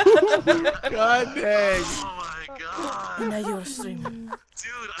 God dang. Oh my god. Now you're streaming.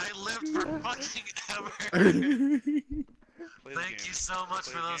 Dude, I lived for fucking ever. Play the Thank game. you so much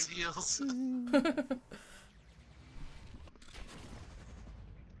Play for the those game. heals.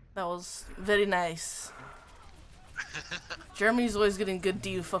 That was very nice. Jeremy's always getting good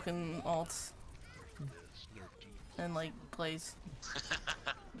D fucking alts. And like plays.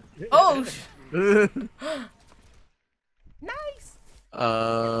 Oh! Nice!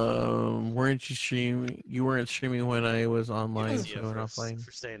 Weren't you streaming? You weren't streaming when I was online, so I went offline.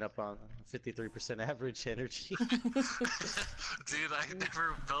 For staying up on 53% average energy. Dude, I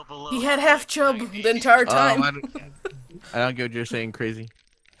never fell below. He had half chub the entire time. I don't get what you're saying, crazy.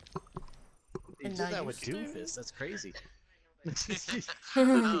 You And did now that you're with streaming. Doomfist. That's crazy. Oh,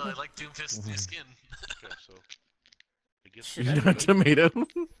 I like Doomfist's new skin. Okay, so I guess Shit, You're I not tomato. clip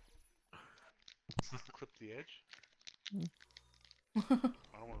the edge. I don't want to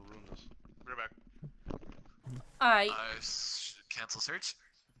ruin this. Right back. Aye. Cancel search.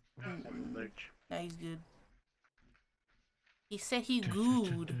 Now he's good. He said he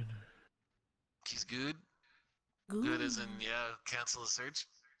good. He's good. Good. Good as in, yeah, cancel the search.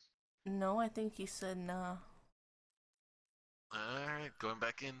 No, I think he said nah. Alright, going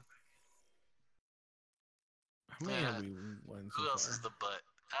back in. How many have we won so Who else far? is the butt?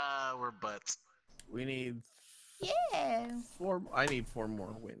 We're butts. We need Yeah. 4. I need 4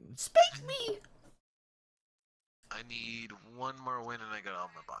 more wins. Spank me! I need one more win and I got all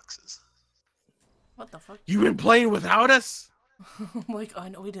my boxes. What the fuck? You've been playing without us? I'm like, I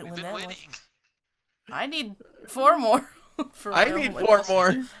know we didn't We've win been that winning. much. I need 4 more. For I real, need like, 4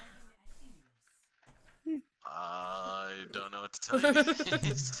 more. I don't know what to tell you.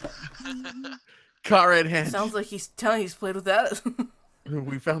 Caught red hand. Sounds like he's telling he's played without us.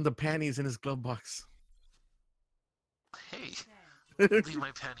 We found the panties in his glove box. Hey, leave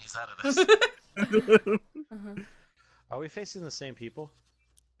my panties out of this. Are we facing the same people?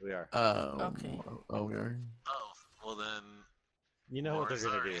 We are. Okay. Oh, we are. Oh, well then. You know what they're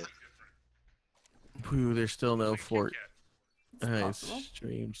gonna sorry. do. Ooh, there's still no fort. It's possible.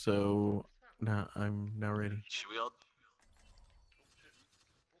 Stream, so I'm now ready. Should we all?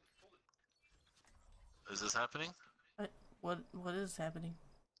 Is this happening? What is happening?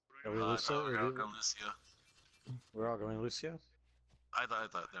 Are we No, Lucio? we're Or all do- going Lucio. We're all going Lucio? I thought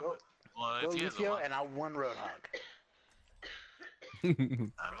never Go- mind. Well, Go if you guys Lucio want, and I one Roadhog.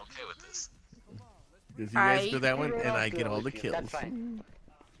 I'm okay with this. Because you guys I- do that one, Roadhog, and I go get all the Lucio. kills. That's fine.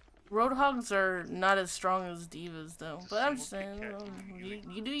 Roadhogs are not as strong as divas, though. But I'm just saying,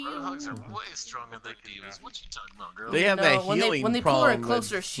 you do you. Roadhogs are way stronger than divas. What you talking about, girl? They have No, that when healing when they pull her problem.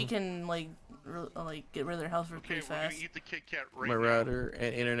 closer, she can like get rid of their health Okay, pretty we're gonna fast. eat the Kit Kat right My now. router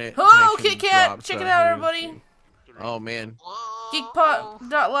and internet. Hello, connection Kit Kat! dropped, Check so it I out, had to- everybody. Oh man. Whoa.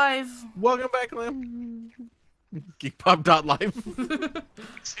 Geekpot.live. Welcome back, Lim. Geekpop.live.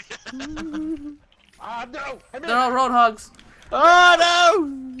 Ah, no! They're all roadhogs. Oh no!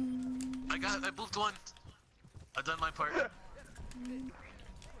 I moved one. I've done my part.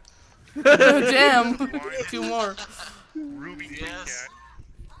 Damn. 2 more. Ruby Yes. Cat.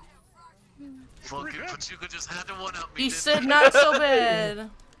 Fucking Pachuca just had to one up me. He didn't said not so bad.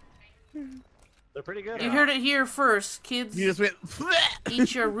 They're pretty good. You heard it here first, kids. You just went.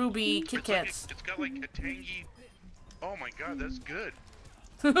 Eat your Ruby Kit It's like Kats. it's got like a tangy. Oh my god, that's good.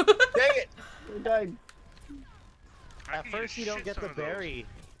 Dang it! I died. I At could eat a first you don't shit get ton the of those. berry,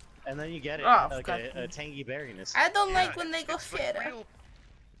 and then you get it Oh, like God. a tangy berryness. I don't Yeah, like when they go it's like shit. real-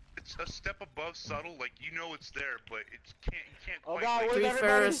 It's a step above subtle, like you know it's there, but you can't Oh quite. god, like, where's 3 everybody?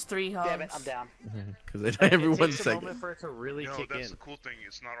 Ferris, 3 hogs. Damn it, I'm down. Because I die every It 1 takes a second. moment for it to really no, kick that's in. the cool thing.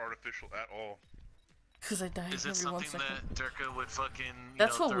 It's not artificial at all. Because I die Is it every 1 something second. that Durka would fucking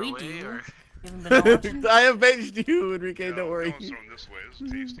That's what throw we away, do. or? You haven't been watching? I avenged you, Enrique. No, Don't worry. No one's thrown this way. This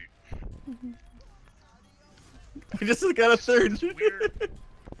is tasty. I just got a third. It's weird.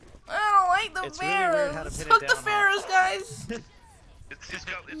 I don't like the It's really weird how to Ferris. pin it Fuck the down, huh? Ferris, guys.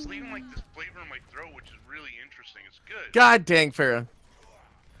 It's leaving like this flavor in my throat, which is really interesting. It's good. God dang, Farrah.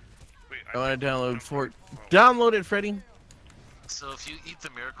 Wait, I want to download I'm Fort. oh. Download it, Freddy. So if you eat the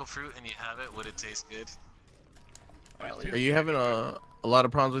miracle fruit and you have it, would it taste good? Are you having a lot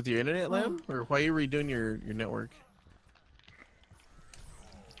of problems with your internet, Lamb? Or why are you redoing your network?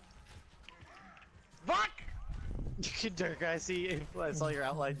 Fuck! Dirk, I saw your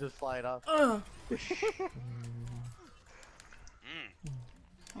outline just flying off. Ugh. Mm.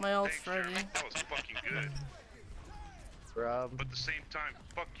 My ult's Thanks, ready. Jeremy. That was fucking good. Rob. But at the same time,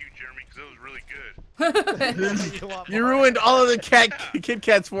 fuck you, Jeremy, because it was really good. You want You more? ruined all of the Kit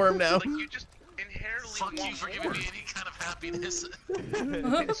Kats for him now. Like you just inherently Fuck you want for more. giving me any kind of happiness.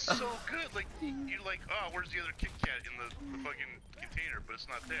 It's so good. Like you're like, oh, where's the other Kit Kat in the fucking container? But it's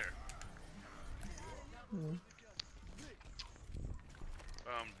not there.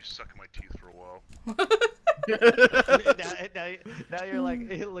 Be sucking my teeth for a while. now you're like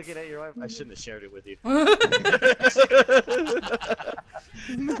looking at your wife. I shouldn't have shared it with you.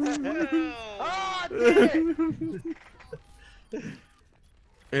 Ah, damn it!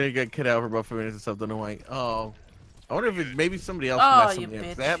 And it got cut out for about 5 minutes or something. I'm like, oh. I wonder if it's maybe somebody else Oh, messed you something up.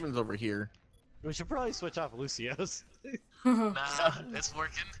 'Cause bitch. That happens over here. We should probably switch off Lucio's. Nah, it's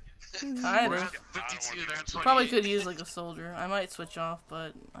working. I We're know. at 52, they're at 28. Probably could use like a soldier. I might switch off,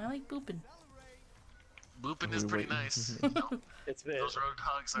 but I like booping. Booping is pretty nice. You know? It's been. Those road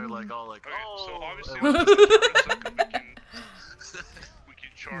dogs are like all like, Okay, oh. so obviously uh, with the turrets, we can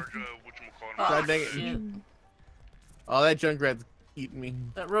charge whatchamacallit. Oh, God dang it. shit. Oh, that Junkrat's eating me.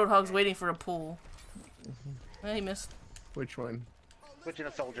 That roadhog's waiting for a pull. And he missed. Which one? Switching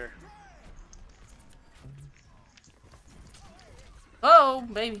a soldier. Oh,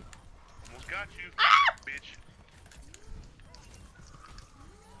 baby. Almost got you, bitch.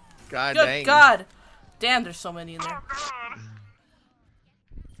 God Good dang. God. Damn, there's so many in there.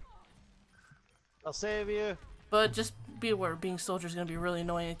 I'll save you. But just be aware, being soldier is gonna be really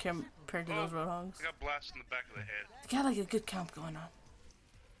annoying compared to those roadhogs. I got blasted in the back of the head. They got like a good camp going on.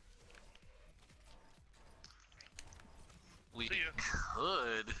 We See ya.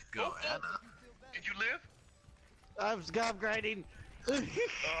 could go Anna. Did you live? I'm scab grinding. Oh,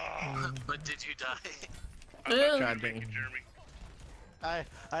 But did you die? God thank dang. you, Jeremy.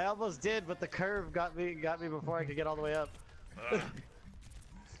 I almost did, but the curve got me before I could get all the way up.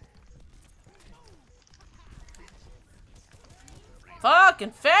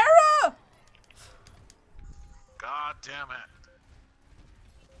 Fucking Farrah! God damn it.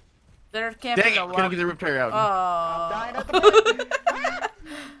 They're camping Dang it, a couldn't lot. get the repair out. Dying Oh. at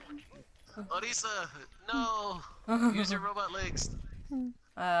the Orisa, no! Use your robot legs.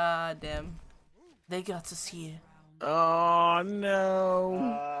 Ah, damn. They got to see it. Oh,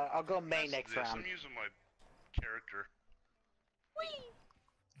 no. I'll go main next This, round. I'm using my character.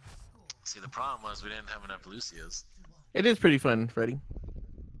 See, the problem was we didn't have enough Lucias. It is pretty fun, Freddy.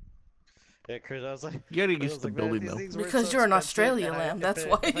 Yeah, Chris, I was like, You gotta I get used was to like, man, building, these though. things weren't Because so you're in expensive, Australia, and Lamb, if that's it-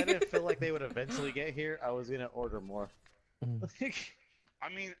 why. If I didn't feel like they would eventually get here, I was gonna order more. I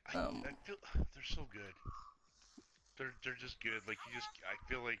mean, I feel they're so good. They're just good. Like I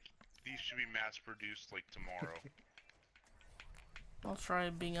feel like these should be mass produced like tomorrow. I'll try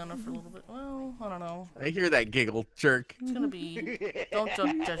being on it for a little bit. Well, I don't know. I hear that giggle, jerk. It's gonna be. Don't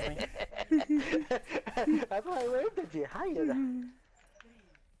judge me. That's why I waved at you. Hi.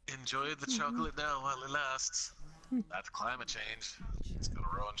 Enjoy the chocolate now while it lasts. That's climate change. It's gonna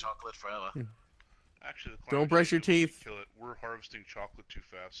ruin chocolate forever. Actually, the Don't brush your climate change teeth. is gonna kill it. We're harvesting chocolate too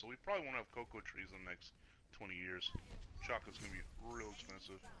fast, so we probably won't have cocoa trees in the next 20 years. Chocolate's gonna be real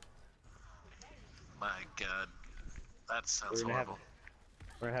expensive. My God, that sounds We're gonna horrible.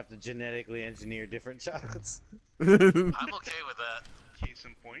 we're gonna have to genetically engineer different chocolates. I'm okay with that. Case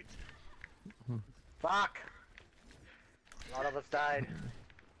in point. Fuck! A lot of us died.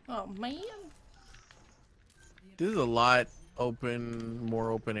 Oh man. This is a lot more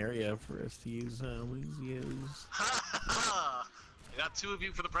open area for us to use. Please use. I got 2 of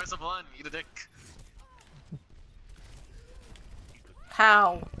you for the price of 1. Eat a dick.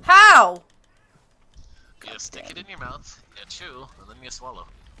 How? How? You stick it in your mouth, you chew, and then you swallow.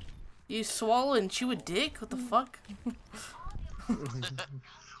 You swallow and chew a dick? What the fuck?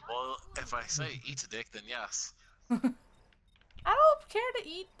 Well, if I say eat a dick, then yes. I don't care to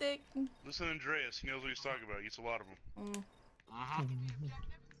eat dick. Listen, Andreas, he knows what he's talking about. He eats a lot of them.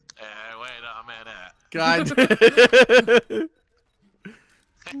 Wait a minute. God.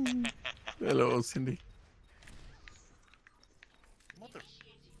 Hello, Cindy.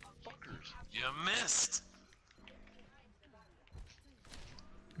 Motherfuckers. You missed.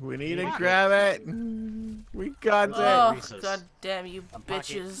 We need to grab it. We got Oh, that. god damn you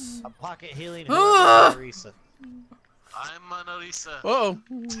bitches. I'm pocket healing Ah! Marisa. I'm an Orisa. Oh.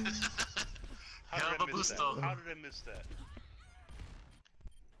 How did I miss that? Busto. How did I miss that?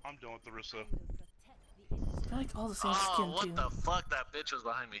 I'm done with Larissa. I like all the same Oh, skin what too. the fuck? That bitch was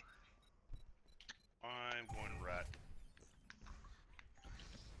behind me. I'm going rat.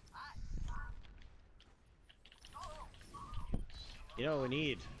 You know what we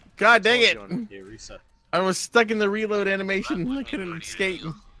need? God dang it. Marisa. I was stuck in the reload animation. I couldn't escape.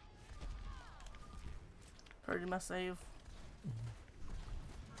 Heard my save.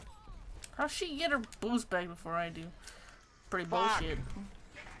 How'd she get her boost back before I do? Pretty bullshit.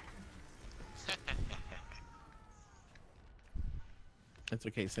 It's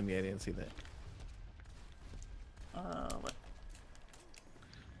okay, Cindy. I didn't see that. What?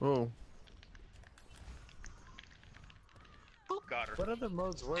 Oh. Got her. What other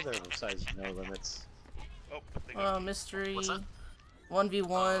modes were there besides no limits? Oh, they got Mystery. What's that?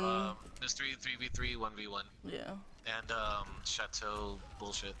 1v1. Mystery 3v3, 1v1. Yeah. And, Chateau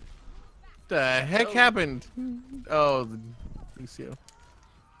bullshit. The heck happened? Oh, the UCO.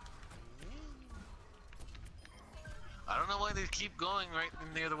 I don't know why they keep going right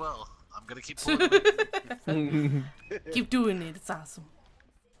near the well. I'm gonna keep pulling them. Keep doing it. It's awesome.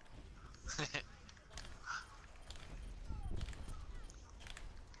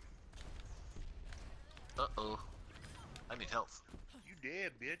 Uh-oh. I need health. You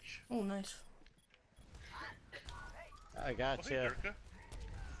dead, bitch. Oh, nice. I Oh, got hey, you. Durka.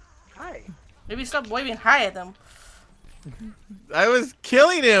 Hi. Maybe stop waving hi at them. I was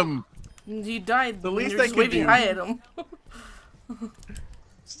killing him. You died. The when least you're I just could waving do. hi at them.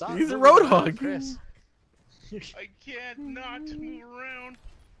 Stop He's a moving roadhog. around, Chris. I can't not move around.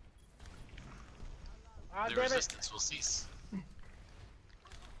 Ah, The damn it. resistance will cease.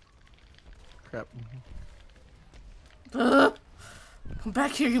 Crap. Come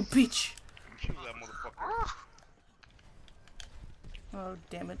back here, you bitch. Kill that motherfucker. Oh,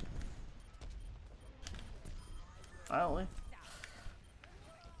 damn it. Finally.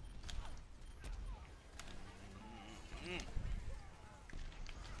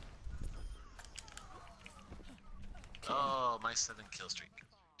 Oh, my 7 kill streak.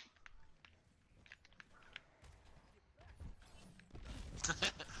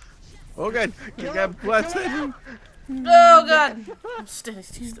 Oh god, you got blasted. Oh god! I'm standing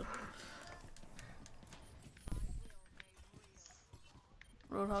still.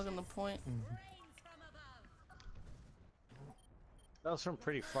 Roadhog on the point. That was from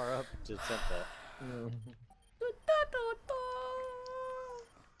pretty far up to attempt that.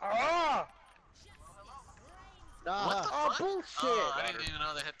 Ah! What the Oh, fuck? bullshit. Oh, I didn't even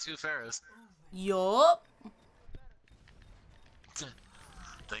know they had 2 pharaohs. Yup.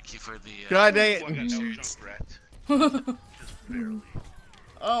 Thank you for the. God dang Oh, I got it. out-jumped rat. Just barely.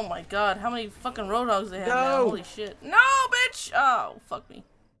 Oh my god, how many fucking Roadhogs they have No. now? Holy shit. No, bitch! Oh, fuck me.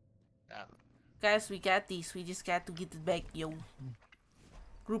 Yeah. Guys, we got this. We just got to get it back, yo.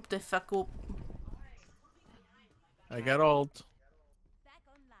 Group the fuck up. I got ult.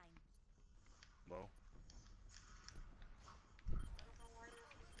 Well.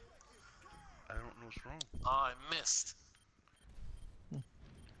 I don't know what's wrong. Oh, I missed.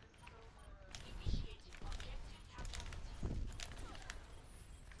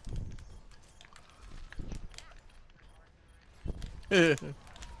 Did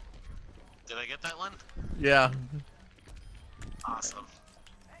I get that one? Yeah. Awesome.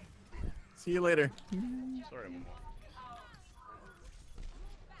 See you later. Sorry, Momo.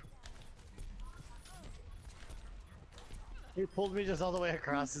 He pulled me just all the way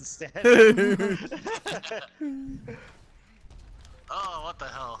across instead. Oh, what the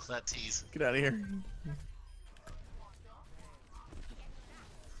hell? That tease. Get out of here.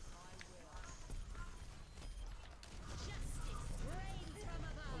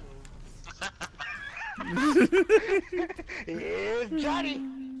 Here's Johnny.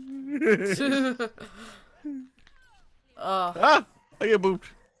 Ah! I get booped.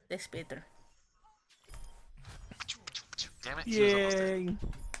 That's better. Damn it, she was almost dead. Yay.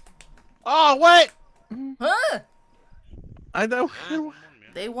 Oh, what? Huh? I thought we had Yeah. one.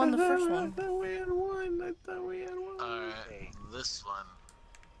 They won the first I one. thought we had one. I thought we had one. Alright, this one.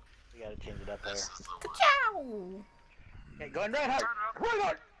 We gotta change it up there. This is the one. Ciao! Okay, going right hard. Right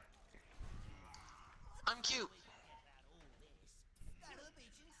hard. I'm cute.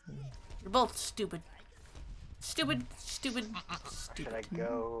 You're both stupid. Stupid. Should I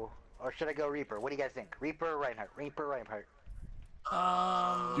go, or should I go Reaper? What do you guys think? Reaper or Reinhardt? Reaper or Reinhardt?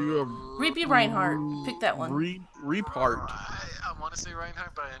 Do you Reapy Reinhardt. Pick that one. Repart. I want to say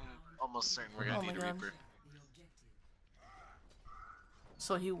Reinhardt, but I'm almost certain we're gonna Oh my need a God. Reaper.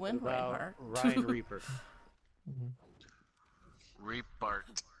 So you win About Reinhardt. Ryan Reaper.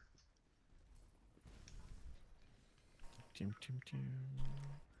 Repart.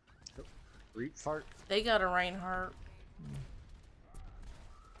 Reap fart. They got a Reinhardt.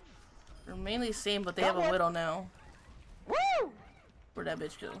 They're mainly same, but they have a Widow now. Woo! Where'd that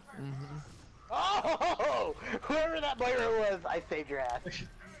bitch go? Oh! Whoever that player was, I saved your ass.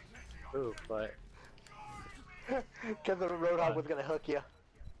 Ooh, but. Because the Roadhog was gonna hook you.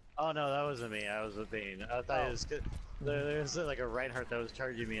 Oh no, that wasn't me. I was with Bane. I thought it was good. There was like a Reinhardt that was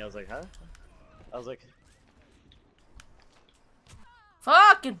charging me. I was like, huh? I was like,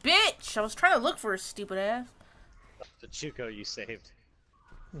 Fucking bitch! I was trying to look for his stupid ass. Pachuko, you saved.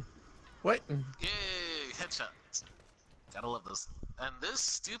 What? Yay! Headshots. Gotta love those. And this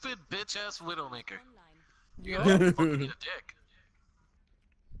stupid bitch-ass Widowmaker. You gotta fucking eat a dick.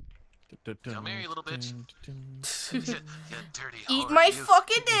 Come here, you little bitch. You dirty Eat whore, my you.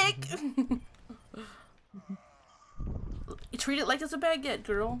 fucking dick! You treat it like it's a baguette,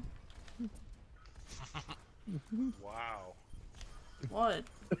 girl. Wow. What?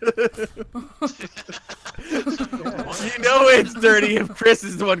 You know it's dirty if Chris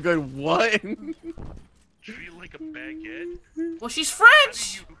is the one going, what? Treat it like a baguette? Well, she's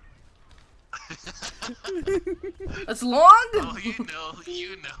French! That's long? Oh,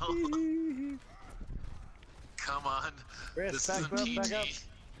 you know. Come on. Chris, This back isn't up,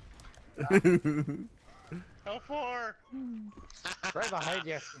 back up. PG. How far? Right behind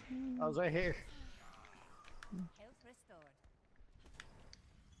you. I was right here.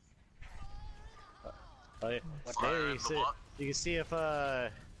 Fire There, in the block. you can see if I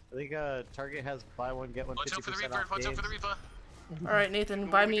think Target has buy one get one Watch out for the 50% Reaper. off Watch out for the games. Reaper. Alright, Nathan,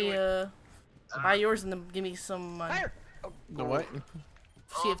 buy me, buy yours and then give me some money. Fire! The what?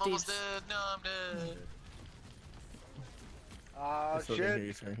 Oh, Sea I'm of almost Thieves. dead. No, I'm dead. Oh, I still didn't hear shit.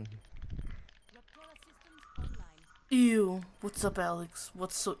 you, sorry. Ew. What's up, Alex?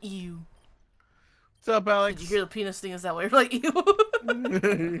 What's so ew? What's up, Alex? Did you hear the penis thing? Is that why you're like, ew?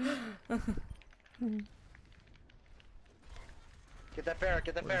 Get that ferret,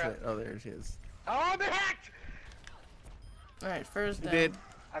 get that Where's ferret. it? Oh, there she is. Oh, I'm hacked! Alright, first You down. did.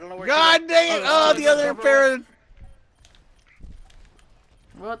 I don't know where God dang it! Oh, the other parent.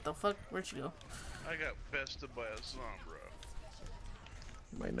 What the fuck? Where'd she go? I got bested by a Sombra.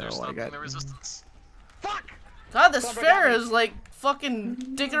 I There's know. I nothing got. in the resistance. Fuck! God, this Somebody fair got me. is like fucking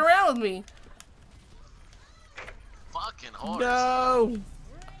dicking around with me. Fucking horse. No.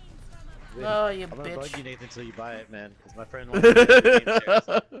 Oh, you I'm gonna bug bitch. you, Nathan, until you buy it, man. Because my friend wants to get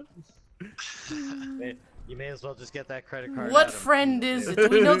game shares. You may as well just get that credit card. What Adam. friend is it? Do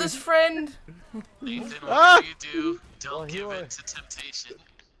we know this friend? Nathan, Ah! whatever you do, don't Well, give you in are- to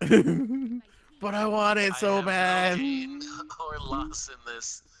temptation. But I want it I so have bad. no gain or loss in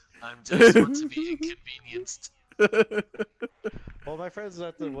this. I'm just want to be inconvenienced. Well, my friend's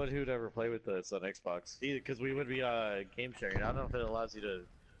not the one who'd ever play with us on Xbox. Because we would be game sharing. I don't know if it allows you to.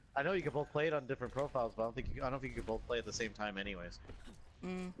 I know you can both play it on different profiles, but I don't think you can both play at the same time, anyways.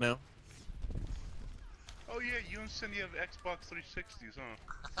 No. Oh yeah, you and Cindy have Xbox 360s,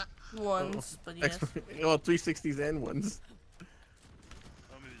 huh? Once, but yes. Well, 360s and ones. Oh,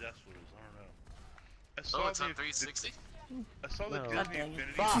 maybe that's what it is. I don't know. I Oh, saw it's on 360? I saw the No. Disney God dang it.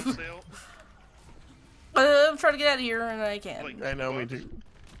 Infinity Fuck. sale. I'm trying to get out of here and I can't. Like, I know, me $2. too.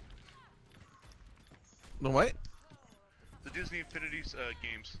 The what? The Disney Infinity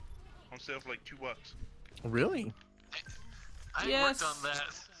games on sale for like $2. Really? I Yes. worked on that,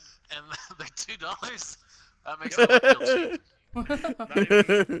 and they're $2. That makes it look guilty.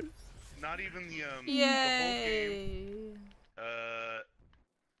 Not even the Yay!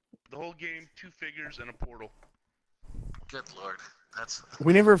 the whole game, 2 figures and a portal. Good lord, that's.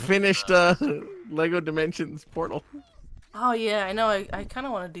 We never finished Lego Dimensions Portal. Oh yeah, I know. I kind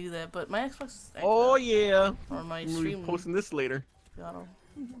of want to do that, but my Xbox is acting Oh up. yeah. Or my We'll be stream. posting this later. Got 'em.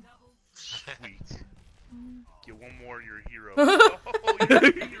 Sweet. Get one more, you're a hero. Oh, you're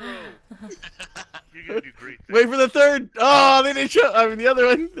a hero. You're gonna do great things. Wait for the third. Oh, they didn't show. I mean, the other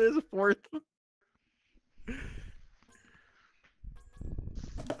one. There's a fourth.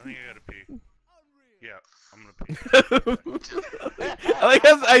 I think I gotta pee. Yeah, I'm gonna pee.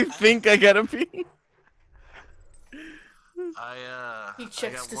 I think I gotta pee. He I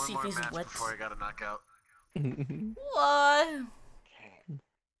checks got to one see more if he's match wet. before I got a knockout. What?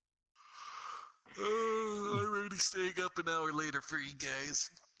 I'm already staying up an hour later for you guys.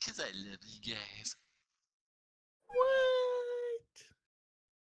 Cause I love you guys. What?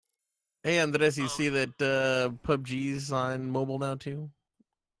 Hey Andres, you see that PUBG's on mobile now too?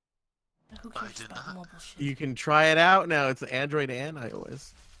 Who I cares did about not. mobile shit? You can try it out now. It's Android and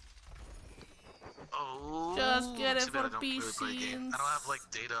iOS. Oh, Just get it too bad for I don't really play PC games. I don't have like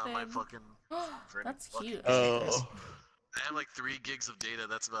data on my instead. fucking. for any That's fucking cute. games. Oh. I have like 3 gigs of data.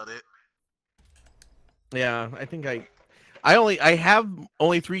 That's about it. Yeah, I think I have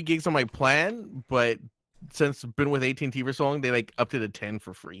only 3 gigs on my plan, but since I've been with AT&T for so long, they like upped it to 10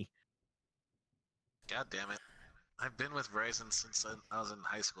 for free. God damn it! I've been with Verizon since I was in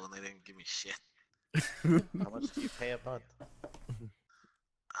high school, and they didn't give me shit. How much do you pay a month?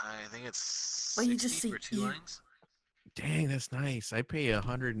 I think it's Well, you 60 just say for 2 you. lines. Dang, that's nice. I pay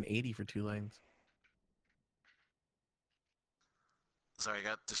 180 for 2 lines. Sorry, I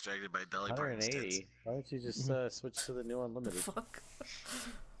got distracted by Dolly Parton's tits. 180. Why don't you just switch to the new unlimited? Fuck.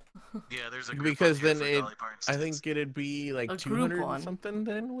 Yeah, there's a group Because on here then for it, Dolly Parton's I tits. think it'd be like A 200 Groupon. and something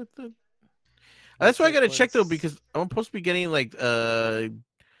then with the. That's why I gotta check though, because I'm supposed to be getting like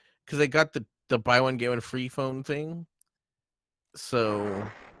because I got the buy one get one free phone thing, so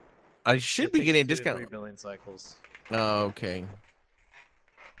I should be getting a discount. 3 billion cycles. Oh, okay.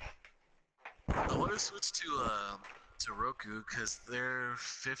 I want to switch to Roku because they're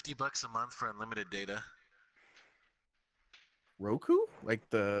 $50 a month for unlimited data. Roku, like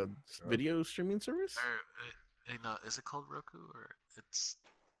the video streaming service. Or no, is it called Roku or it's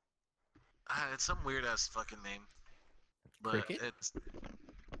some weird ass fucking name, but Cricket?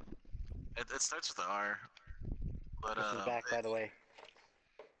 it starts with an R. But This is back, by the way.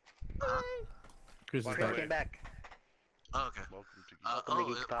 Chris is By the back. way, Came back. Oh, okay. welcome to Welcome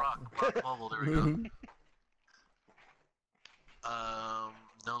to Geek Talk. Rock Mobile. There we go.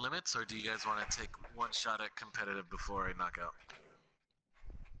 No limits, or do you guys want to take one shot at competitive before I knock out?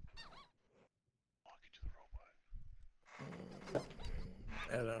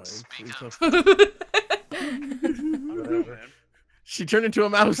 I don't know. Speak It's up. Whatever. She turned into a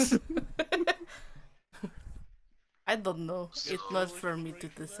mouse. I don't know. It's not for me to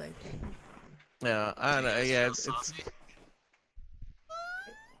decide. Yeah, I don't know. Yeah, it's Saucy.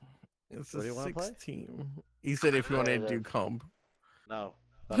 it's What do a you wanna play? 16. He said if you want to do comp. No.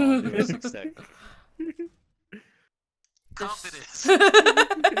 I don't do a 6 deck. Confidence.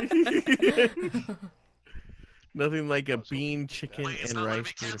 Nothing like a bean, chicken, Wait, it's and not letting rice.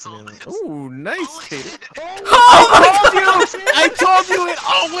 me potato cancel. banana. It's- Ooh, nice, Holy Tater. shit. I told you it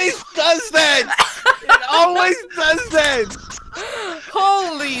always does that. It always does that.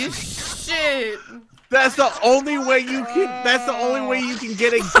 Holy shit! That's the only way you can. That's the only way you can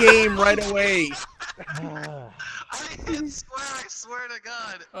get a game right away. I swear to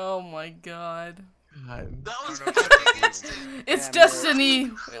God. Oh my god. God. That was I don't know. fucking instant. It's Damn it.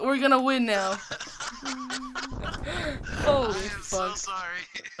 destiny. We're gonna win now. Holy I am so fuck. sorry.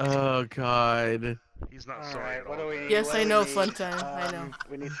 Oh God. He's not All sorry right, at what all. do we need? Yes, What I do know, we need? fun time. I know.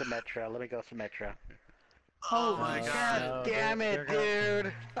 We need Symmetra. Let me go Symmetra. Oh Holy my God. God. No, Damn it,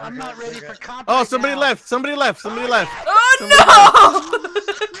 dude! I'm not ready for comp. Oh, right somebody now. left. Somebody left. Somebody left. Oh no!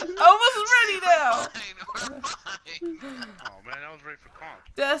 I wasn't ready now. Fine, we're fine. Oh man, I was ready for comp.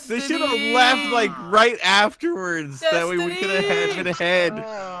 Destiny. They should have left like right afterwards. That way we could have been ahead. I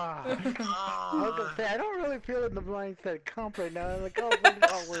was gonna say, I don't really feel in the mindset comp right now. I'm like, oh,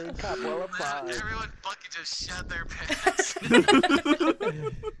 we're in top. Well, I'm fine. Everyone fucking just shat their pants.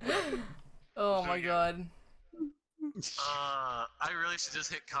 Oh my god. I really should just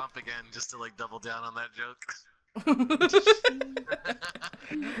hit comp again just to like double down on that joke.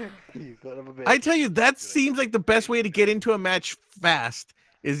 You son of a bitch. I tell you, that seems like the best way to get into a match fast.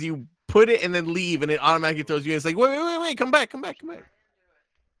 Is you put it and then leave, and it automatically throws you in. It's like, wait, come back.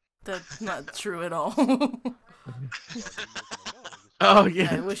 That's not true at all. Oh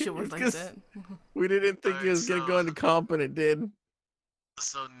yeah. I wish it was like that. We didn't think he was gonna go into comp, and it did.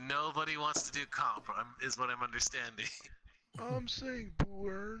 So nobody wants to do comp, is what I'm understanding. I'm saying Boo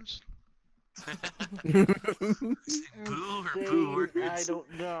Earns. Boo or Boo I Earns?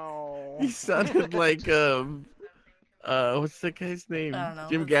 don't know. He sounded like what's that guy's name? I don't know.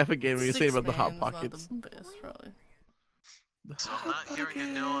 Jim Gaffigan when you say about the Hot Six-man's not Pockets. the best, probably. So I'm not hearing a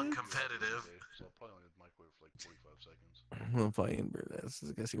no on competitive. So I'll probably only microwave for like 45 seconds. I'm playing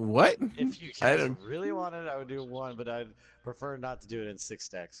Burness. What? If you I guys don't. really wanted, I would do one, but I'd prefer not to do it in 6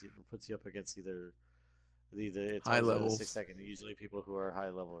 stacks. It puts you up against either it's High always a levels. 6 stack, and usually people who are high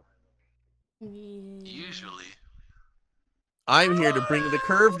level. Usually. I'm here to bring the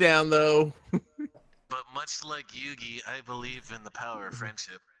curve down, though. But much like Yugi, I believe in the power of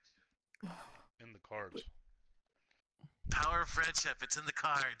friendship. In the cards. Power of friendship, it's in the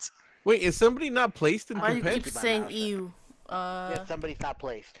cards. Wait, is somebody not placed in Why do you keep competitive? saying you? Yeah, somebody's not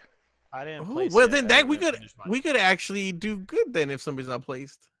placed. I didn't Oh, place well, it. then I that didn't finish mine. we could actually do good then if somebody's not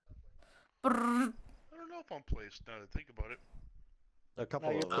placed. I don't know if I'm placed now that I think about it. A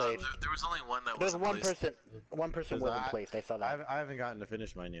couple No, of you're us. played. There was only one that There's wasn't one placed. person. One person Because wasn't placed. I saw that. I haven't gotten to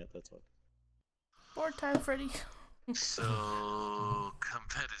finish mine yet. That's what. Board time, Freddy. So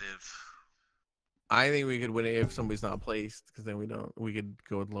competitive. I think we could win it if somebody's not placed, because then we could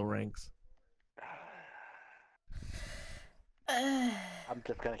go with low ranks. I'm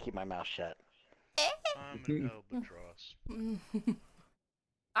just gonna keep my mouth shut. I'm an albatross.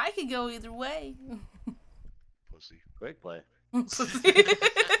 I could go either way. Pussy. Quick play.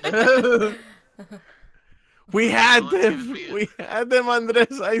 We had them. We had them,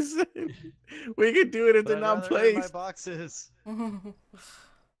 Andres. I said we could do it if they're But I'd not rather earn my placed. boxes.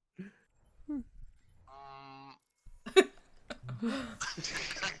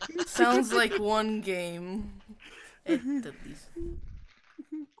 Sounds like one game. At least.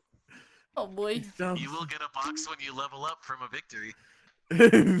 Oh boy. You will get a box when you level up from a victory.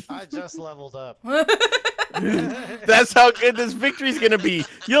 I just leveled up. That's how good this victory's gonna be.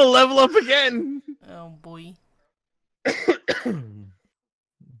 You'll level up again. Oh boy. I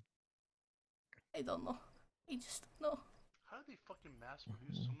don't know. I just don't know. How do they fucking mass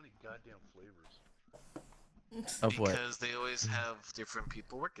produce so many goddamn flavors? Of what? Because they always have different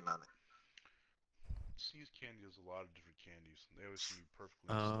people working on it. Seas Candy has a lot of different candies. They always seem perfectly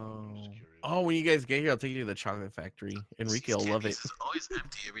designed. I'm just curious. Oh, when you guys get here, I'll take you to the chocolate factory. Enrique will love it. It's always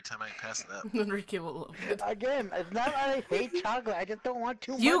empty every time I pass it up. Enrique will love it. Again, it's not that I hate chocolate. I just don't want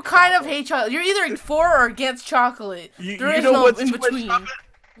too much. You kind of chocolate. hate chocolate. You're either for or against chocolate. There is know no what's in too much between. chocolate?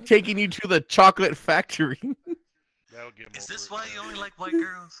 Taking you to the chocolate factory. That'll get 'em Is over this it, why man. you only like white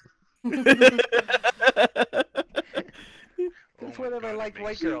girls? That's my whatever I God, it like makes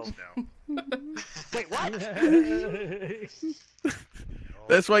white sense girls. now. Wait, what? Oh,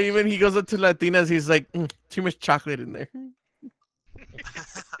 That's why even he goes up to Latinas, he's like, too much chocolate in there. I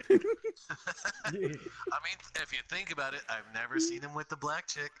mean, if you think about it, I've never seen him with the black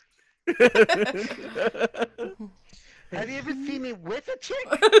chick. Have you ever seen me with a chick?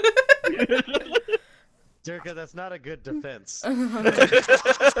 Durka, that's not a good defense. I will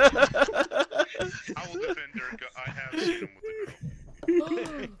defend Durka. I have seen him with a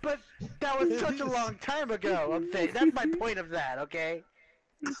girl. But that was such a long time ago. I'm saying that's my point of that. Okay.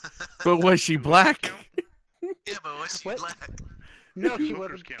 But was she black? Yeah, but was she What? black? No, she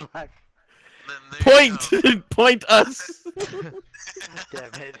Hookers wasn't count. black. Then there you Point! go. Point us!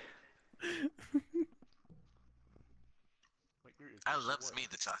 Damn it. I loves me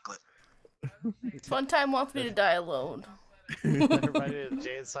the chocolate. Fun Time wants me to die alone. Everybody,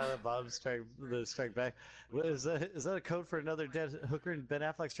 Jay and Silent Bob strike back. What is that? Is that a code for another dead hooker in Ben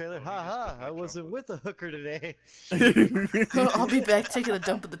Affleck's trailer? Ha ha! I wasn't with a hooker today. I'll be back taking a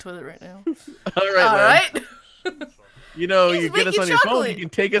dump in the toilet right now. All right, All man. right. You know, He's you get us making on your phone, chocolate. you can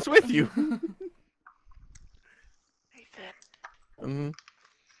take us with you. Nathan.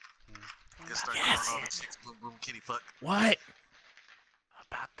 Just start going all the chicks, boom boom kitty fuck. What?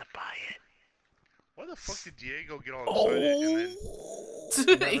 About to buy it. Why the fuck did Diego get all excited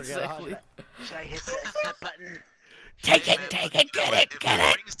and then... Exactly. Should I hit the accept button? Take Hey, it, man, take look, it, get if it, get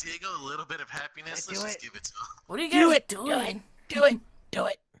it. brings Diego a little bit of happiness, Can I let's do just it? give it to him. What are you Do guys it, doing? do it, do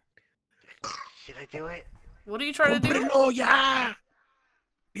it. Should I do it? What are you trying to do? Cómprelo ya.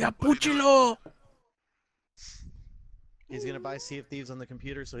 Ya púchelo. He's gonna buy Sea of Thieves on the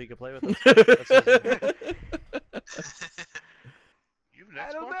computer so he can play with it. That's what he's gonna do. You have an Xbox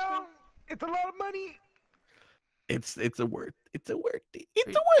I don't now? know. It's a lot of money. It's a word. It's a word.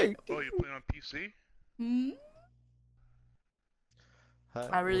 It's a word. Oh, you playing on PC? Hmm?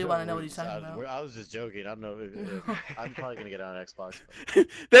 I really want to know what he's talking about. I was just joking. I don't know. I'm probably gonna get on Xbox.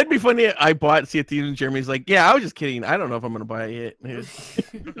 That'd be funny. I bought Sea of Thieves and Jeremy's like, yeah, I was just kidding. I don't know if I'm gonna buy it yet.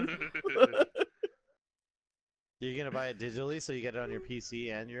 You're gonna buy it digitally, so you get it on your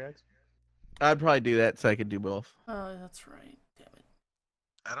PC and your Xbox. I'd probably do that so I could do both. Oh, that's right. Damn it.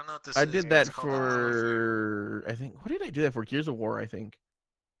 I don't know what this I is. did but that it's called for, I think, what did I do that for? Gears of War, I think.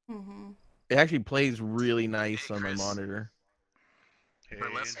 Mhm. It actually plays really nice Hey, on my Chris. monitor. Hey,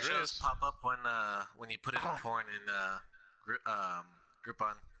 But less shows Andres. pop up when you put in porn in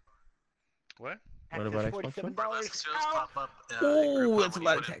Groupon. What? What about Xbox One? Less shows pop up in Oh, Groupon that's a when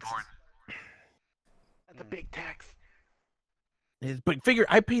lot you of put in taxes. porn. That's a big tax. But figure,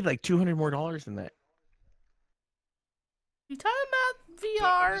 I paid like $200 more than that. You talking about But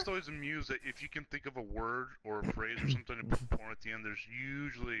I'm VR? just always amused that if you can think of a word or a phrase or something to put porn at the end, there's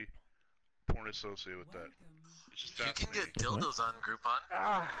usually porn associated with that. It's just You can fascinating. get dildos on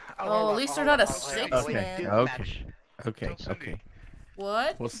Groupon. Oh, at least they're not a six, Okay, man. okay, okay, Tell Cindy. okay.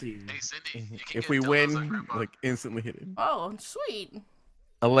 What? We'll see. Hey Cindy, you can If get we dildos win, on Groupon. like instantly hit it. Oh, sweet.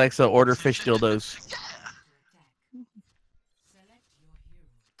 Alexa, order fish dildos. Yeah.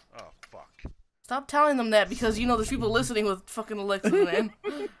 Oh, fuck. Stop telling them that because you know there's people listening with fucking Alexa, man.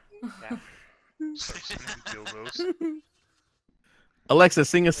 Start sending dildos. Alexa,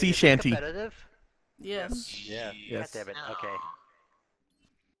 sing a sea shanty. Competitive? Yes. Yeah. Yes. God damn it. No. Okay.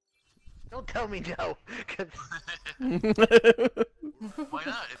 Don't tell me no. 'Cause Why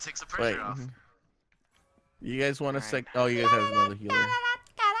not? It takes the pressure Wait. off. You guys want a Alright. sec? Oh, you guys have another healer.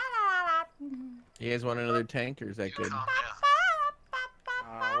 You guys want another tank, or is that good? Calm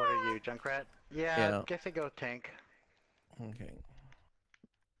what are you, Junkrat? Yeah, Yeah. guess I go tank. Okay.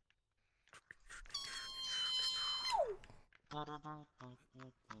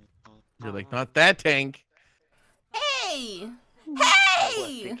 You're like, not that tank. Hey! I was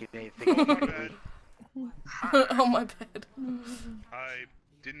Hey! thinking anything. Bad. Oh my bad. I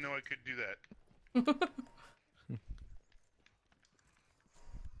didn't know I could do that.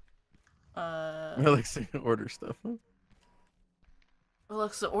 Alexa, order stuff.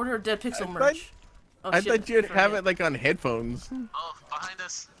 Alexa, order a Deadpixel I merch. Oh, I shit, thought you'd forget. have it like on headphones. Oh, behind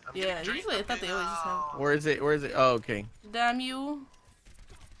us. I'm Yeah, getting drained, usually I I'm thought they getting- always just have- Oh. Where is it? Where is it? Oh, okay. Damn you.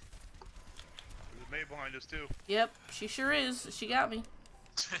 There's a maid behind us, too. Yep, she sure is. She got me.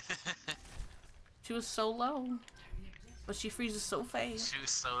 She was so low. But she freezes so fast. She was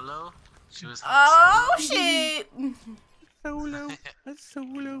solo. She was Oh, solo. shit! Solo. That's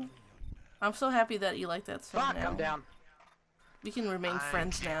solo. I'm so happy that you like that song Fuck, now. I'm down. We can remain I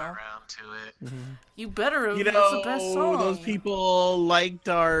friends came now. around to it. You better have. You That's know, the best song. those people liked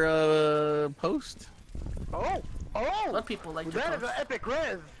our post. Oh! Oh! What people like to That is post? an epic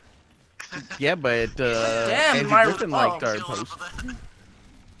res! Yeah, but Damn, Andrew my- Griffin liked oh. our Kill post. off of that.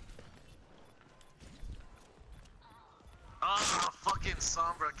 Oh, fucking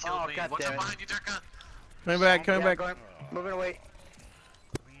Sombra killed Oh, me. God Watch damn out it. behind you, Durka. Coming back, coming Yeah, back. going- moving away.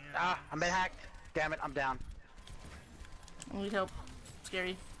 Ah, I'm been hacked. Damn it, I'm down. I need help.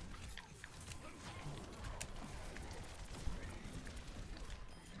 Scary.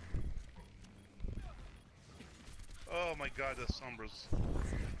 Oh my god, the Sombras. Oh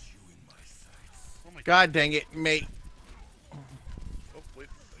my god. God dang it, mate. Oh, wait.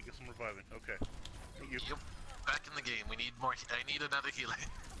 I guess I'm reviving. Okay. Thank you. Yep. Back in the game. We need more. I need another healer.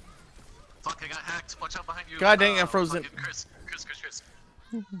 Fuck, I got hacked. Watch out behind you. God dang it, I'm frozen. fucking Chris.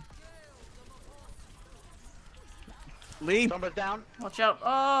 Leave. Somebody's down. Watch out.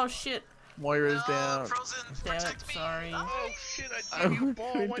 Oh, shit. Moira's No, down. Frozen. Damn it, Protect me. sorry. Oh shit, I I gave you a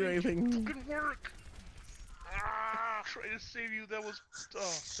ball. couldn't Why do didn't you anything. fucking work? Ah, trying to save you. That was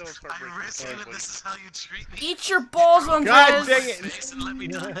heartbreaking. I risked Sorry, it, and buddy. this is how you treat me. Eat your balls, Andres! God dang it. Face and let me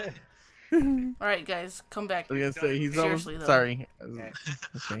die. Alright, guys, come back. I was gonna say he's almost Seriously, though. sorry. Okay.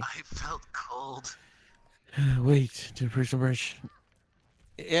 Okay. I felt cold. Wait, do a personal brush.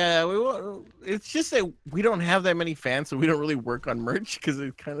 Yeah, we won't. It's just that we don't have that many fans, so we don't really work on merch because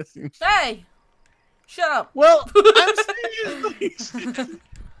it kind of seems. Hey! Shut up! Well, I'm seriously.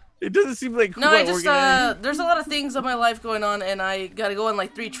 It doesn't seem like No, what I we're just, gonna. there's a lot of things in my life going on, and I gotta go on,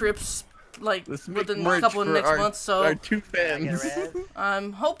 like, 3 trips, like, Let's make within a merch couple of for next our, months, so our 2 I get a fans. res.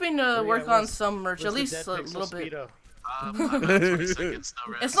 I'm hoping to work on some merch, at least a little bit. I'm at 20 seconds,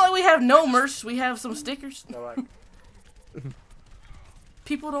 no rest. It's not like we have no merch, we have some stickers. So,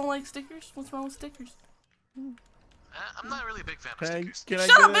 People don't like stickers? What's wrong with stickers? I'm not really a big fan of Can I, stickers. can I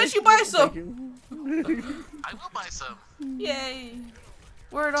Shut get up, a- bitch, you buy some! Thank you. I will buy some. Yay!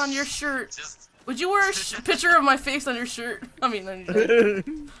 Wear it on your shirt. Just Would you wear a picture of my face on your shirt? I mean, on your shirt.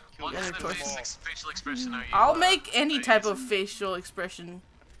 What kind of facial expression are you? I'll make any type of facial expression.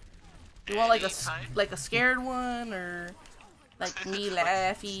 You want like a scared one or like me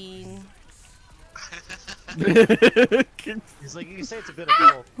laughing? He's like, you can say it's a bit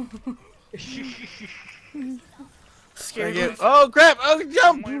of both. Scared one. Oh crap! Oh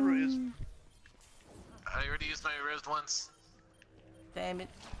jump! I already used my res once. Damn it!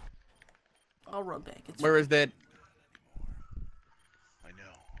 I'll run back. It's Where is that? I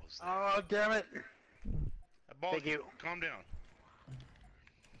know. Oh, damn it. Thank you. Calm down.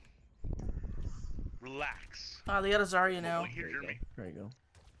 Relax. Ah, they got a Zarya now. Oh, here, Jeremy. There you go.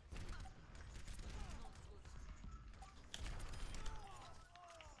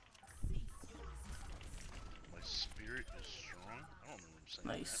 My spirit is strong. I don't remember saying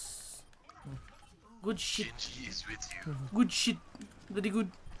Nice. Good shit. Shinji is with you. Good shit. Very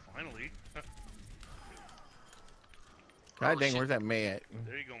good. that. Finally. God dang, where's that May at?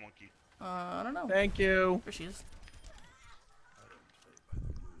 There you go, monkey. I don't know. Thank you. There she is.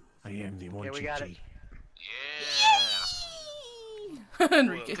 I am the one. Yeah, we got it. Yeah.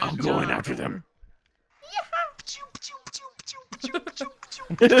 Enrique. I'm going after them.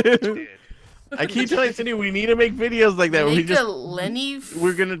 I keep telling Cindy we need to make videos like that. Where we Make just a Lenny.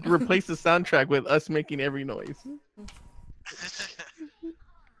 we're gonna replace the soundtrack with us making every noise.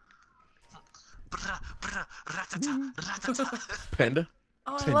 Panda.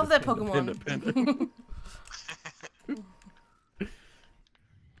 Oh, I Panda, love that panda, Pokemon. panda, panda.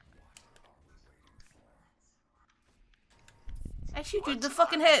 I shoot you in the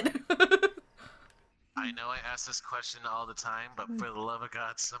fucking head. I know I ask this question all the time, but for the love of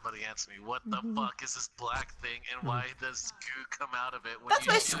God, somebody answer me. What the fuck is this black thing, and why does goo come out of it when That's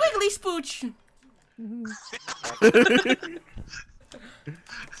you my shoot squiggly spooch.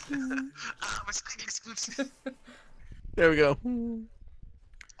 my squiggly scooch. There we go.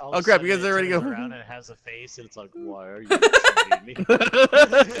 All Oh, of a crap, sudden you guys it already turns go. around and it has a face, and it's like, why are you shooting me?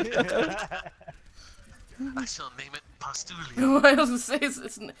 I shall name it Pastulio. I was gonna say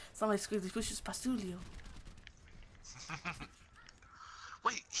it's not my squiggly spooch, it's Pastulio.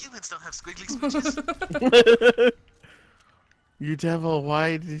 Wait, humans don't have squiggly smooches. You devil,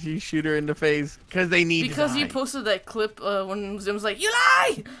 why did you shoot her in the face? Because they need Because to you die. posted that clip when Zim's like, "You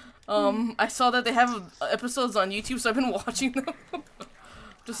lie!" I saw that they have episodes on YouTube, so I've been watching them.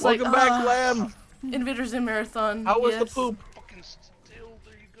 Just Welcome like, back, Lamb. Invader Zim Marathon. How was the yes. poop? Fucking still.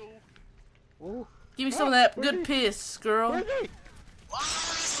 There you go. Give me some of that good piss, girl. Wow, that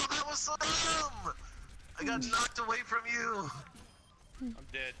was so dumb! I got knocked away from you. I'm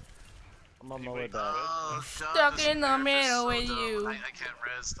dead. I'm on my way back. Oh, God, Stuck this in the character's middle so with dumb. you. I can't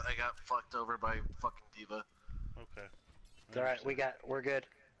rest. I got fucked over by fucking Diva. Okay. It's alright, we're good.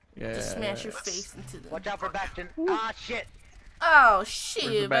 Yeah. Just smash your face into the. Watch out for Bastion. Ah, shit. Oh Where's the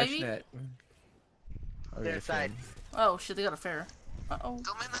shit, bash baby. net? Oh, Their yeah, side. Oh shit, they got a fair. Uh-oh.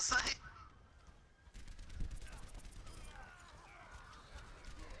 Come in the side.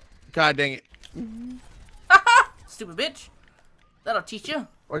 God dang it. Stupid bitch. That'll teach you.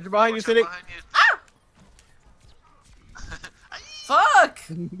 Where's your behind you, Watch out Cindy? behind you. Fuck!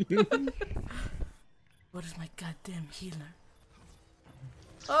 What is my goddamn healer?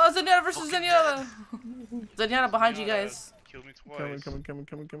 Oh, Zenyatta versus Zenyatta! Zenyatta behind you guys. Kill me twice. Coming.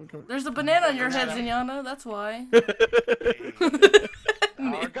 There's a banana on your head, Zenyatta, that's why.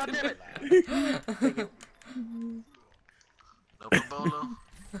 Oh, God damn it. No Bolo.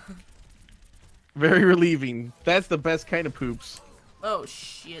 Very relieving. That's the best kind of poops. Oh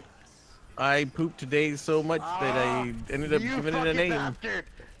shit. I pooped today so much that I ended up You giving it a fucking name. bastard.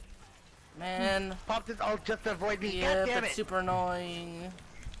 Man. Popped it all just to avoid me. Yeah, God damn that's it. super annoying.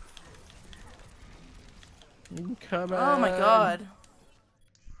 Come on. Oh my god.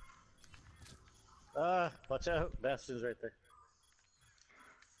 Watch out. Bastion's right there.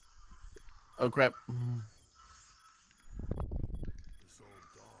 Oh crap.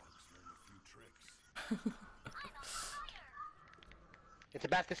 Is the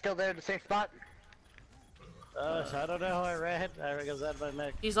basket still there in the same spot? I don't know. I ran because I had my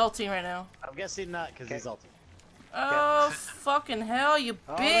mech. He's ulting right now. I'm guessing not, because he's ulting. Oh, fucking hell, you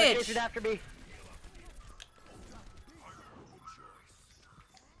Oh, they're bitch! chasing after me.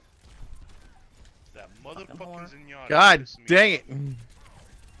 That motherfucking Zenyatta. God pissed me dang off. it.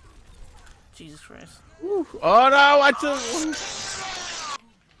 Jesus Christ. Oh no, watch it. That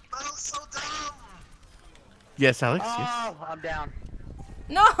was so dumb. Yes, Alex. Yes. Oh, I'm down.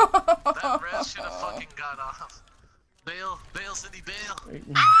 No! That res should have fucking got off. Bail, Cindy, bail. Wait,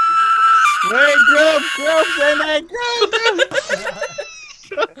 group, and I group.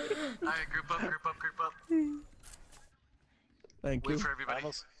 Alright, group up. Thank you. Wait for everybody.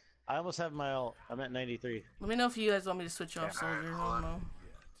 I almost have my ult. I'm at 93. Let me know if you guys want me to switch off soldier. I don't know.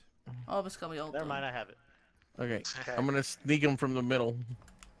 Oh, it's got me ult. Never mind, I have it. Okay, I'm gonna sneak him from the middle.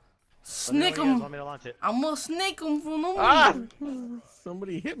 Sneak him. him. I'm gonna snake him from the middle. Ah!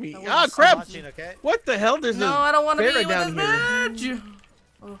 Somebody hit me. Ah, crap! Launching, okay? What the hell? There's No, I don't want to be with down this here.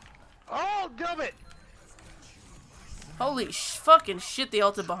 bitch. Oh, gummit! Holy fucking shit! They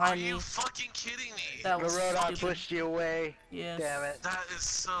ulted behind Are you me. fucking kidding me? That was Rodon stupid. pushed you away. Yes. Damn it. That is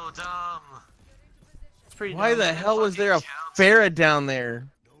so dumb. It's pretty. Why dumb. the hell was there a Farah down there?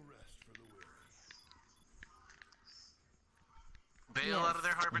 Bail Yeah. out of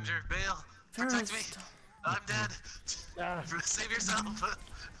there, Harbinger. Bail. Protect me. I'm dead. Save yourself.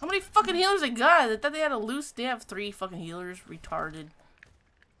 How many fucking healers they got? I thought they had a loose. They have 3 fucking healers. Retarded.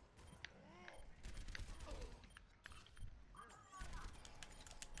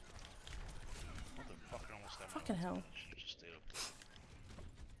 Fucking hell.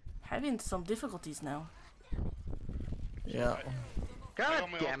 Having some difficulties now. Yeah. God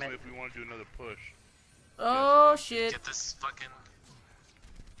damn it. If we want to do another push. Oh shit. Get this fucking.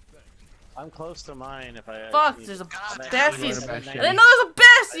 I'm close to mine if I. Fuck, need there's a it. Bastion. I I'm at didn't know there was a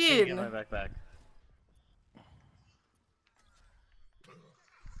I should get my Bastion! backpack.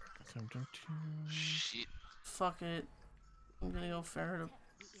 Shit. Fuck it. I'm gonna go fair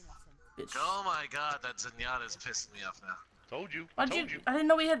to bitch. Oh my god, that Zenyatta's pissing me off now. Told you. Why'd Told you? I didn't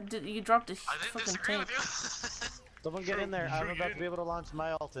know we had. You dropped a I didn't fucking disagree tank. with you. Someone get in there. I'm about to be able to launch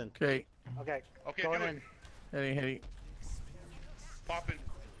my ult in. Okay. Okay. Okay, Going do in. it. Heady. Popping.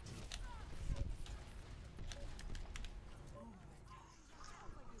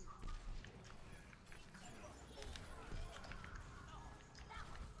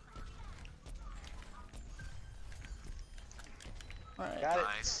 Alright. Got it.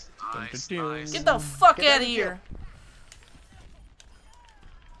 Nice. Nice. Dun, dun, dun. Nice. Get the fuck Get out of that here!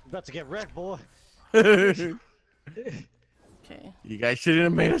 About to get wrecked, boy. Okay. You guys shouldn't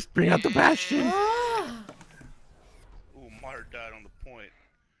have made us bring out the Bastion. Ooh, Martyr died on the point.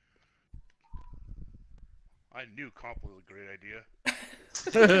 I knew comp was a great idea.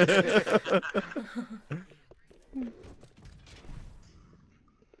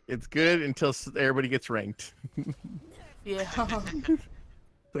 It's good until everybody gets ranked. Yeah.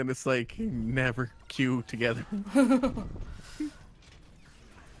 Then it's like never queue together.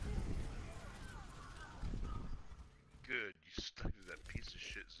 Good, you stuck to that piece of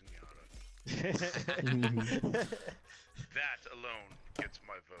shit Zenyatta. That alone gets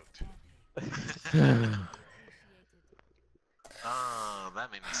my vote. Oh,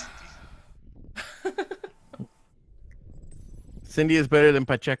 that made me sleepy. Cindy is better than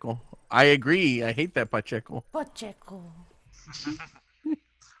Pacheco. I agree. I hate that Pacheco. Pacheco.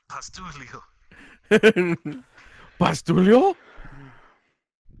 Pastulio. Pastulio? Pastulio.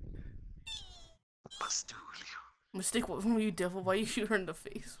 Mystique, what were you, devil? Why you shoot her in the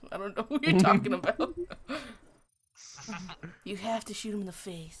face? I don't know who you're talking about. You have to shoot him in the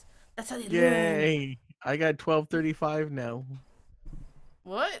face. That's how they learn. Yay. I got 1235 now.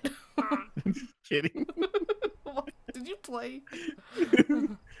 What? Just kidding. What? Did you play?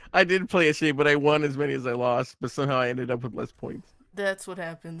 I did play yesterday, but I won as many as I lost. But somehow I ended up with less points. That's what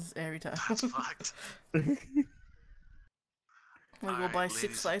happens every time. That's fucked. I'm gonna go Alright, buy ladies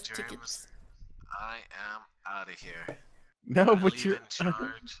 6 and size germs, tickets. I am out of here. No, I but leave you're. in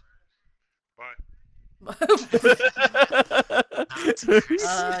charge. Bye.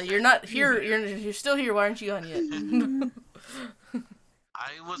 You're not here. You're still here. Why aren't you on yet?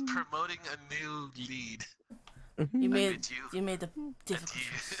 I was promoting a new lead. You made bid you you made the difficult adieu.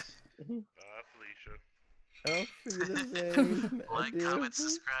 choice. Felicia. Oh, for the same. Like, Adieu. comment,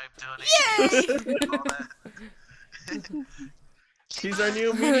 subscribe, donate. Yay! All that. She's our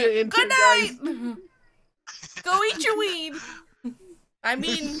new media intern, Good night. guys. Go eat your weed. I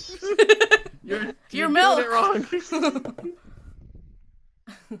mean, You're your doing milk. it wrong.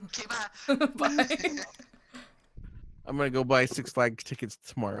 Okay, bye. Bye. I'm gonna go buy Six Flags tickets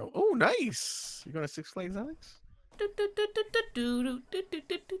tomorrow. Oh, nice. You're going to Six Flags, Alex?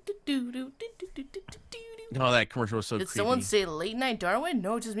 Oh, that commercial was so Did creepy. someone say late night Darwin?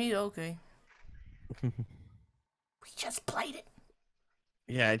 No, just me. Okay. We just played it.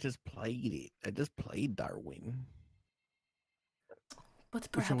 Yeah, I just played it. I just played Darwin. But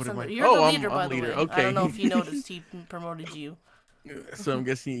Which one perhaps am I? you're Oh, the I'm leader, by the leader. way. I Okay. don't know if you noticed he promoted you. So I'm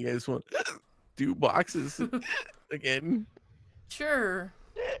guessing you guys want to do boxes again. Sure.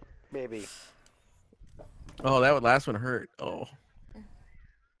 Maybe. Oh, that last one hurt. Oh.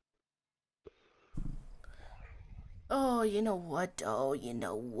 Oh, you know what? Oh, you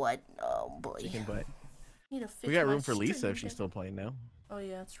know what? Oh boy. Chicken butt. Need to fix We got my room for Lisa string if she's deck. still playing now. Oh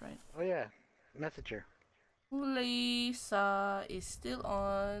yeah, that's right. Oh yeah, message her. Lisa is still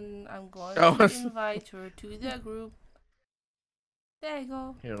on. I'm going Oh. to invite her to the group. There you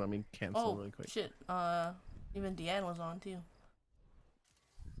go. Here, let me cancel really quick. Shit. Even Deanne was on too.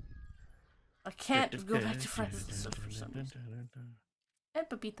 I can't go back to friends for some reason. And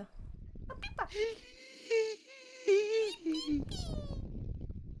Pepita. Pepita.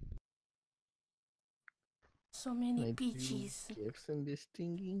 So many peaches. Gifts in this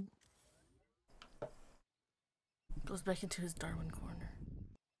thingy. Goes back into his Darwin corner.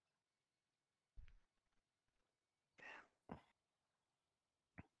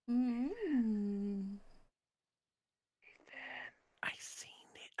 I seen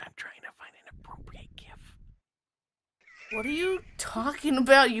it. I'm trying to find an appropriate gift. What are you talking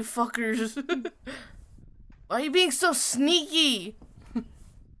about, you fuckers? Why are you being so sneaky?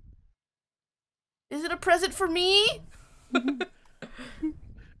 Is it a present for me?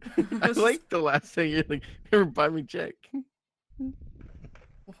 I like the last thing you're like, never buy me check.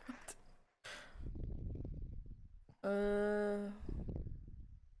 What?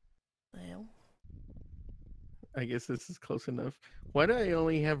 Well. I guess this is close enough. Why do I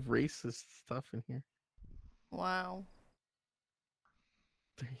only have racist stuff in here? Wow.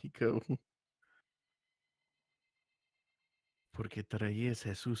 There you go. Porque traes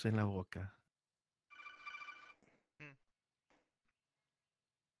Jesús en la boca.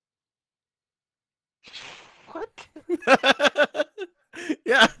 What?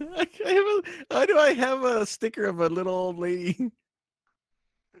 Yeah, why do I have a sticker of a little old lady?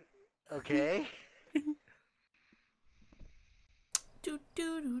 Okay.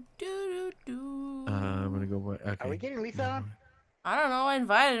 I'm gonna go by. Okay. Are we getting Lisa on? I don't know. I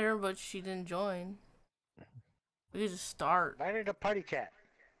invited her, but she didn't join. We could just start. Invite her to party chat.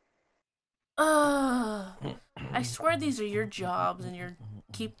 I swear these are your jobs, and you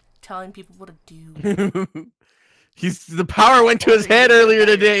keep telling people what to do. The power went to his head earlier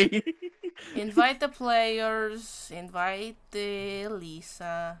today. Invite the players. Invite the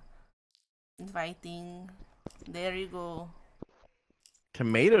Lisa. Inviting. There you go.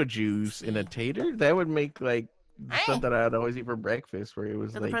 Tomato juice in a tater? That would make like stuff that I'd always eat for breakfast. Where it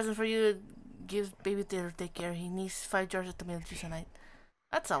was Got like the present for you. Give baby tater take care. He needs 5 jars of tomato juice a night.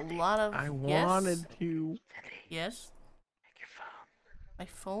 That's a lot of. I wanted yes? to. Yes. Take your phone. My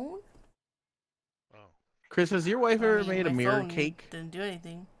phone. Oh, Chris, has your wife ever I mean, made a my mirror phone cake? Didn't do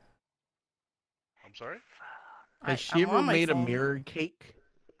anything. I'm sorry? Has she I'm ever on my made a phone. mirror cake?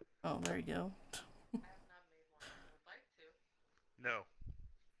 Oh, there you go. No.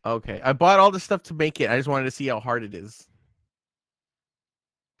 Okay, I bought all the stuff to make it. I just wanted to see how hard it is.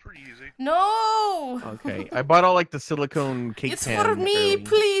 Pretty easy. No. Okay, I bought all like the silicone cake It's pan. for me, early.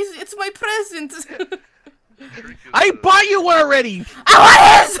 please. It's my present. I bought you one already.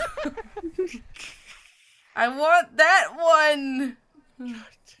 I want it. I want that one.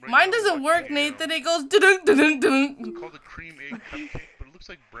 Mine doesn't work, Nathan. It goes dun dun dun. It's called a cream egg cupcake, but it looks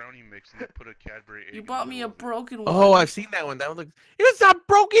like brownie mix, and they put a Cadbury egg. You in bought the me middle a of it. broken one. Oh, I've seen that one. That one looks. It's not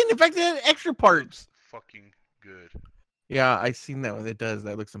broken. In fact, it had extra parts. Fucking good. Yeah, I seen that one. It does.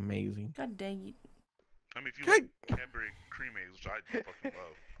 That looks amazing. God dang it. I mean, if you Good. like Cadbury cream eggs, which I fucking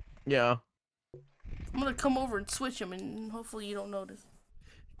love. Yeah. I'm gonna come over and switch them, and hopefully you don't notice.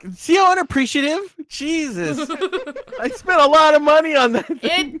 See how unappreciative? Jesus. I spent a lot of money on that.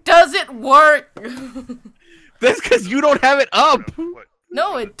 It doesn't work. That's because you don't have it up. What?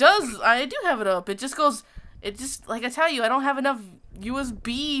 No, it does. I do have it up. It just goes. It just like I tell you, I don't have enough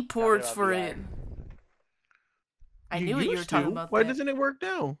USB ports up, for yeah. it. I knew what you were used talking to. about. Why that. doesn't it work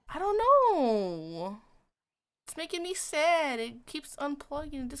now? I don't know. It's making me sad. It keeps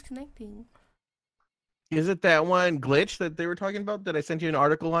unplugging and disconnecting. Is it that one glitch that they were talking about that I sent you an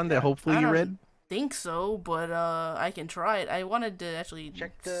article on that hopefully I you don't read? think so, but I can try it. I wanted to actually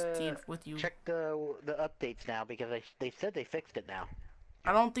Check see the it with you. check the updates now because they said they fixed it now.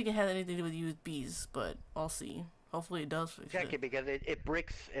 I don't think it has anything to do with USBs, but I'll see. Hopefully it does fix Check it because it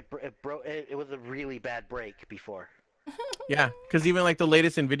breaks. It broke. It was a really bad break before. Yeah, because even like the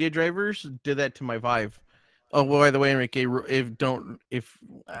latest NVIDIA drivers did that to my Vive. Oh, well, by the way, Enrique, if I don't know.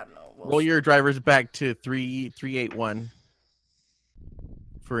 We'll roll see. your drivers back to 381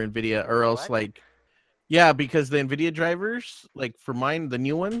 for NVIDIA, or else What? like, yeah, because the NVIDIA drivers, like for mine, the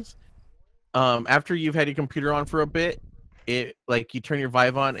new ones, after you've had your computer on for a bit, it like you turn your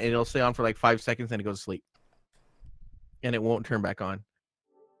Vive on and it'll stay on for like 5 seconds and it goes to sleep, and it won't turn back on.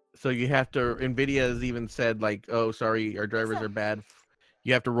 So you have to. NVIDIA has even said like, oh, sorry, our drivers are bad.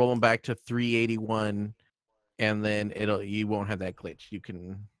 You have to roll them back to 381. And then you won't have that glitch. You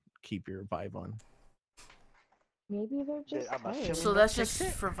can keep your Vive on. Maybe they're just I'm tired. assuming So that's just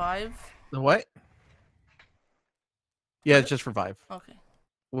for Vive? The what? Yeah, it's just for Vive. Okay.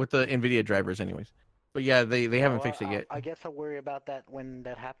 With the NVIDIA drivers anyways. But yeah, they haven't Well, fixed it yet. I guess I'll worry about that when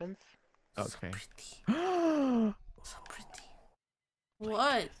that happens. Okay. So pretty. So pretty.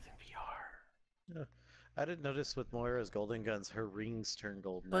 What? Yeah. I didn't notice with Moira's golden guns, her rings turn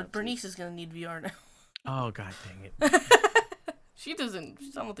gold now. But Bernice is gonna need VR now. Oh, god dang it. She doesn't.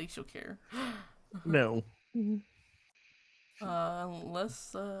 I don't think she'll care. No.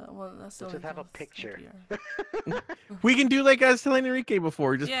 Unless, well, that's the Let's only just have a thing picture. with We can do like I was telling Enrique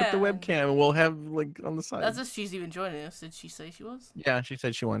before. Just put the Yeah. webcam and we'll have like on the side. That's if she's even joining us. Did she say she was? Yeah, she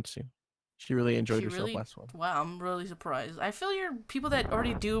said she wants to. She really enjoyed She herself really? last one. Wow, I'm really surprised. I feel your people that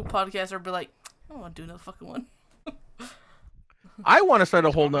already do podcasts are be like, I don't want to do another fucking one. I want to start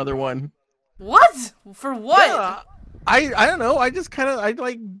a whole nother one. What? For what? Yeah, I don't know. I just kind of I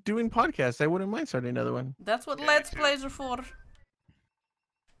like doing podcasts. I wouldn't mind starting another one. That's what Let's Plays are for.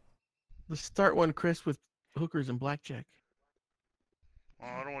 Let's start one, Chris, with hookers and blackjack. Oh,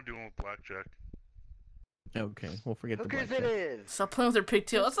 I don't want to do one with blackjack. Okay, we'll forget the Hookers blackjack. it is. Stop playing with her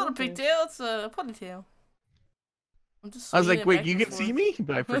pigtail. That's not a pigtail. It's a ponytail. I'm just I was swinging like, it wait, back you and can see forth. me?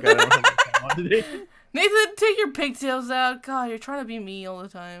 But I forgot I don't have my cam on today. Nathan, take your pigtails out. God, you're trying to be me all the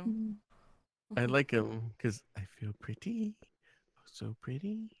time. I like them because I feel pretty. So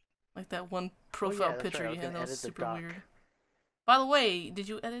pretty. Like that one profile that's picture right, I was you had. gonna That was edit the super doc. weird. By the way, did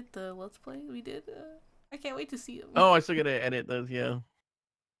you edit the Let's Play we did? I can't wait to see it. Oh, I still gotta edit those, yeah.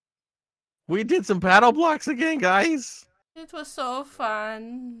 We did some paddle blocks again, guys. It was so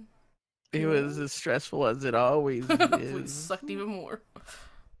fun. It was as stressful as it always We is. sucked even more.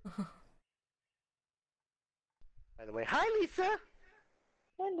 By the way, hi Lisa.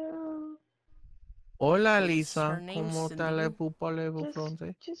 Hello. Hola, Her Lisa. name's ¿Cómo está la Cindy. pupa le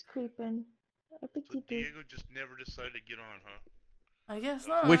francés? Just creeping. A So petite. Diego just never decided to get on, huh? I guess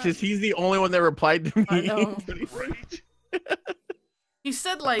not. Which is, he's the only one that replied to me. I know. Right? He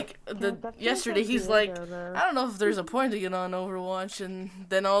said like yesterday. He's like, I don't know if there's a point to get on Overwatch, and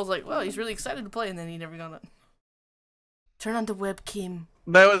then I was like, well, he's really excited to play, and then he never got on. Turn on the webcam.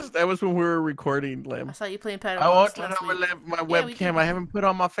 That was when we were recording, I Lim. saw you playing Paddle I won't last turn on week. my Yeah, we webcam. did. I haven't put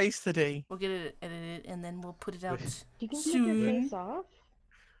on my face today. We'll get it edited, and then we'll put it out You can take soon. your face off.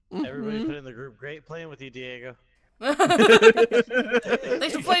 Everybody put in the group. Great playing with you, Diego. Thanks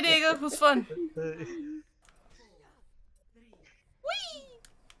for playing, Diego. It was fun.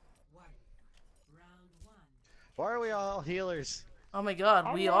 Why are we all healers? Oh my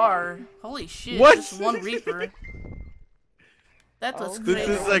god, we are. Holy shit. What? Just one Reaper. That was This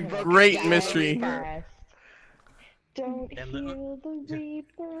crazy. is a great mystery. Fast. Don't And the- heal the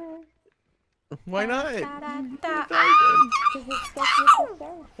Reaper. Why not? Da-da-da. Because that's what the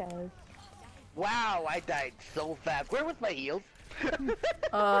song says. Wow, I died so fast. Where was my heels?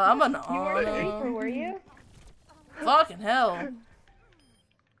 I'm an You weren't a Reaper, honor. were you? Fucking hell.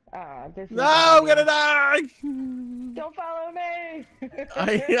 This is No, I'm gonna die. Don't follow me!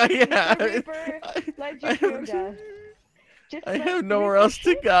 yeah. The Reaper led you to your death. Just I let have the nowhere Reaper else to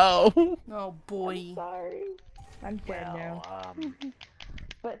shoot. go. Oh boy. Sorry. I'm dead now. I'm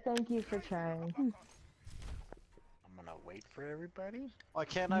But thank you for trying. gonna wait for everybody. Why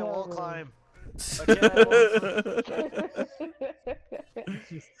can't I No. wall climb? Why can't I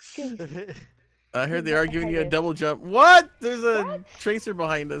wall I heard they are giving you a double jump. What? There's a What? tracer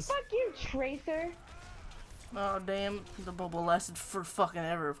behind us. Fuck you, Tracer! Oh damn. The bubble lasted for fucking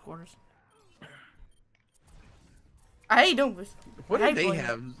ever, of course. I don't. What I do they play-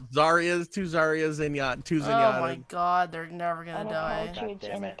 have? Zarya's, two Zaryas, two Oh Zenyatta. my god, they're never gonna And a die. partridge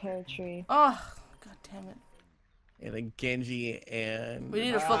damn in a it. pear tree. Oh, god damn it. And then Genji and... We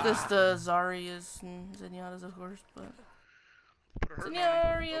need to focus the Zaryas and Zenyatas, of course, but Put a hurt on him.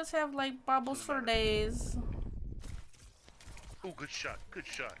 Zenyatas have like bubbles for days. Oh, good shot. Good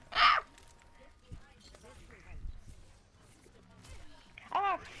shot.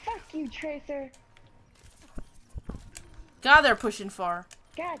 Ah, fuck you, Tracer! God, they're pushing far.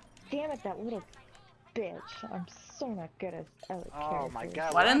 God damn it, that little bitch. I'm so not good at characters. Oh my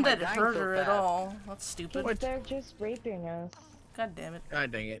god. Why didn't am I that dying hurt so her at fast? all? That's stupid. What? They're just raping us. God damn it.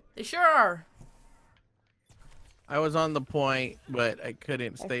 God dang it. They sure are. I was on the point, but I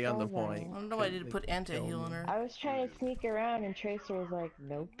couldn't I stay on saw the that. point. I don't know why I did put anti-heal in her. I was trying to sneak around and Tracer was like,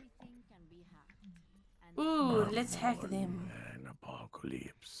 nope. Ooh, let's hack them. An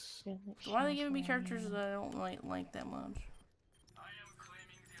apocalypse. Why are they giving me characters that I don't like that much?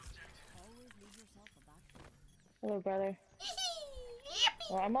 Hello, brother.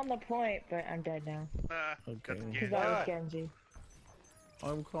 Well, I'm on the point, but I'm dead now. Ah, Okay. got the Because game. that was Genji.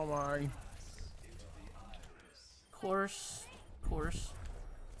 I'm coming. Course.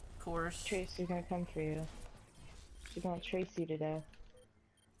 Tracy's gonna come for you. She's gonna chase you to death.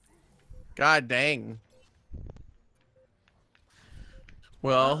 God dang.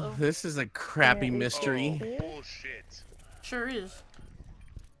 Well, Uh-oh. this is a crappy Yeah, mystery. Oh, bullshit. Sure is.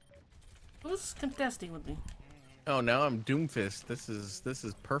 Who's contesting with me? Oh, now I'm Doomfist. This is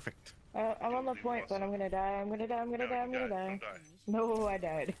perfect. I'm on the point, but I'm gonna die. I'm gonna die. Don't die. No, I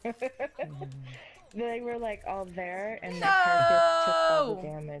died. They were like all there, and the carcass took all the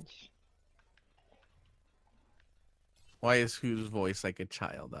damage. Why is whose voice like a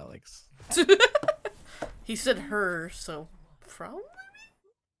child, Alex? He said her, so probably?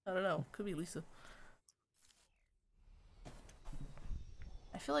 I don't know. Could be Lisa.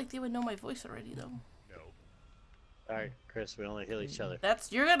 I feel like they would know my voice already, though. No. Alright, Chris, we only heal each other.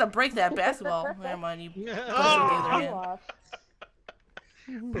 You're gonna break that basketball. Never mind, you. Oh!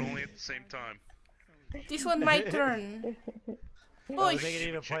 But only at the same time. This one my turn. Oh, make it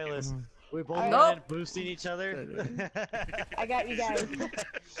even pointless. We both Nope. went in boosting each other. I got you guys.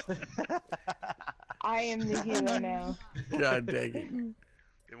 I am the hero now. God dang it.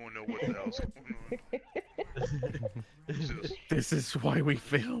 They won't know what the hell's going on. This is why we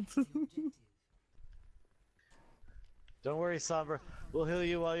failed. Don't worry, Sombra. We'll heal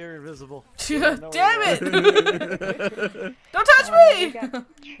you while you're invisible. Damn it! Don't touch We me! got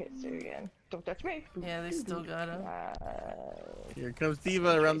Tracer again. Don't touch me. Yeah, they still got him. Here comes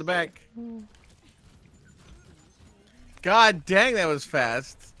Diva around the back. God dang, that was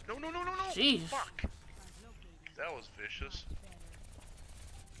fast. No. Jeez. Fuck. That was vicious.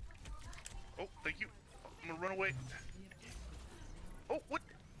 Oh, thank you. I'm gonna run away. Oh, what?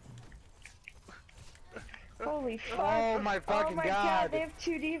 Holy fuck. Oh my fucking god. god. They have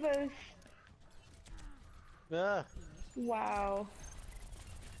 2 divas. Ah. Wow.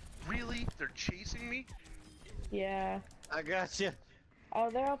 Really? They're chasing me? Yeah. I got you. Oh,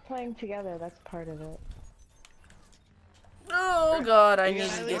 they're all playing together. That's part of it. Oh god, I need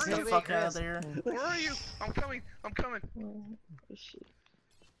guys to get the leave me, fuck out of Chris. there. Where are you? I'm coming. Where is she?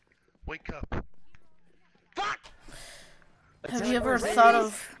 Wake up. Fuck! Have you ever thought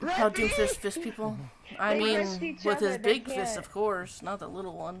of how Doomfist fists people? I They mean, missed each with his other, they big fist, can't. of course, not the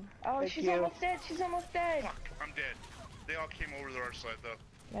little one. Oh, Thank she's you. almost dead. She's almost dead. Fuck, I'm dead. They all came over to our side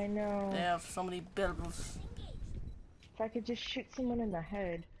though. I know. They have so many bells. If I could just shoot someone in the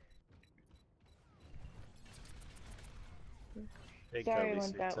head. Hey, Sorry I Kobe,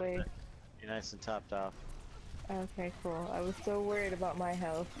 went that so way. You're nice and topped off. Okay, cool. I was so worried about my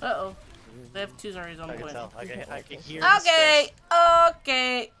health. Uh-oh. They have 2 Zarys on I the can way. tell. I can hear Okay,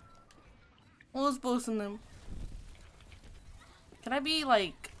 okay. Who's boosting them? Can I be,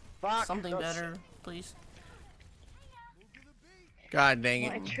 like, Fuck, something don't better, please? God dang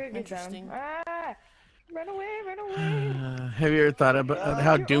Well, I it. triggered them. Interesting. Ah! Run away, run away! Have you ever thought about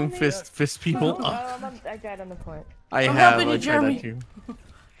how you're Doomfist fists people? I died on the point. I I'm have. helping you, I try not Jeremy. to.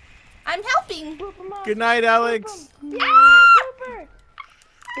 I'm helping! Boop 'em up! Good night, Alex. Boop 'em. Yeah! Boop her!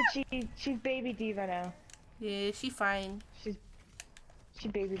 But she's baby diva now. Yeah, she fine. She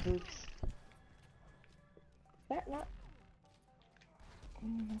baby boops. That not?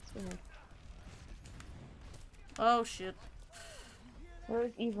 That's weird. Oh, shit.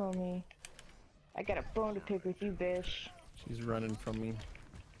 Where's evil me? I got a bone to pick with you, bish. She's running from me.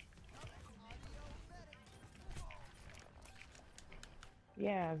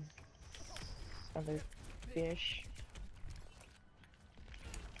 Yeah, other bish.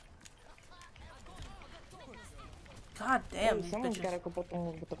 God damn, Oh, these someone's bitches. gotta go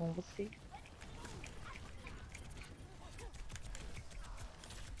bottom. See.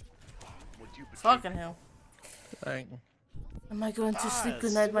 Would you Fucking hell. Alright. Am I going to sleep? it's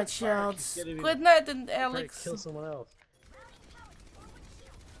Good night, my super fire. child. She's getting me- Good night, and Try to Alex. kill someone else.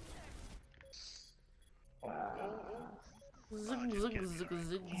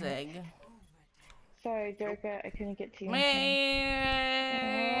 Zigzag. Sorry, Durga, I couldn't get to you.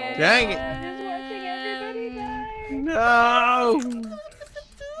 Man. Dang it. I'm just watching everybody die. No! It's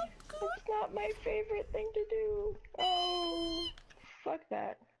not my favorite thing to do. Oh, fuck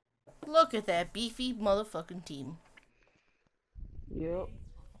that. Look at that beefy motherfucking team. Yep.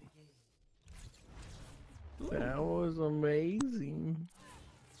 That was amazing.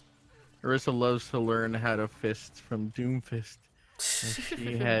 Arissa loves to learn how to fist from Doomfist. And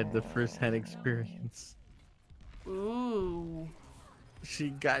she had the first-hand experience. Ooh. She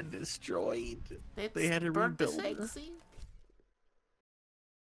got destroyed. It's They had to burnt rebuild her. sexy.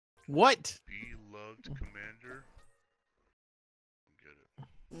 What? Beloved commander? Get it.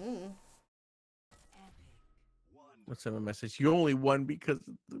 Mm. What's in my message? You only won because of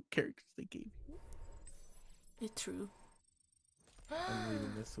the characters they gave you. It's true. I'm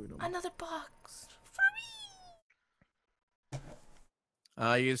leaving this so we don't. Another box for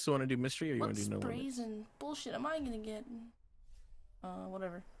me. You just want to do mystery or you want to do no What limits? sprays and bullshit am I gonna get?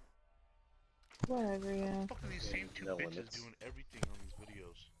 Whatever. Whatever, yeah. Fucking these same two No bitches limits. doing everything on these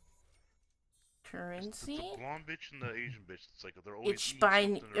videos. It's Currency. the blonde bitch and the Asian bitch. It's like they're always Ich eating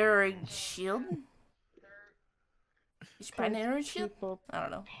bin something or Ihre Shield. Ich bin Ihre Shield. People I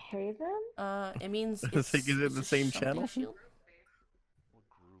don't know. pay them? It means It's it's like, is it it's the a same something channel? Shield. What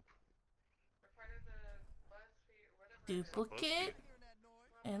group? Duplicate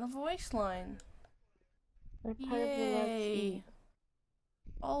and a voice line. They're part of the Let's Yay! Eat.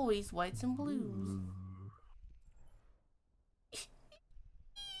 Always whites and blues.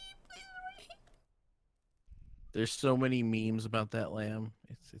 There's so many memes about that lamb.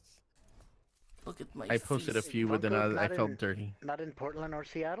 It's. Look at my I posted a face. few, but then Funko's I not felt in- dirty. Not in Portland or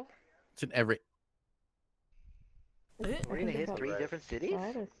Seattle? It's in Everett. Eh? We're gonna hit 3 Right. different cities?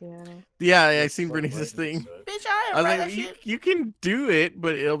 Out of Seattle. Yeah, I It's seen like Bernice's right next thing. to it. Bitch, I I ain't was right like, that you, shit. you can do it,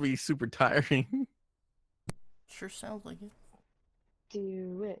 but it'll be super tiring. Sure sounds like it.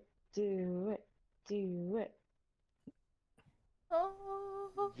 Do it. Do it. Do it.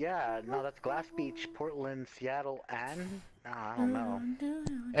 Oh. Yeah, no, that's Glass Beach, Portland, Seattle, and... I don't know.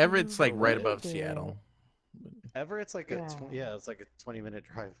 Everett's like right Really above good. Seattle. Everett's like Yeah. it's like a 20-minute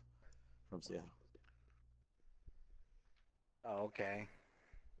drive from Seattle. Oh, okay.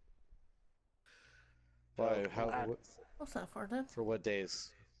 Why? So, How? What's that for then? For what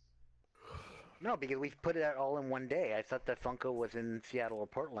days? No, because we've put it all in one day. I thought that Funko was in Seattle or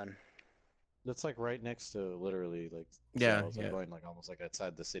Portland. That's like right next to literally like. Yeah, Seattle's, like, yeah. going like almost like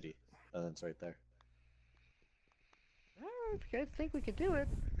outside the city, and then it's right there. I think we could do it.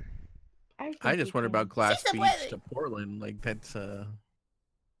 I just wonder about Glass Sí se Beach puede. to Portland. Like that's Well,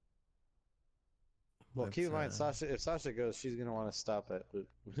 That's, keep in mind, Sasha. If Sasha goes, she's gonna want to stop at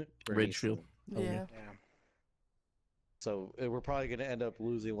Bernice. Ridgefield. Okay. Yeah. Yeah. So we're probably gonna end up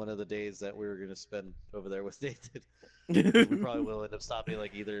losing one of the days that we were gonna spend over there with Nathan. We probably will end up stopping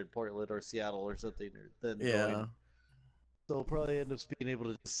like either in Portland or Seattle or something. Or then Yeah. going. So we'll probably end up being able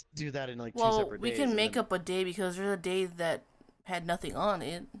to just do that in like two Well, separate we days. can and make then- up a day because there's a day that had nothing on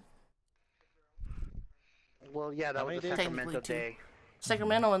it. Well, yeah, that How was many the days? Sacramento Technically, day.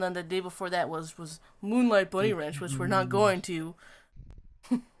 Sacramento, and then the day before that was Moonlight Bunny Ranch, which we're not going to.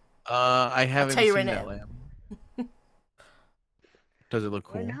 I haven't tell you seen right that now. lamb. Does it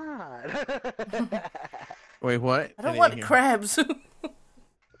look Why cool? not? Wait, what? I don't didn't want hear. crabs.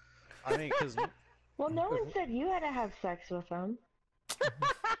 I mean, because Well, no one said you had to have sex with them.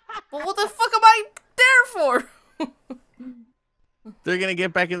 Well, what the fuck am I there for? They're gonna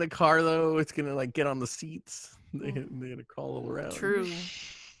get back in the car though. It's gonna like get on the seats. They're gonna crawl all around. True.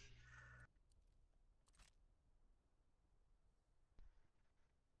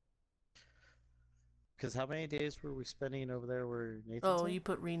 how many days were we spending over there? Where Nathan? Oh, said? you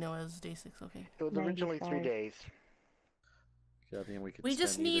put Reno as day 6. Okay. It was originally 3 95. days. I mean, we could. We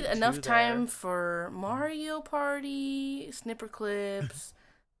just spend need either enough two time there. for Mario Party, Snipper Clips.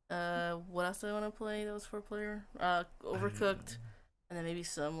 What else do I want to play? That was 4-player. Overcooked, and then maybe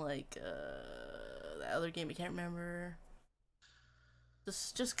some like the other game I can't remember.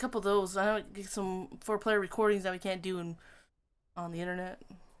 Just a couple of those. I want to get some 4-player recordings that we can't do on the internet.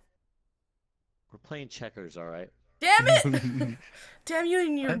 We're playing checkers, all right. Damn it! Damn you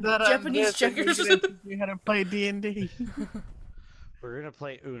and your Japanese checkers. You had to play D&D. We're gonna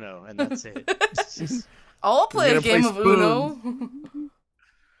play Uno, and that's it. I'll play a gonna play game of Uno. spoons. As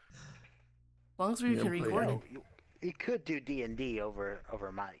long as we Yeah, can play record Uno. it. You could do D&D over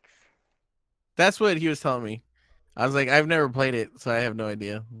mics. That's what he was telling me. I was like, I've never played it, so I have no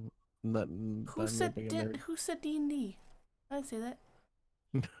idea. Who said D&D? I didn't say that.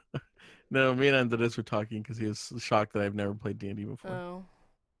 No, me and Andres were talking because he was shocked that I've never played D&D before. Oh.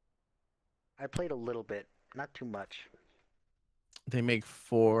 I played a little bit, not too much. They make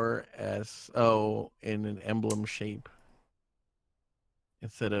 4SO in an emblem shape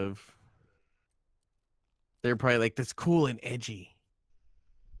instead of. They're probably like, that's cool and edgy.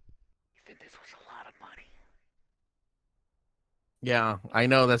 Even this was a lot of money. Yeah, I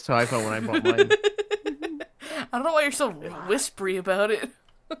know. That's how I felt when I bought mine. I don't know why you're so whispery about it.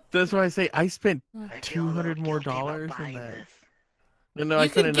 That's why I say I spent I feel a little $200 more guilty about than buying that. this. No, I You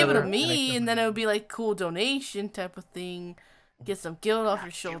spent could give it another- to me, and then it would be like cool donation type of thing. Get some guilt off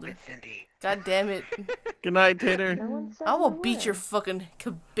your shoulder. Stupid Cindy. God damn it. Good night, No Tater. one said I will you beat were. your fucking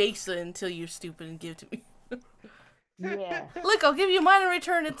cabeza until you're stupid and give it to me. Yeah. Look, I'll give you mine in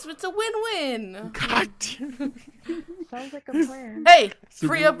return. It's a win-win. God. Sounds like a plan. Hey,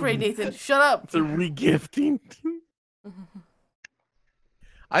 free upgrade, Nathan. Shut up. It's a regifting.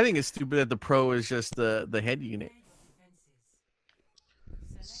 I think it's stupid that the Pro is just the head unit.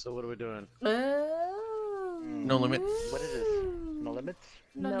 So what are we doing? No limits. What is this? No limits?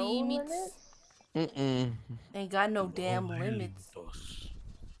 No limits. Mm-mm. Ain't got no damn limits.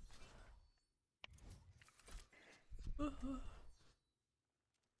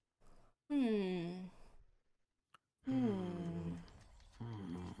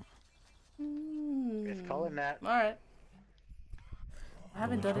 It's calling that. Alright. I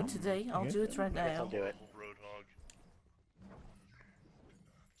haven't done it today. I'll do it right Guess I'll now. do it. Roadhog.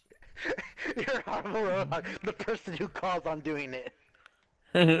 You're a horrible roadhog. The person who calls on doing it.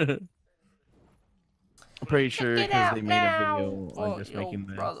 I'm pretty sure Check it because out they made a now. video on just Your making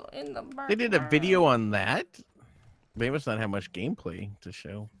that. brother in the They did a background. video on that? They must not have much gameplay to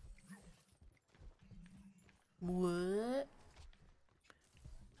show. What?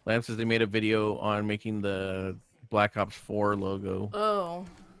 Lamb says they made a video on making the Black Ops 4 logo. Oh.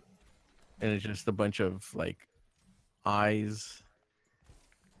 And it's just a bunch of, like, eyes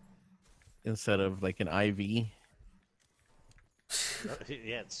instead of, like, an IV.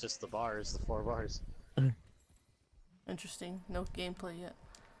 Yeah, it's just the bars, the 4 bars. Interesting. No gameplay yet.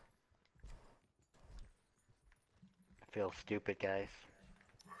 I feel stupid, guys.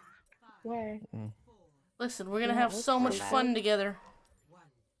 Why? Listen, we're gonna Yeah, have let's so do much that. fun together.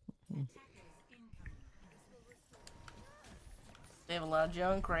 They have a lot of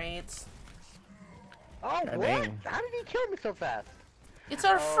junk crates. Oh, God what? dang. How did he kill me so fast? It's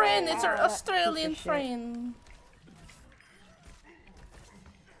our friend. It's our Ah, Australian piece of shit. friend.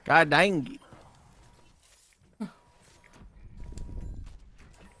 God dang. Well,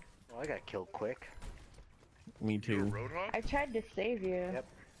 I got killed quick. Me You're a too. Roadhog? I tried to save you. Yep.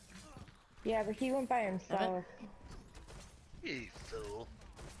 Yeah, but he went by himself. You fool.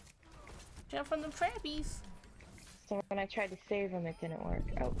 Jump from the trappies. So when I tried to save him, it didn't work.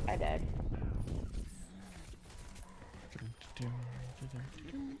 Oh, I died.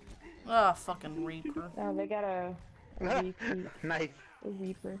 Ah, fucking Reaper. Oh, they got a repeat, Nice. a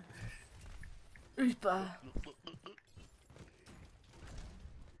Reaper. Reaper.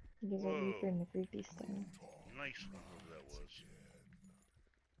 There's a Whoa. Reaper in the creepy style. Nice one, whoever that was.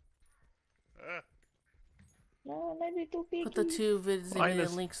 Ah, No, my little piggy. Put the two vids they Find made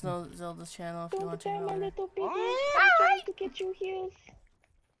us. in links to Zelda's channel if you Don't want to die, my know. little piggy. Oh! I'm trying to get you heals.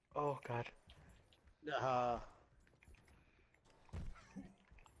 Oh, God.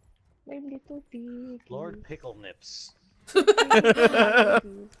 My little piggy. Lord Pickle Nips.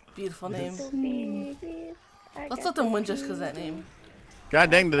 Beautiful name. Little piggy. Let's let them win just because that name. God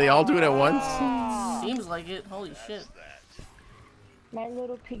dang, do they all do it at once? Seems like it. Holy shit. that. My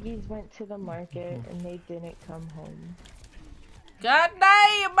little piggies went to the market and they didn't come home. God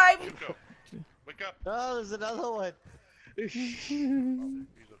damn, baby. Wake up. Wake up. Oh, there's another one.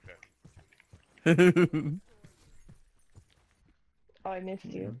 He's okay. Oh, I missed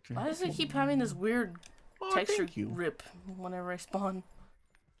you. Why does it keep having this weird Oh, texture thank you. rip whenever I spawn?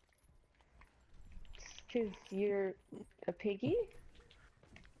 Cause you're a piggy?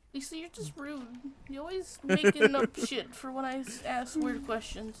 Lisa, you're just rude. You always making up shit for when I ask weird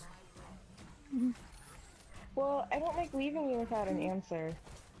questions. Well, I don't like leaving you without an answer.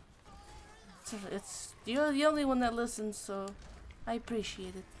 It's you're the only one that listens, so I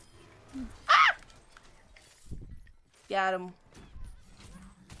appreciate it. Ah! Got him.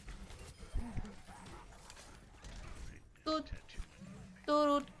 Doot.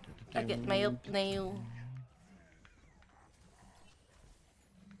 Doot. I get mail nail.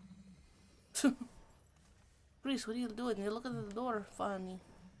 Grease, what are you doing? You're looking at the door, funny.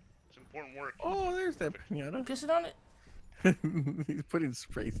 It's important work. Oh, there's that pinata. Pissing on it? He's putting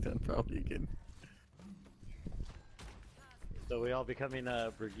sprays down probably again. So we all becoming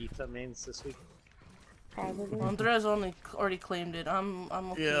Brigitte mains this week? Probably. Andres already claimed it. I'm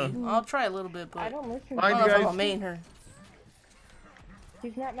okay. Yeah. I'll try a little bit, but I don't listen Bye, I to don't know if I'm guys. gonna main her.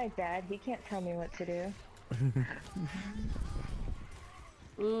 He's not my dad. He can't tell me what to do.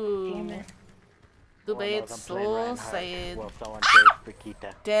 Ooh. Damn it. The All I know is bait's I'm playing so Reinhardt. sad. Well, someone plays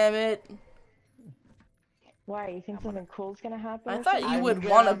Brigitte. Damn it. Why? You think something cool's gonna happen? I or thought something? you I'm would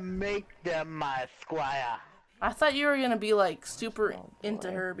gonna wanna. make them my squire. I thought you were gonna be like super Oh, into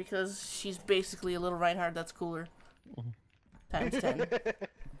boy. her because she's basically a little Reinhardt that's cooler. Times 10.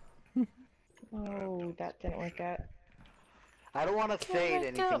 Oh, that didn't work out. I don't want to Can I say wake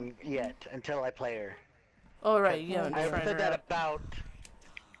anything yet until I play her. Oh right, you haven't I tried said her that out. about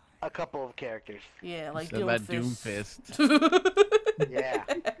A couple of characters. Yeah, like Doomfist. Yeah.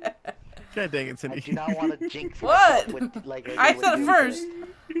 God dang it, I Cindy. do not want to jinx What? myself with, like, I said it first.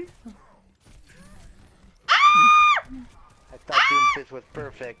 I thought Doomfist was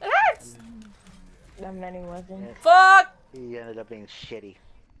perfect. It hurts. And then he wasn't. Yes. Fuck. He ended up being shitty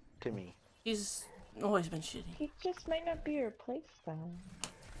to me. He's always been shitty. He just might not be your playstyle.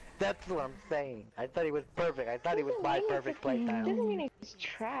 That's what I'm saying. I thought he was perfect. I thought he was my perfect playstyle. Doesn't mean he's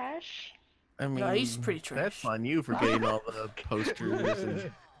trash. I mean, No, he's pretty trash. That's on you for getting all the posters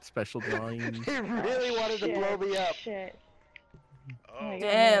and special drawings. He really wanted to blow me up. Shit. Oh,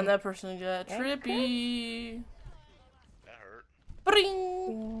 Damn, that person got trippy. that hurt.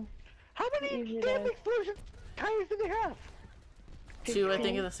 Bring. How many Usually damn does. explosion tires do they have? 2, I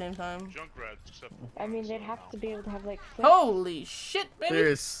think, at the same time. Junkrats, except I mean, they'd have to be able to have like 6. Holy shit, baby! There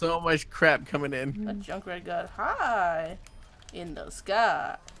is so much crap coming in. That Junkrat got high in the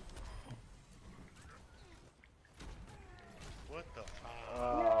sky. what the fuck?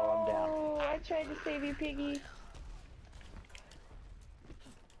 Oh, I'm down. Oh, I tried to save you, Piggy.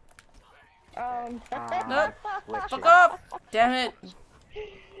 Nope. Switch Fuck it. off! Damn it!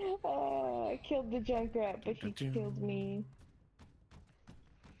 I killed the Junkrat, but he killed me.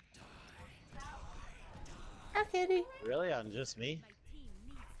 Hi, kitty. Really? On just me?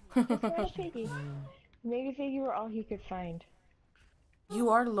 It's not Piggy. Maybe Piggy were all he could find. You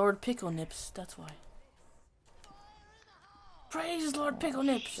are Lord Pickle Nips, that's why. Praise Lord Pickle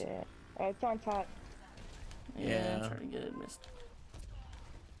Nips! Shit. It's on top. Yeah, I'm trying to get it missed.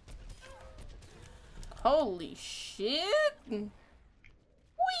 Holy shit! Weak!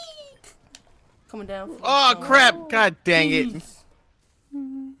 Coming down. Oh crap! God dang it!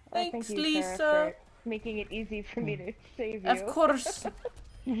 Thanks, Thank you, Lisa. Sarah, for making it easy for me to save you. Of course.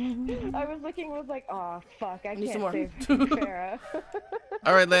 I was looking, was like, oh fuck, I Need some can't more. save Farah.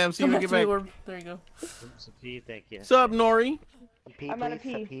 All right, Lamb. See you Come when back you to get me, back. Orb. There you go. Oops, a pee, thank you. What's up, Nori? A pee, I'm out of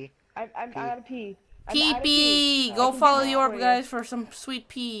please, a pee. pee. I'm out of pee. I'm Pee out of pee! I Go can follow do the that orb, for you. guys, for some sweet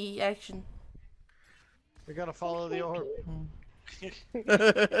pee action. We're gonna follow the orb.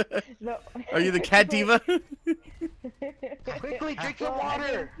 No. Are you the cat diva? Quickly, drink some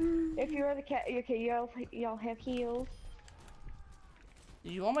water! If you are the cat, okay, y'all have heels.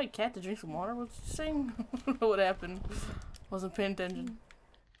 Did you want my cat to drink some water? What's you saying? I don't know what happened. Wasn't paying attention.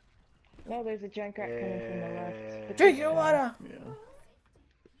 No, there's a Junkrat coming from the left. Drink your water! Yeah.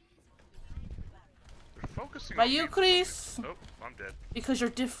 They're focusing By on you, me. Chris! Nope, I'm dead. Because you're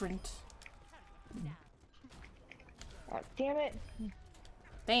different. Oh, damn it.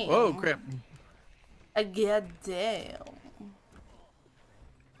 Damn. Whoa, crap! Goddamn.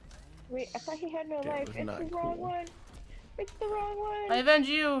 Wait, I thought he had no That life. was It's not the wrong cool. one. It's the wrong one. I avenge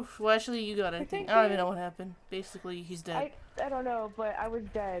you! Well, actually, you got it. I think. Thank I don't you. even know what happened. Basically, he's dead. I don't know, but I was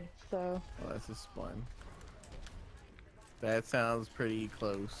dead, so. Oh, that's a spawn. That sounds pretty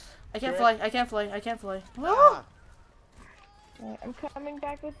close. I can't fly. I can't fly. I can't fly. Ah, Alright, I'm coming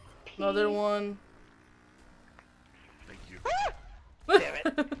back with pee. Another one. Thank you. damn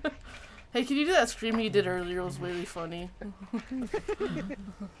it. Hey, can you do that scream you did earlier? It was really funny.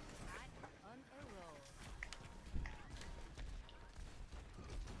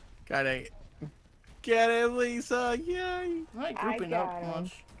 God dang it! Get it, Lisa! Yay! I'm not grouping got up him.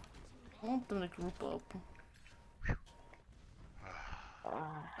 much. I want them to group up.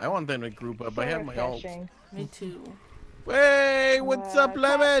 I want them to group up. I have my ult. refreshing. Me too. Hey, what's up,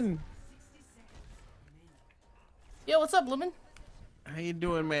 Lemon? Yo, what's up, Lemon? How you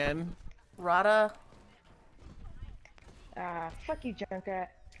doing, man? Rada. Fuck you, Junkrat.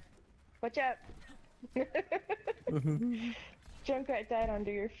 Watch out. Junkrat died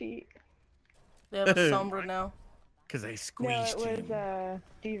under your feet. They have a Sombra now. Cause I No, squeezed it you. was,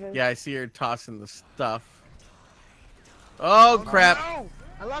 Diva. Yeah, I see her tossing the stuff. Oh crap! No!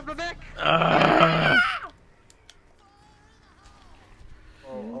 I love the neck!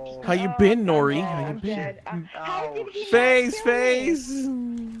 How you been, Nori? Oh, How you I'm been? dead. How did he not Face, kill me? face.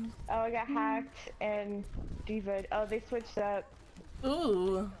 Oh, I got hacked and Diva. Oh, they switched up.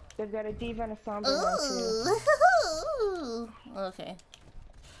 Ooh. They've got a Diva and a Sombra now too. Okay.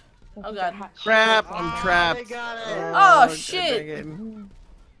 This Oh, is God. a hot Crap! shit. I'm trapped. They got it! Oh, God shit. dang it.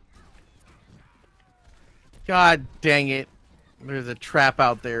 God dang it! There's a trap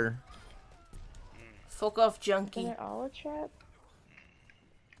out there. Fuck off, Is junkie. it all a trap?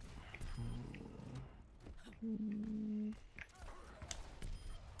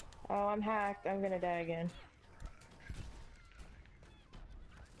 Oh, I'm hacked. I'm gonna die again.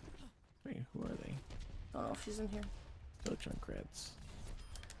 Wait, who are they? I don't know if she's in here. No Junkrats.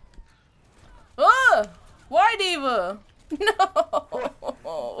 Ah! Why, Diva?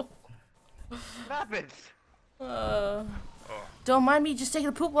 No! happens? Don't mind me just taking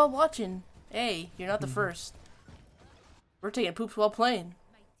a poop while watching. Hey, you're not the first. We're taking poops while playing.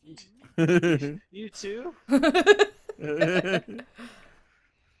 You too?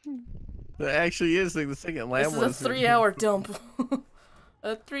 That actually is like the second lamb This is was. a 3-hour dump.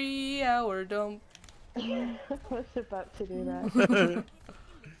 A 3-hour dump. I was about to do that.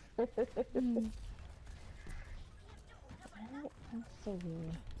 That's so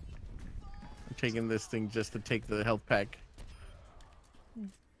weird. I'm taking this thing just to take the health pack.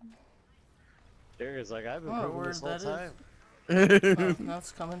 Darius like, I've been Oh, proving this whole word, time. Oh, now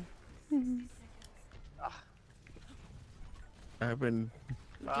it's coming. I've been.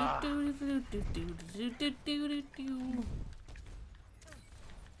 God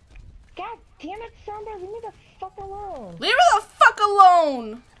damn it, Sombra, leave me the fuck alone. Leave her the fuck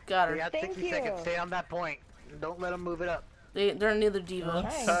alone! Got her. We got 60 seconds. Stay on that point. Don't let them move it up. They're another diva.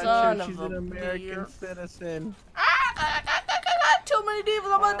 Nice. Son She's of an a American beer. citizen. Too many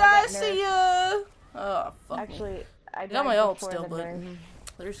divas, I'm gonna die, see ya! Oh, fuck me. Actually, I got my died ult before still, the but nerf.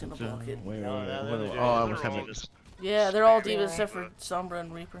 they're just gonna block it. Wait, No, no, what they're do- doing- oh, I They're was all having. just Yeah, they're all divas Yeah. except for Sombra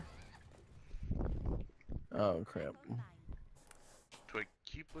and Reaper. Oh crap. Do I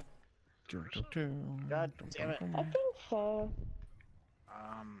keep with God damn it. I think so.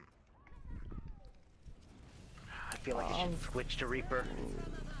 I feel like I should switch to Reaper.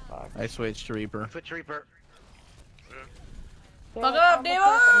 I switched to Reaper. Switch to Reaper. Fuck up, Diva!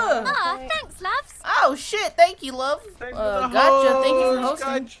 Ah, thanks, loves. Oh shit, thank you, love. Gotcha, thank you for hosting.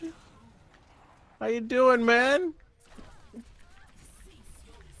 Gotcha. How you doing, man?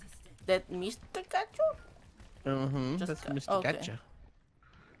 That Mystique Gotcha? Mm-hmm. Just That's got- Mr. okay. Gotcha.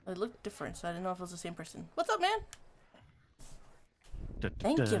 It looked different, so I didn't know if it was the same person. What's up, man?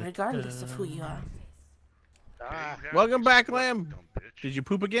 Thank you, regardless of who you are. Welcome back, Lamb. Dumb bitch. Did you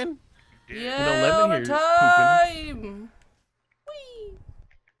poop again? Yeah, all Lemon the here's time! Whee!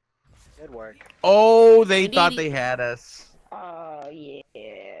 Good work. Oh, they We thought did they had us. Oh, yeah.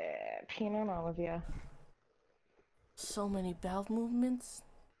 Peeing on all of you. So many bowel movements.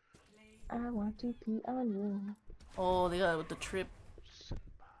 I want to pee on you. Oh, they got it with the trip.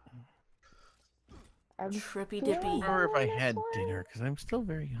 I'm Trippy I dippy. don't remember if I had dinner because I'm still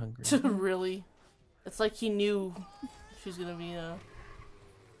very hungry. Really? It's like he knew she was gonna be,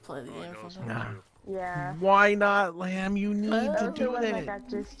 play the game or something. Nah. Yeah. Why not, Lamb? You need to Especially do when I it. got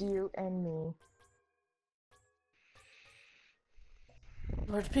just you and me.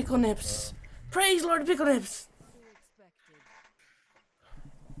 Lord Pickle Nips. Praise Lord Pickle Nips!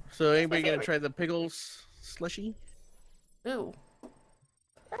 So, anybody gonna try the pickles slushy? Ew.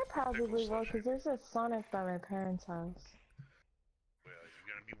 I probably will, because there's a Sonic by my parents' house. Well, you're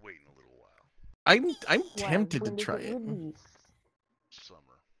gonna be waiting a little while. I'm tempted to When does try it it. release?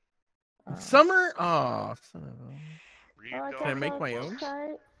 Summer. Summer? Oh, son of a... Read Well, dog. Can I make I'll my just own? try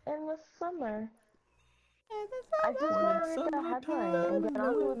it in the summer. I just want to read the headline and get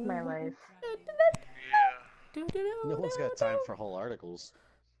on with my life. Yeah. No one's got time for whole articles.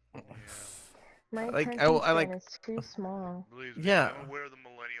 My Like, attention I like- span is too small. Believe me, Yeah. I'm aware of the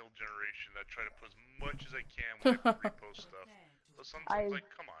millennial generation. I try to put as much as I can when I repost stuff. But sometimes, like,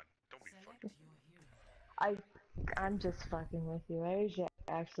 come on, don't be fucking. I'm just fucking with you. I usually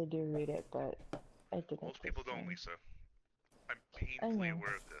actually do read it, but I didn't. Most people this don't, time. Lisa. I'm painfully know.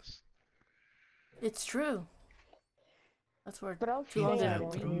 aware of this. It's true. That's where But I'll too say long I did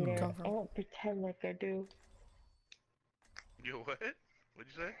don't it read it. come I from. won't pretend like I do. You what?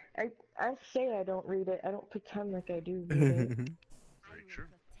 What'd you say? I say I don't read it. I don't pretend like I do read it. Very true.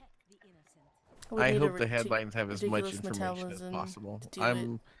 We I need a hope the headlines have as much ridiculous information as metabolism possible. to do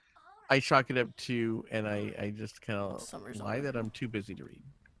it. I chalk it up to, and I just kind of Summer's lie over. that I'm too busy to read.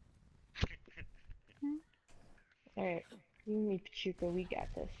 Alright, you and me, Pachuca, we got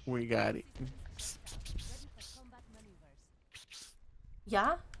this. We got it.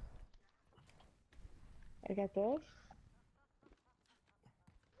 Yeah? I got this,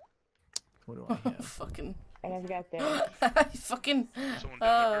 What do I have? Fucking. and I've got this. Fucking. Someone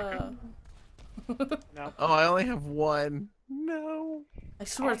down No. Oh, I only have one. No. I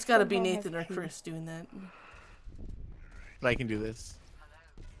swear it's gotta be Nathan or Chris doing that. But I can do this.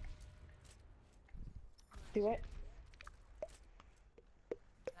 Do it.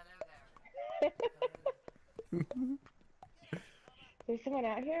 There's someone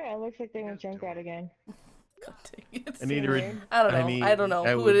out here? It looks like they went Junkrat again. God dang it. I need to read. Weird. I don't know. I don't know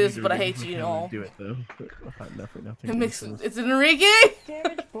who would it is, need to but I read hate you before all. Do it though. Nothing. It makes else. it's Enrique.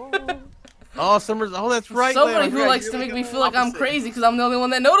 Damage ball. Oh, Summer's. Oh, that's right. Somebody Leon, who right, likes you're to make like me the feel like I'm opposite. crazy because I'm the only one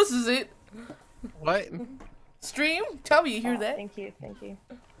that notices it. What? Stream? Tell me you hear Oh, that. Thank you, thank you.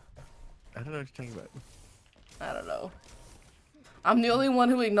 I don't know what you're talking about. I don't know. I'm the only one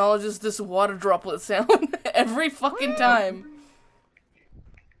who acknowledges this water droplet sound every fucking time.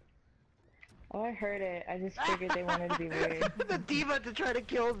 Oh, I heard it. I just figured they wanted to be weird. The diva to try to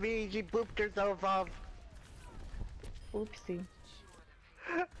kill me. She booped herself off. Oopsie.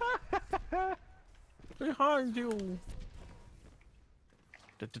 Behind you.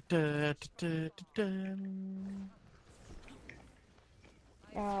 Da, da, da, da, da,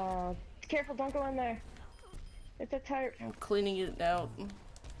 da. Careful, don't go in there. It's a tarp. I'm cleaning it out.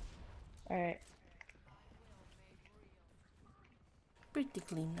 Alright. Pretty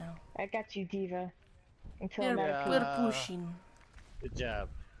clean now. I got you, Diva. Until I'm out of We're pushing. Good job.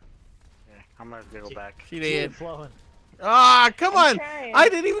 Yeah, I'm gonna go back. She did. Flowing. Ah, come I'm on! trying. I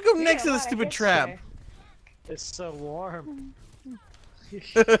didn't even go next to Yeah, the wow, I stupid missed trap. her. It's so warm.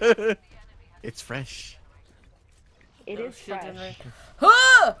 It's fresh. It is fresh.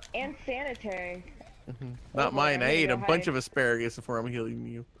 Huh! And sanitary. Not Oh, mine. boy, I I need ate to a go bunch hide. of asparagus before I'm healing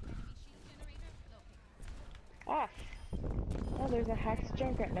you. Ah. Oh, there's a hacked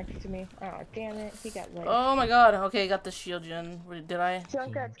Junkrat next to me. Oh, damn it. He got lit. Oh my god. Okay, I got the shield gen. Did I?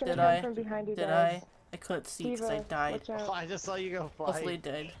 Junkrat's gonna Did come I? from behind you Did guys. I couldn't see because I Diva, died. watch out. I just saw you go fly. Hopefully it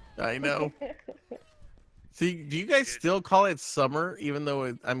died. I know. See, do you guys still call it summer, even though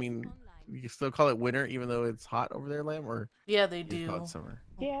it? I mean, you still call it winter, even though it's hot over there, Lamb, or Yeah, they you call do. it summer?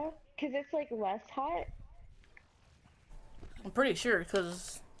 Yeah, because it's like less hot. I'm pretty sure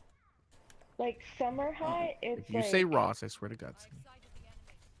because Like summer hot, it's If you like... say Ross, I swear to God.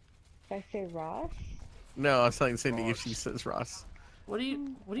 If I say Ross? No, I was telling Cindy if she says Ross. what do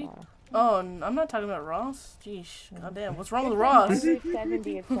you? Wow. Oh, I'm not talking about Ross. Jeez, goddamn, what's wrong with It's Ross? like under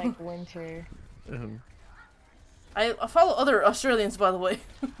 70, it's like winter. I follow other Australians, by the way.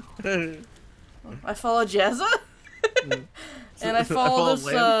 I follow Jazza, and I follow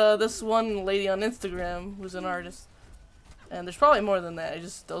this one lady on Instagram who's an artist. And there's probably more than that.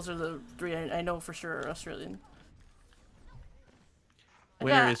 Those are the three I know for sure are Australian.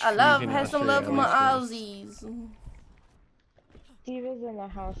 I love have some love for my Aussies. Diva's in the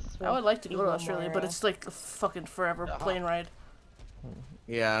house. I would like to go to Evil Australia, but Moira. it's like a fucking forever plane ride.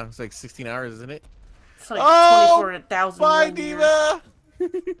 Yeah, it's like 16 hours, isn't it? It's like Oh, 24,000. bye, years. Diva!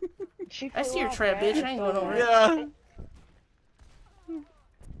 I see your trap, bitch. I ain't going over it. Yeah.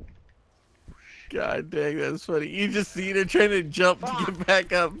 God dang, that's funny. You just see her trying to jump to get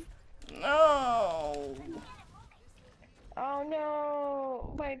back up. No. Oh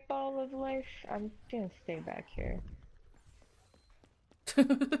no! My ball of life. I'm gonna stay back here.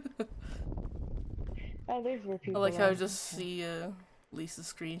 Oh, there's where I people like how I are. just see Lisa's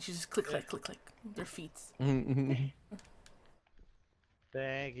screen. She just click, click, click, click. Their feet.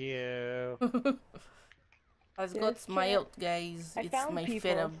 Thank you. I've got This my chat- out, guys. I It's found my people,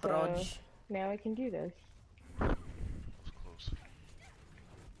 feta so- brunch. Now I can do this. Close.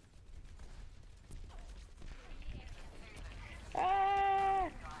 Ah!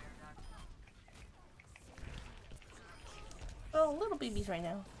 Oh, little babies right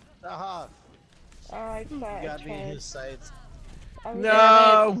now. Aha! Oh, I thought I Got me in tried. his sights. I was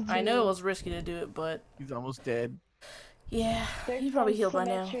No! I know it was risky to do it, but He's almost dead. yeah, There's he probably some healed by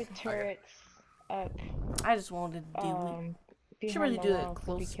now. symmetric turrets up. I just wanted to do it. Behind Should really the do that wall, so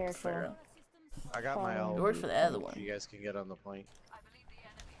close be careful. for. I got my own. It worked for the other one. You guys can get on the point.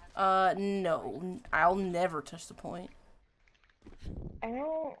 No, I'll never touch the point.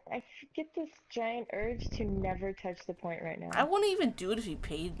 I get this giant urge to never touch the point right now. I wouldn't even do it if he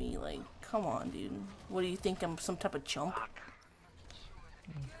paid me. Like, come on, dude. What do you think? I'm some type of chump?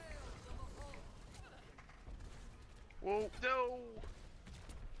 Whoa, no!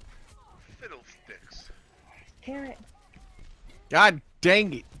 Fiddlesticks. Damn it. God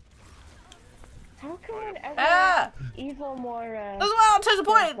dang it. How come whenever Ah! Evil Moira That's why I don't touch the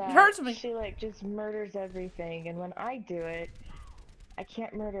does point. It that, hurts me. she like just murders everything, and when I do it, I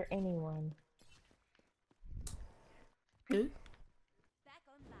can't murder anyone. Dude.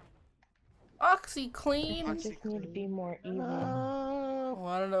 OxyClean. I just need to be more evil. Well,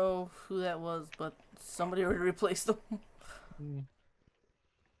 I don't know who that was, but somebody already replaced them.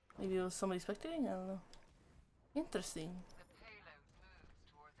 Maybe it was somebody spectating? I don't know. Interesting.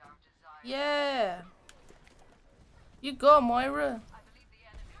 Yeah! You go, Moira!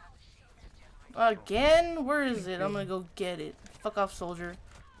 Again? Where is it? I'm gonna go get it. Fuck off, soldier.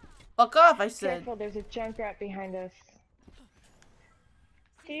 Fuck off, I said. Careful, there's a Junkrat behind us.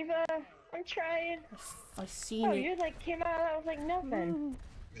 Diva, I'm trying. I seen Oh, it. you like came out, I was like nothing.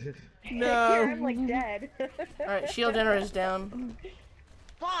 No. Here, I'm like dead. Alright, shield generator is down.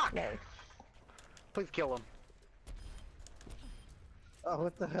 Fuck! Nice. Please kill him. Oh,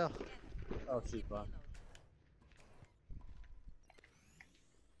 what the hell? Oh, she's gone.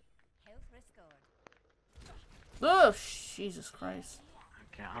 Oh, Jesus Christ.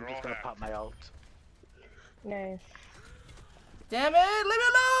 Okay, I'm just gonna pop my ult. Nice. Damn it, leave me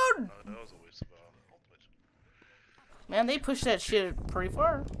alone! Oh, that was a waste of ultimate. Man, they pushed that shit pretty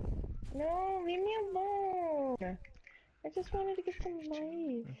far. No, leave me alone. I just wanted to get some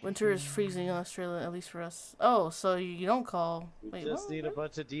life. Winter is freezing in Australia, at least for us. Oh, so you don't call. We just need a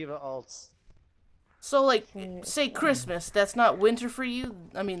bunch of diva ults. So, like, say Christmas, that's not winter for you?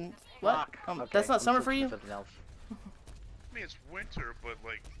 I mean, what? Okay, That's not I'm summer for switching you? to something else. I mean, it's winter, but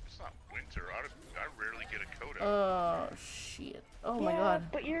like, it's not winter. I rarely get a coat out. Oh, shit. Oh my Yeah, god.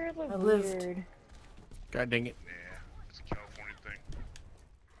 but you're I like lived. weird. God dang it. Yeah, it's a California thing.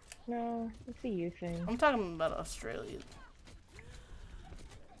 No, it's a you thing. I'm talking about Australia.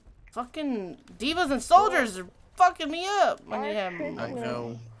 Fucking divas and soldiers are fucking me up when you have. Christmas I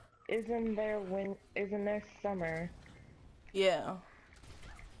know. is in their summer. Yeah.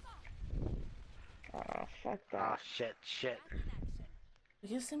 Oh, fuck Oh that. shit.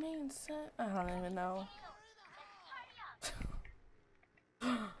 Because it means that I don't even know.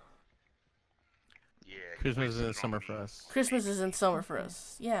 Yeah. Christmas is in the summer for us. Christmas is in summer for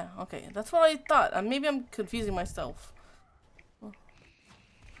us. Yeah, okay. That's what I thought. Maybe I'm confusing myself.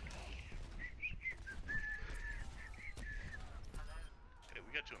 Hey,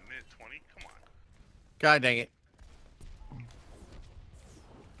 we got to a minute 20. Come on. God dang it.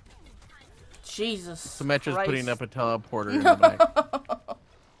 Jesus. Symmetra's Christ. putting up a teleporter in the back.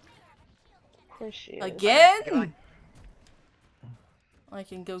 There she is. Again? I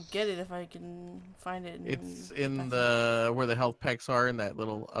can go get it if I can find it. It's in the where the health packs are in that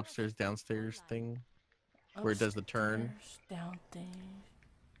little upstairs downstairs thing where it does the turn. Upstairs, down there.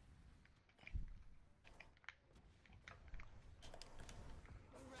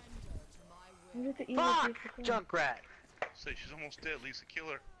 Where did the evil Fuck! people go? Junkrat! Say she's almost dead. Lisa, kill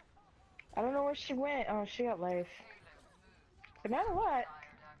her. I don't know where she went. Oh, she got life. But not a lot.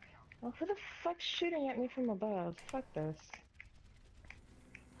 Oh, who the fuck's shooting at me from above? Fuck this.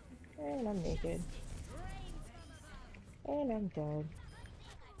 And I'm naked. And I'm dead.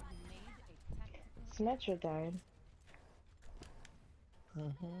 Symmetra died.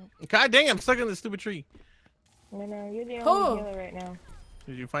 God dang, I'm stuck in this stupid tree. No, no, you're the only Oh. healer right now.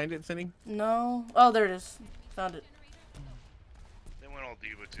 Did you find it, Cindy? No. Oh, there it is. Found it. They went all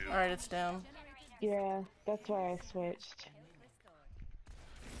diva too. Alright, it's down. Yeah, that's why I switched.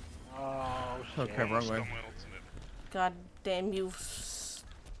 Oh Okay, shit. wrong Stole way. my ultimate. God damn you,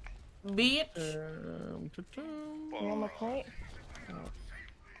 bitch. You on my point?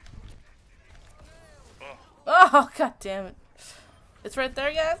 Oh, god damn it. It's right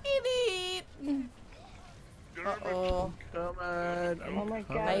there, guys. Get it. Uh-oh. Come on. Oh my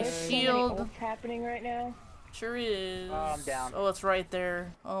god, Nice there's so shield. many ults happening right now. Sure is. Oh, I'm down. Oh, it's right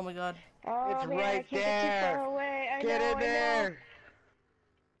there. Oh my god. Oh, It's man, I right can't get too there. far away. I Get know, in there!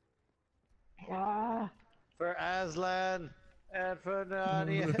 Ah, For Aslan and for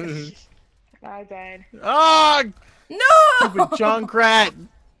Nadia. I died. Oh, No! stupid Junkrat.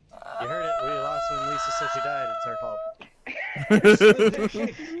 You heard it. We lost when Lisa said she died. It's her fault.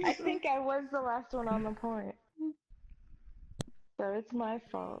 I think I was the last one on the point. So it's my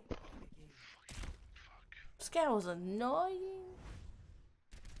fault. This guy was annoying.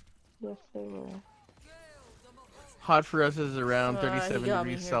 Yes, they were. Hot for us is around He 37 got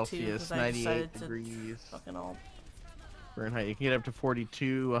me degrees here too, Celsius, 'cause I 98 decided to degrees Fucking all. Fahrenheit. You can get up to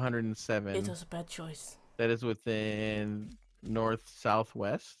 42, 107. It was a bad choice. That is within north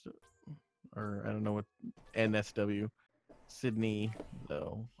southwest, or I don't know what NSW. Sydney,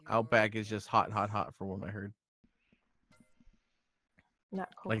 though. Outback is just hot, hot, hot for what I heard. Not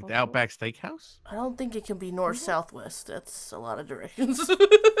cool. Like the Outback Steakhouse? I don't think it can be north southwest. That's a lot of directions.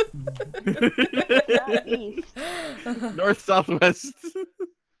 East. North southwest.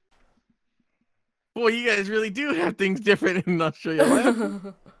 Boy, you guys really do have things different in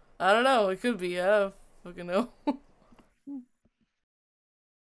Australia. I don't know. It could be. I don't fucking know.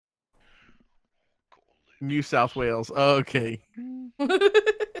 New South Wales. Oh, okay.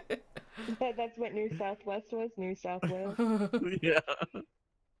 That's what New Southwest was. New South Wales. Yeah.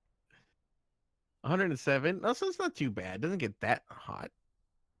 107. No, so it's not too bad. It doesn't get that hot.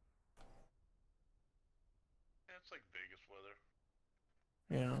 Yeah, it's like Vegas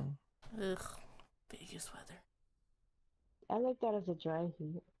weather. Yeah. Ugh. Vegas weather. I like that as a dry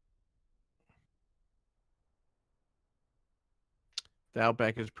heat. The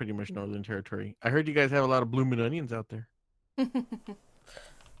Outback is pretty much Northern Territory. I heard you guys have a lot of blooming onions out there. And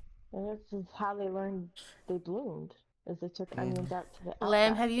this is how they learned they bloomed. As they took onions out to the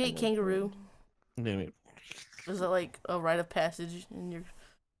Lamb, outback have you and ate they kangaroo? Damn it. Is it like a rite of passage in your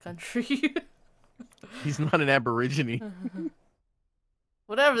country? He's not an aborigine.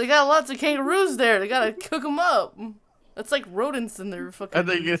 Whatever, they got lots of kangaroos there. They gotta cook them up. That's like rodents in their fucking. I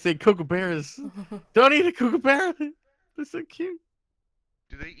thought you were gonna say kookaburras. Don't eat a kookaburra. They're so cute.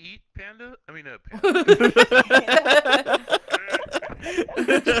 Do they eat panda? I mean, panda.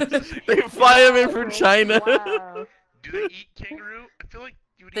 They fly them in from China. Wow. Do they eat kangaroo? I feel like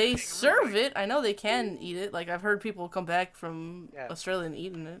you would They eat kangaroo, serve right? it. I know they can eat it. Like I've heard people come back from Yeah. Australia and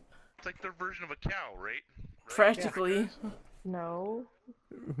eating it. It's like their version of a cow, right? Practically. No.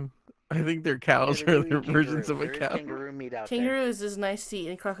 I think their cows Yeah, they are do their eat versions kangaroo. of a There is cow. kangaroo meat out there. Kangaroo is nice to eat,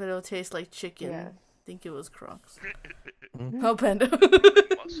 and crocodile tastes like chicken. Yeah. I think it was crocs. Mhm. Oh, panda.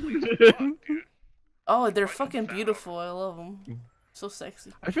 Muscly as fuck, dude. Oh, they're fucking beautiful. I love them. So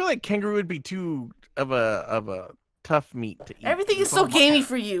sexy. I feel like kangaroo would be too of a tough meat to eat. Everything is so gamey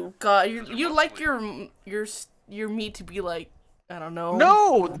for you. God, you like your meat to be like, I don't know.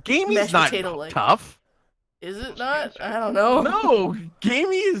 No, gamey's Mashed not potato-like. tough. Is it not? I don't know. No,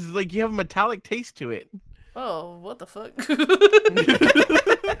 gamey is like you have a metallic taste to it. Oh, what the fuck?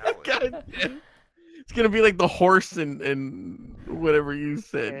 God damn. It's gonna be like the horse and whatever you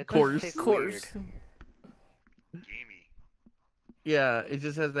said. Yeah, Course. it's Course. Gamey. Yeah, it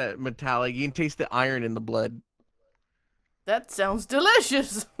just has that metallic. You can taste the iron in the blood. That sounds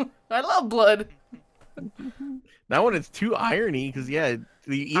delicious. I love blood. Not when it's too irony, because yeah, you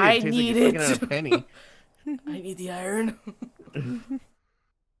eat it, I it tastes need like you're it. sucking out a penny. I need the iron.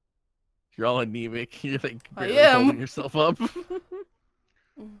 You're all anemic. You're like I barely am. holding yourself up.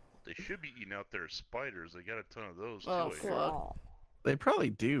 They should be eating out there spiders. They got a ton of those Oh, too. fuck. They probably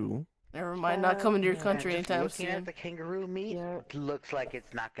do. Never mind, not coming to your Yeah, country Just anytime looking soon. at the kangaroo meat, Yeah. it looks like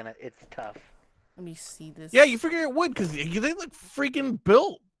it's not gonna. It's tough. Let me see this. Yeah, you figure it would, because they look freaking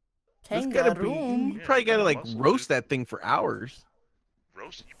built. It's gotta be. Kangaroo. You probably gotta like Muscle, roast dude. that thing for hours.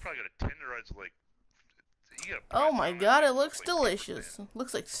 Roasted, you probably gotta tenderize like. You gotta Oh press my on that god, thing it looks like delicious. 50%.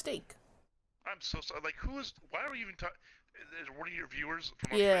 Looks like steak. I'm so sorry. Like, who is? Why are we even talking? Is one of your viewers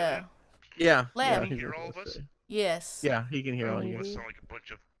from Yeah. Australia? Yeah. Lamb. Yeah, Can you hear all of us? Yes. yeah, he can hear all We you. must sound like a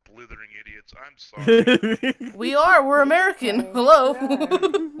bunch of blithering idiots. I'm sorry. We are. We're American. Hello.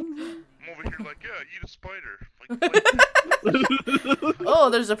 I'm over here like, yeah, eat a spider. Like, Oh,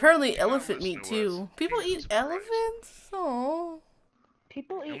 there's apparently You're not elephant listening meat to us. too. People Jesus eat Christ. elephants? Oh.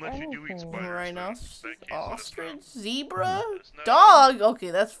 People eat Unless you do eat anything. spiders. Rhinoceros, in that case, let us know. ostrich, zebra, Let us know. dog. Okay,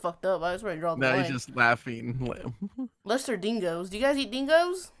 that's fucked up. I was ready to draw the Now line. he's just laughing. Unless they're dingoes. Do you guys eat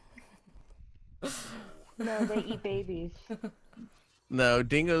dingoes? No, they eat babies. No,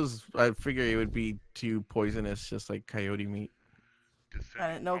 dingoes. I figure it would be too poisonous, just like coyote meat.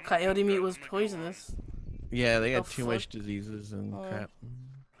 I didn't know I'm not coyote gonna meat go- was I'm not gonna lie. poisonous. Yeah, they The got too much fuck? diseases and Oh. crap.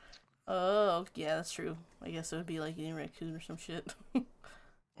 Oh, yeah, that's true. I guess it would be like eating raccoon or some shit.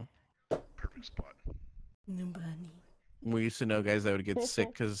 Perfect spot. Nobody. We used to know guys that would get sick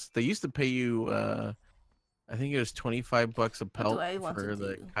because they used to pay you. I think it was $25 a pelt I want for to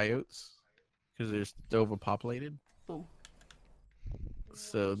the do? coyotes because they're overpopulated. Boom.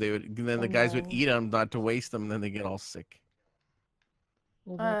 So they would. Then Oh, the guys would no. eat them, not to waste them. Then they get all sick.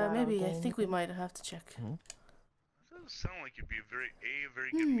 Maybe. I think we might have to check. Doesn't sound like it'd be a very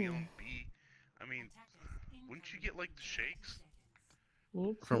good meal. And B, I mean, wouldn't you get like the shakes?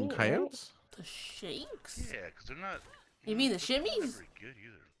 From coyotes? The shakes? Yeah, because they're not. You mean the they're not shimmies? very good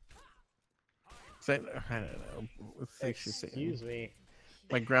either. I don't know. What's they should say? Excuse me.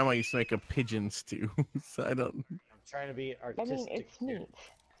 My grandma used to make a pigeon stew, so I don't. I'm trying to be I artistic. mean, it's here.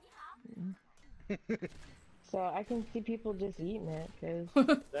 meat. So I can see people just eating it, because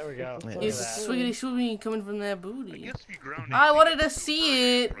There we go. It's Look so at It's that. swiggity swooty coming from that I booty. guess if you ground I anything wanted up to so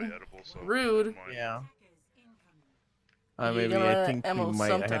see it's it. probably edible, so Rude. never mind. Yeah. You Maybe gotta I let think we Emma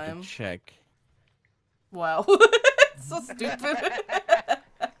might. I have sometime. to check. Wow. So stupid.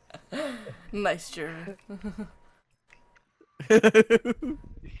 Nice, Jeremy.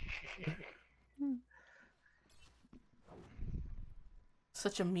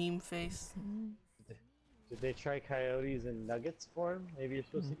 Such a meme face. Did they try coyotes in nuggets form? Maybe you're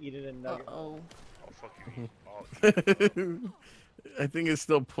supposed to eat it in nuggets. Uh-oh. I'll fucking eat. I think it's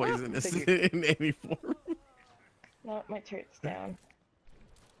still poisonous in any form. no, my turret's down.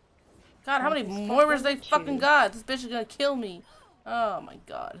 God, how many This moivers they fucking fucking cheese. got? This bitch is gonna kill me. Oh my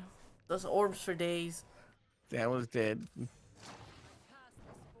god. Those orbs for days. That was dead.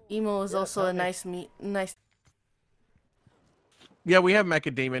 Emo is also a nice meat. Nice. Yeah, we have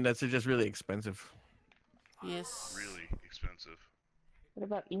macadamia nuts. They're just really expensive. Yes. Really expensive. What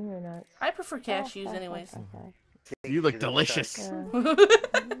about emu nuts? I prefer Oh, cashews, oh, anyways. okay. You look delicious.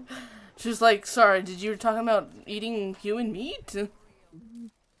 She's like, sorry, did you talking about eating human meat?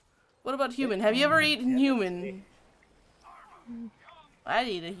 What about human? Have you ever eaten human? I'd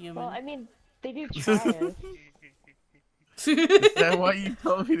eat a human. Well, I mean, they do try us. Is that why you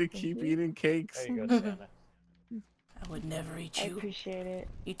told me to keep eating cakes? There you go, Santa. I would never eat I you. appreciate it.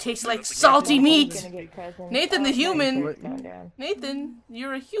 You taste like salty meat. Gonna get presents. Nathan the human. Down. Nathan,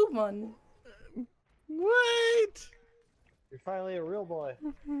 you're a human. What? You're finally a real boy.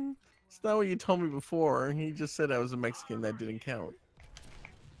 It's not what you told me before. He just said I was a Mexican. That didn't count.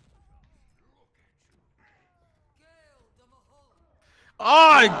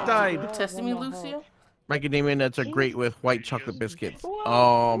 Oh, I died. Testing me, Lucio? Macadamia nuts are great with white chocolate biscuits.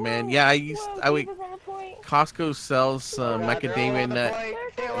 Oh man, yeah, I would. Costco sells some macadamia nut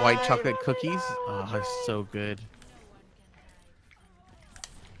white chocolate cookies. Oh, it's so good.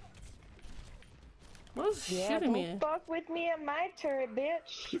 What's Yeah, shooting don't me? fuck with me and my turret,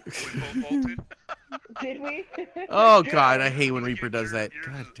 bitch. Did we? Oh god, I hate when Reaper does that.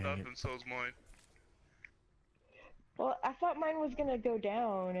 God damn it. Well, I thought mine was gonna go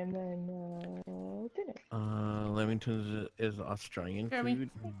down, and then it didn't. Leamington is Australian Jeremy. food.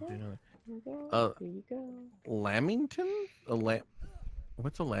 Here you go. Lamington?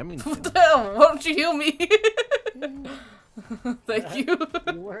 What's a Lamington? What the hell? Why don't you heal me? Thank you.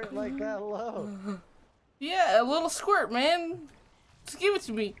 You weren't like that low. Yeah, a little squirt, man. Just give it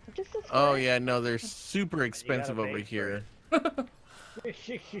to me. Just a Oh squirt. yeah, no, they're super expensive over pay for here.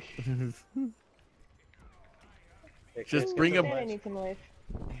 It. Just bring Then a. I need some life.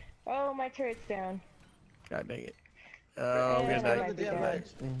 Oh, my turret's down. God dang it. Oh, Yeah, good I night. might be dead.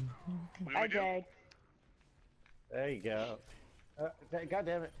 I died. There you go. God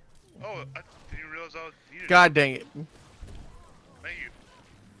damn it. Oh, I didn't realize I was needed. God dang it. Thank you.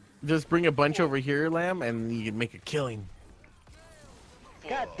 Just bring a bunch over here, Lamb, and you can make a killing.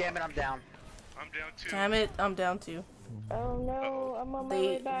 God damn it, I'm down. I'm down too. Damn it, I'm down too. Oh no, I'm on my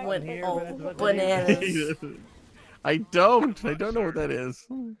way They back. went here, all but it's about to bananas. I don't know what that is.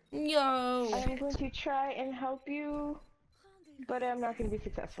 Yo. I'm going to try and help you, but I'm not going to be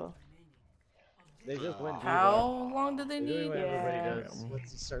successful. They just went deep. How long do they They're doing need? what everybody Yeah. does.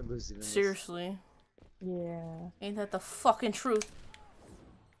 Let's start losing this. Seriously. Yeah. Ain't that the fucking truth?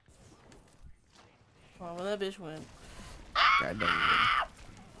 Oh, well, that bitch went. God dang it.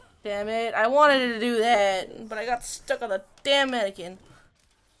 Damn it, I wanted to do that, but I got stuck on the damn mannequin.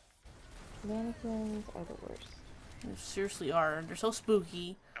 Mannequins are the worst. They seriously are. They're so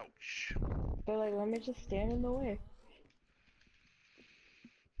spooky. Ouch. They're like, let me just stand in the way.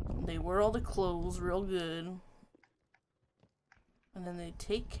 They wear all the clothes real good. And then they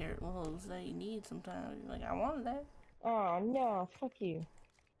take care of clothes that you need sometimes. You're like, I wanted that. Oh no, fuck you.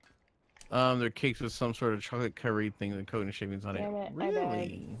 They're cakes with some sort of chocolate curry thing with coating shavings on it. Damn it, I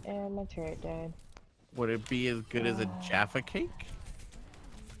Really? died. And my turret died. Would it be as good as a Jaffa cake?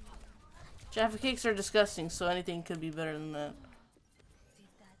 Jaffa cakes are disgusting, so anything could be better than that.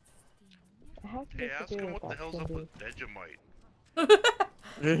 I have to Hey, get ask to do him with what the that hell's up Cindy. with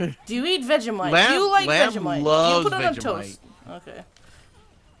Vegemite. Do you eat Vegemite? Lamb- Do you like Lamb Vegemite? loves Do you put it on Vegemite. toast? Okay.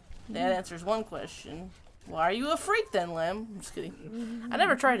 That answers one question. Why are you a freak then, Lamb? I'm just kidding. I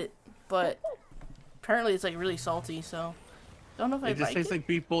never tried it, but apparently it's like really salty, so don't know if I It just like tastes it. like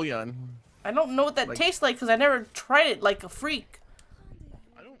beef bouillon. I don't know what that like- tastes like because I never tried it like a freak.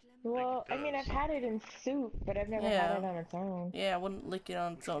 I don't Well, I think it mean, I've does. had it in soup, but I've never Yeah. had it on its own. Yeah, I wouldn't lick it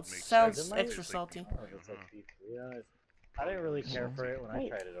on its own. Makes Sounds sense. extra Tastes like salty. beef. Oh, it's like beef. Yeah, I didn't really care for it when I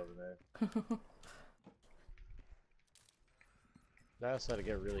tried it over there. I also had to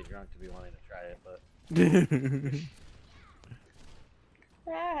get really drunk to be wanting to try it, but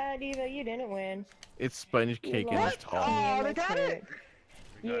Ah, Diva, you didn't win. It's sponge cake and lost. it's tall. Oh, they got it!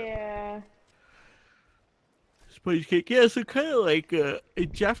 Yeah. Sponge cake, yeah, so kind of like a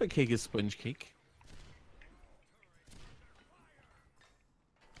Jaffa cake is sponge cake.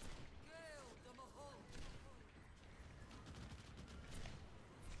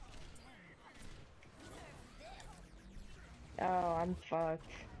 Oh, I'm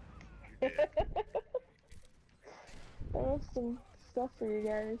fucked. I have some stuff for you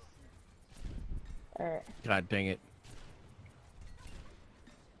guys. Alright. God dang it.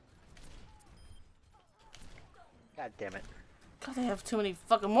 God damn it. God, they have too many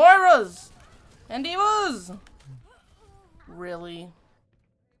fucking Moiras and Divas. Really?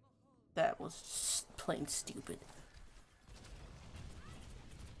 That was just plain stupid.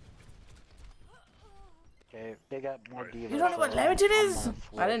 Okay, they got more divas. You don't know what so Lemington I'm is?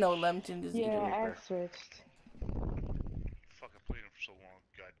 gonna I didn't know switch. Lemington is Yeah, either. I switched. Fuck, I played him for so long.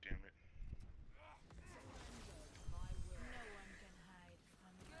 God damn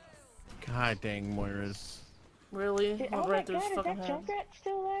God dang, Moira's. Really? Dude, Went oh my right through his god, is fucking that head. Junkrat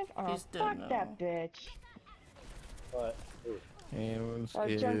still alive? Oh, He's dead fuck now. that bitch. What? Ames Oh,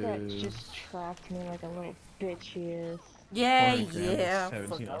 Junkrat is just trapped me like a little bitch he is. Yeah, 400 grams, yeah. 17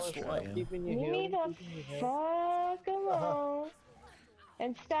 Fucking slut. Australian. Keeping you Leave me healed, the keeping you healed. fuck alone.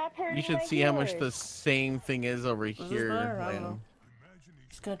 And stop hurting You should my see how much the healers. same thing is over Is this here, better? I don't know. Lamb.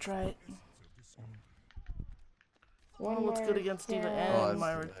 Just gonna try it. One Oh, what's more good against Diva down. Oh, and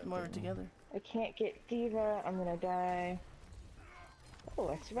that's Moira that together? I can't get Diva. I'm gonna die. Oh,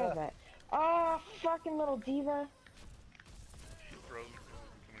 I survived that. Oh, fucking little Diva. She's frozen.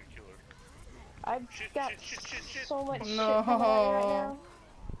 I'm gonna kill her. I've got Shit. so much shit No. coming at me right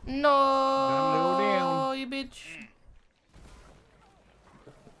now. No, you bitch.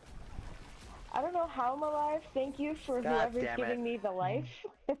 I don't know how I'm alive. Thank you for God whoever's damn giving it. me the life.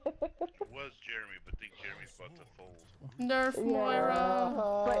 It was Jeremy, but I think Jeremy's about to fold. Nerf Moira.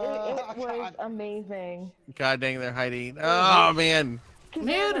 But it was amazing. God dang, they're hiding. Oh, man. Cause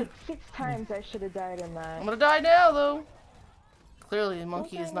Dude. like 6 times I should have died in that. I'm gonna die now, though. Clearly, the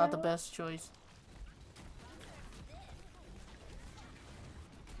monkey is not the best choice.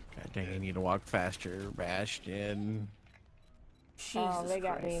 God dang, I need to walk faster, Bastion. Jesus Oh, they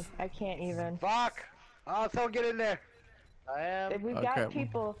got me. Christ. I can't even. Fuck! Oh, someone get in there! I am. We've Okay. got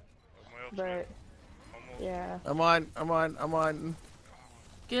people, My else but almost. yeah, I'm on.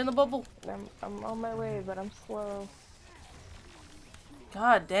 Get in the bubble. I'm on my way, but I'm slow.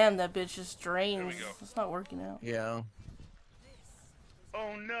 God damn, that bitch just drains. we go. It's not working out. Yeah.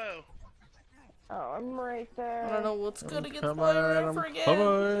 Oh no! Oh, I'm right there. I don't know what's good against Come Moira on, ever I'm again.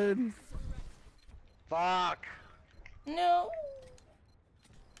 coming. Fuck! No.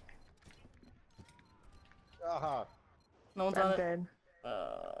 Aha. No one's I'm on it. dead.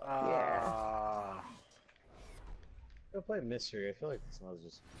 Yeah. Go play mystery. I feel like this one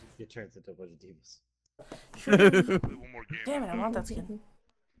just get turns into a bunch of divas. Play one more game. Damn it, I want that skin.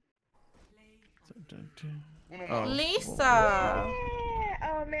 Uno Oh. más. Lisa! Yeah!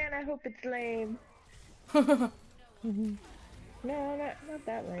 Oh man, I hope it's lame. No, not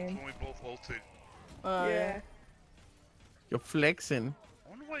that lame. When we both ulted. Yeah. You're flexing. I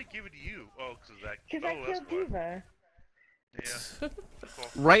wonder why I gave it to you. Oh, cause that. Cause oh, I that's killed why. Diva. Yeah.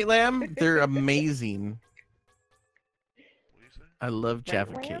 Cool. Right, Lamb? They're amazing. What do you say? I love Right,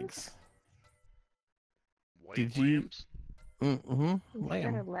 Jaffa Lambs? cakes. White Did you- lambs? Mm-hmm. Is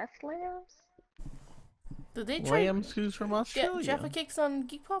there Lamb. less lambs? Did they try Lambs who's from get Australia. Jaffa cakes on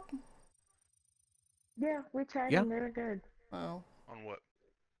Geek Pop? Yeah, we tried Yeah. them. They were good. Oh. On what?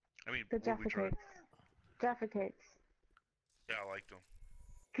 I mean, The what did Jaffa we try? cakes. Jaffa cakes. Yeah, I liked them.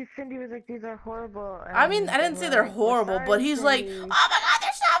 Cause Cindy was like, these are horrible. I mean, I didn't say they're horrible, but he's like, oh my god,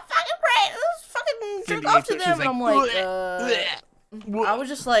 they're so fucking great! Let's fucking Cindy jerk off to ate it, them. she's And I'm like, like, I was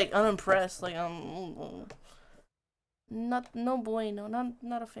just like unimpressed. Like, no bueno,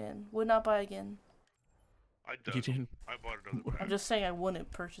 not a fan. Would not buy again. I You did. didn't. I bought another pack. I'm just saying I wouldn't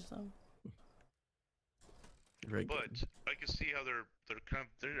purchase them. Very But good. I can see how they're kind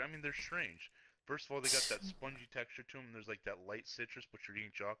of they're strange. First of all, they got that spongy texture to them. There's like that light citrus, but you're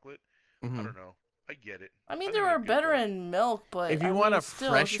eating chocolate. I Mhm. don't know. I get it. I mean, I they think were they're good, better though. in milk, but If you I want mean, a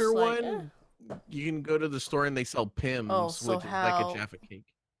still, it's fresher just like, one, you can go to the store and they sell Pims, Oh, so which is like how- a Jaffa cake.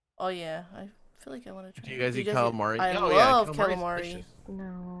 Oh yeah, I feel like I want to try. Do you guys it. eat calamari? I Oh, yeah, love calamari's calamari. delicious.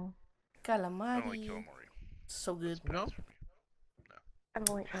 No, I don't like Calamari. calamari. So good. No? I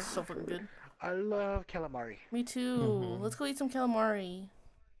don't like that. So fucking good. I love calamari. Me too. Mhm. Let's go eat some calamari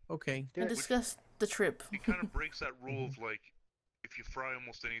Okay. Do and it. discuss the trip. It kind of breaks that rule of like, if you fry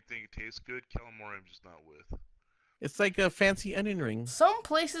almost anything, it tastes good. Calamari, I'm just not with. It's like a fancy onion ring. Some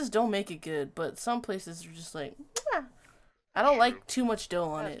places don't make it good, but some places are just like, "Mwah." I don't like too much dough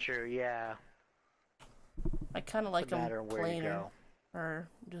on That's it. true, yeah. I kind of like Doesn't them matter where you plain go. or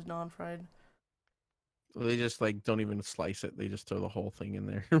just non-fried. So they just like don't even slice it. They just throw the whole thing in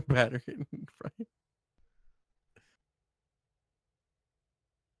there, batter it, and fry it.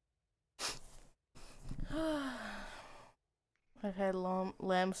 I've had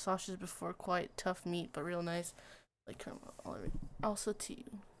lamb sausages before, quite tough meat, but real nice. Like also too.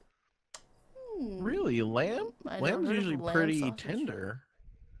 Really, lamb? I never Lamb's heard of usually lamb pretty sausage. tender.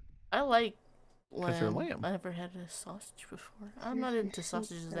 I like 'Cause they're lamb. lamb. I never had a sausage before. I'm not into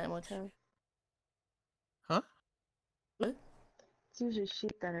sausages that much. Huh? What? It's usually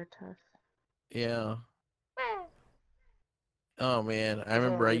sheep that are tough. Yeah. Oh man, I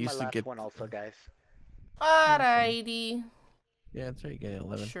remember That'll I be my used to last get. one also, guys. Alrighty. Yeah, that's right. You get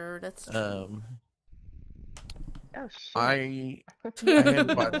 11. Sure, that's Um, Oh shit. I had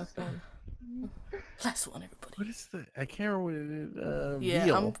bought. Last one, everybody. What is the? I can't remember what it is. Yeah,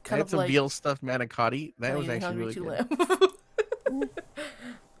 veal. I'm I kind had of some like veal stuffed manicotti. That I'm was getting actually hungry really too, good. Lamb.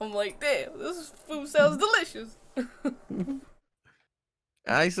 I'm like, damn, this food sounds delicious.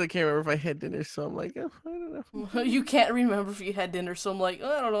 I still can't remember if I had dinner, so I'm like, oh, I don't know. You can't remember if you had dinner, so I'm like,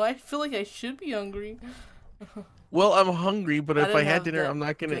 oh, I don't know. I feel like I should be hungry. Well, I'm hungry, but if I didn't had have dinner, that I'm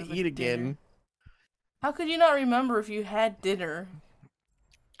not gonna good of a eat again. dinner. How could you not remember if you had dinner?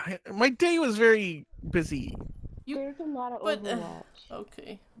 My day was very busy. There's a lot of But, Overwatch.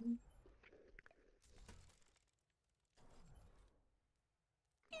 Okay.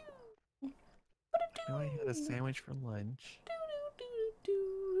 I know I had a sandwich for lunch.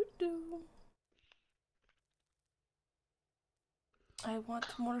 I want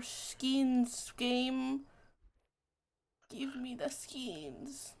more skins, game. Give me the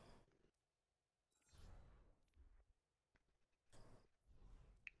skins.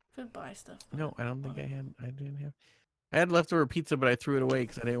 Could buy stuff. No, I don't think I had. I didn't have. I had leftover pizza, but I threw it away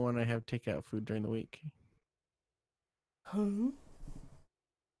because I didn't want to have takeout food during the week. Huh?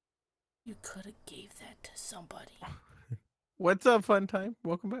 You could have gave that to somebody. What's up, fun time?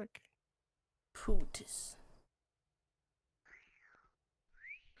 Welcome back. Pootis.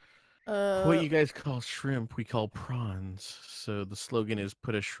 What you guys call shrimp, we call prawns. So the slogan is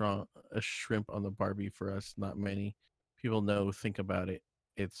 "Put a shrimp on the Barbie." For us, not many people know. Think about it.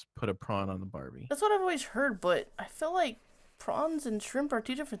 It's put a prawn on the Barbie. That's what I've always heard, but I feel like prawns and shrimp are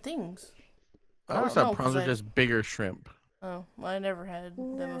two different things. I always thought prawns were just bigger shrimp. Oh, well, I never had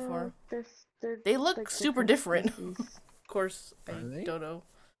them before. They're They look like super different. species. Of course, I they? don't know.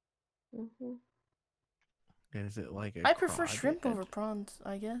 Is it like a I prefer crawdad? shrimp over prawns,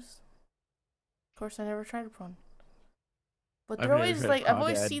 I guess. Of course, I never tried a prawn. But I've they're never always tried like, I've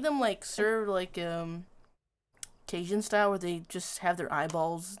always crawdad. seen them like served like Cajun style, where they just have their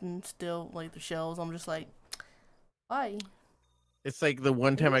eyeballs and still like the shells. I'm just like, why? It's like the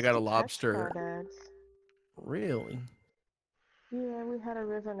one time I got a lobster. Crawdads. Really? Yeah, we had a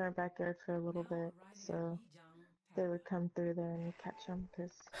river in our backyard for a little bit, so they would come through there and catch them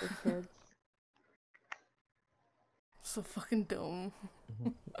because they're kids. So fucking dumb.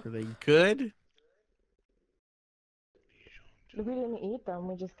 Are they good? We didn't eat them,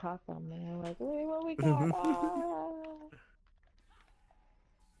 we just caught them. And they were like, wait, what we got?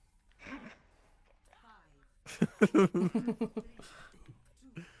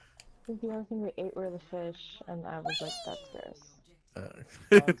 I think the only thing we ate were the fish, and I was like,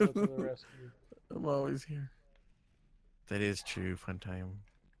 that's gross. I'm always here. That is true. Fun time.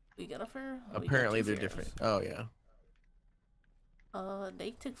 We got a fair? Oh, Apparently they're different. Oh yeah.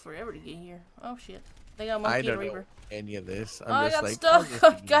 They took forever to get here. Oh shit. They got I monkey don't and know reaper. any of this. I I'm just got like,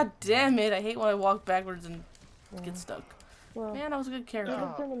 stuck. God damn it! I hate when I walk backwards and get stuck. Well, Man, I was a good we character.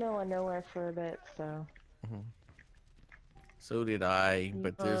 lived in the middle of nowhere for a bit, so. So did I,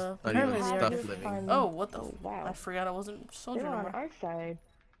 but there's not apparently even they stuff are living. Oh, what the? Oh, wow. I forgot I wasn't soldier They're on anymore. our side.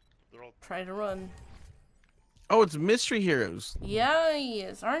 Try to run. Oh, it's Mystery Heroes.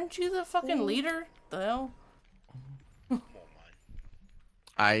 Yes, aren't you the fucking leader? The hell?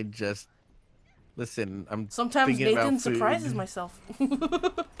 I just listen. I'm Sometimes thinking Nathan about food. surprises myself.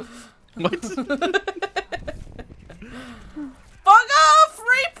 What? Fuck off,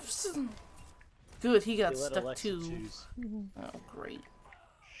 rapes! Good, he got They let stuck Alexa too. choose. Oh, great.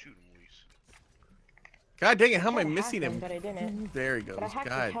 Shoot him, Luis. God dang it! How am I I had missing them, him? but I didn't. There he goes. But I have to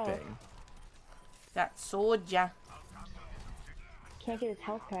God help. dang. Got soldier. Can't get his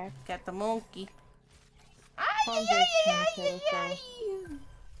health pack. Got the monkey. Tom's just trying to kill us, so.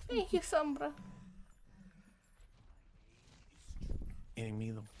 Thank you, Sombra. Getting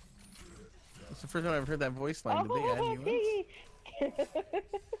me the. That's the first time I've heard that voice line. Did they add Oh, new ones?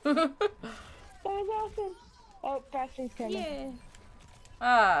 that was awesome. Oh, Bastion's coming. Yeah.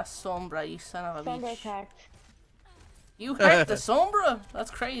 Ah, Sombra, you son of a Sombra bitch. attacked. You hacked the Sombra?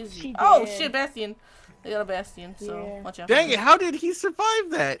 That's crazy. She Oh did. shit, Bastion. They got a Bastion, so Yeah. watch out. Dang it! How did he survive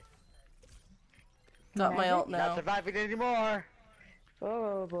that? Got my ult Not now. surviving anymore.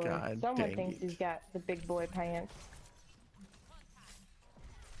 Oh boy. God Someone dang thinks it. he's got the big boy pants.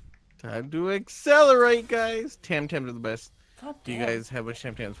 Time to accelerate, guys. Tam Tams are the best. God Do you damn. guys have a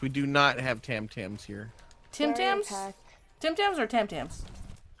Tam Tams? We do not have Tam Tams here. Tim Sorry, Tams? attacked. Tim Tams or Tam Tams?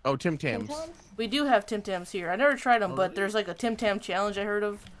 Oh, Tim Tams. Tom? We do have Tim Tams here. I never tried them, Oh, but really? there's like a Tim Tam challenge I heard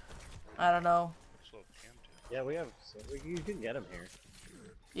of. I don't know. Yeah, we have. You can get them here.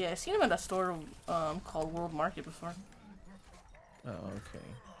 Yeah, I seen them at a store called World Market before. Oh, okay.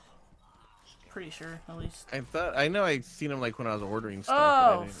 Pretty sure, at least. I know I seen them like when I was ordering stuff,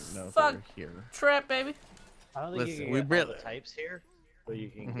 Oh, but I didn't know if fuck. they were here. Trap, baby. I don't think Listen, you we can get all barely- the types here. but you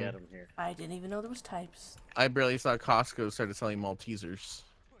can get them here. I didn't even know there was types. I barely saw Costco started selling Maltesers.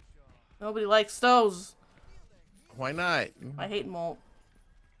 Nobody likes those. Why not? I hate malt.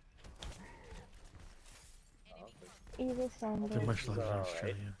 Evil sound. They're much loved in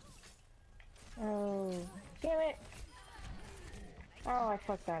Australia. Oh, damn it. Oh, I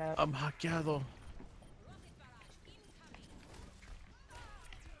fucked that up. I'm hackeado.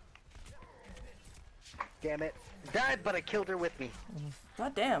 Damn it. Died, but I killed her with me.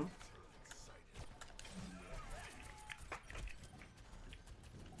 God damn.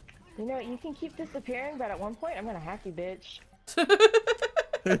 You know, you can keep disappearing, but at one point, I'm gonna hack you, bitch.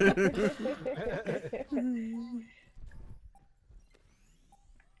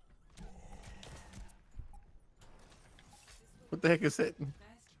 What the heck is it?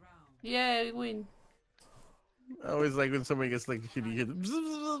 Yeah, we win. I always like when somebody gets like shitty hit.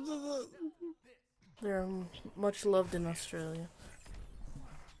 They're much loved in Australia.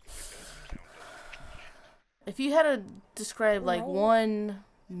 If you had to describe like one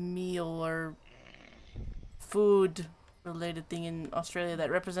meal or food related thing in Australia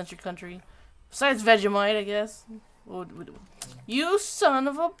that represents your country, besides Vegemite, I guess, what would you son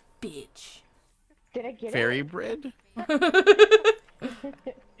of a bitch? Did I get Fairy it? bread?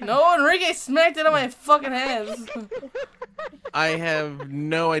 No, Enrique smacked it on my fucking hands. I have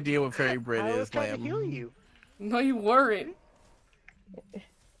no idea what fairy bread I was is, trying to lamb. heal you. No, you weren't.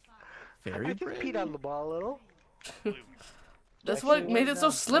 Fairy I just bread? peed on the ball a little. That's Actually, what made wait, it so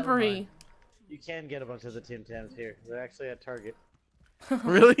no, slippery. never mind. You can get a bunch of the Tim Tams here. They're actually at Target.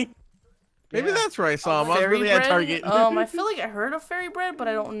 Really? Maybe Yeah. that's where I saw them. I was Fairy really bread? at Target. I feel like I heard of fairy bread, but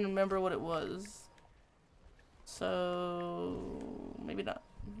I don't remember what it was. So maybe not.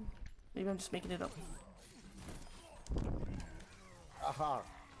 Maybe I'm just making it up. Aha.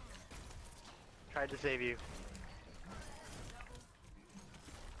 Tried to save you.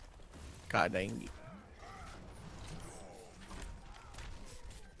 God dang it.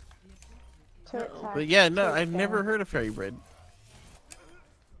 But yeah, no, I've never heard of fairy bread.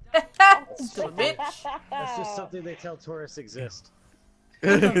 Stupid bitch. That's just something they tell tourists exist.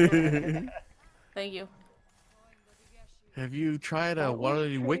 Thank you. Have you tried a That was watery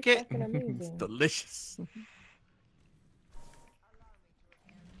pretty wicket? fucking amazing. It's delicious.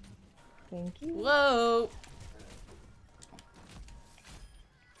 Thank you. Whoa.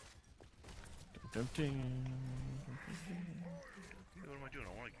 What am I doing?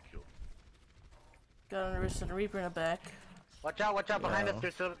 I want to get killed. Got an Arisen Reaper in the back. Watch out behind No.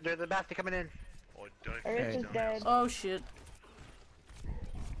 us. There's a bastard coming in. Oh, did I Earth is down dead. Oh shit.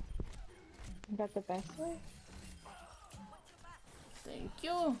 Is that the best way? Thank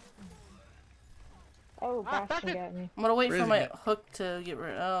you. Oh, Ah, Bastion fuck it. got me. I'm gonna wait Where for is my it? hook to get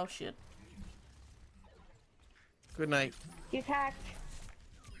rid. Oh shit. Good night. He's hacked.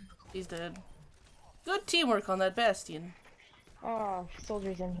 He's dead. Good teamwork on that Bastion. Oh,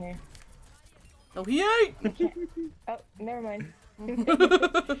 soldiers in here. Oh, he ain't! Oh, never mind.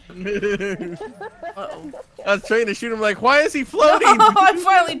 Uh-oh. I was trying to shoot him like, why is he floating? Oh, I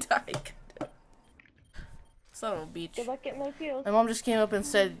finally died. Son of a bitch. Good luck getting my field. My mom just came up and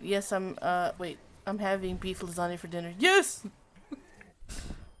said, yes, wait, I'm having beef lasagna for dinner. Yes!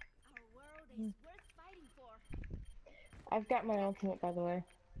 I've got my ultimate, by the way.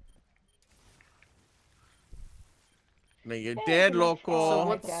 No, you're Yeah, dead, pretty much. So loco. Oh,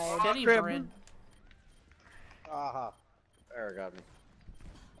 what's God. fairy Crap. bread? Aha. Eric got me.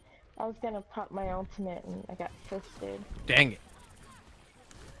 I was gonna pop my ultimate and I got fisted. Dang it.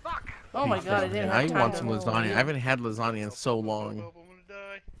 Oh my god, I didn't I have want time some to... lasagna. I haven't had lasagna in so long. I'm gonna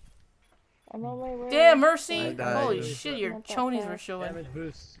die. I'm on my way. Damn, I Mercy! died. Holy shit, your Not that chonies bad. were showing. Damage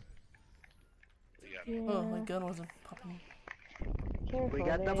boost. Yeah. Oh, my gun wasn't popping. Careful, We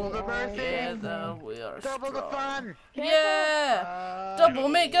got they double the are mercy. Yeah, big. though, we are Double the strong. fun. Yeah! Double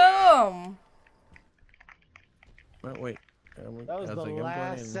make 'em! Oh, wait. That was the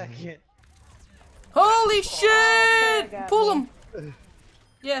last second. Holy shit! got Pull me. him!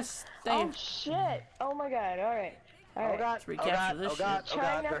 Yes, damn. Oh shit! Oh my god, alright. Oh Alright. god, Let's recapture this shit. oh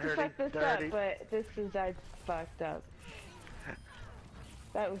Trying god, not they're to hurting. fuck this They're up, hurting. but this is, I fucked up.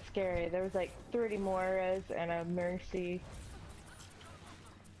 That was scary. There was like 30 Moras and a Mercy.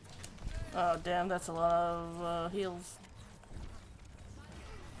 Oh, damn, that's a lot of heals.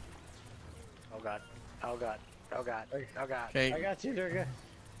 Oh god, oh god, oh god, oh god. Okay, I got you, Durga.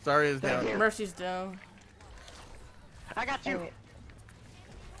 Zarya's down. Mercy's down. I got you. Alright.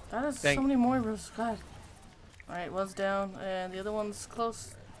 That is Thank- so many Moiras. God. Alright, one's down, and the other one's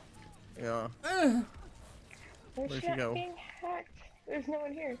close. Yeah. Ugh. Where's Where'd she she go? being hacked? There's no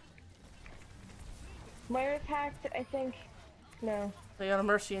one here. Moira's hacked, I think. No. They got a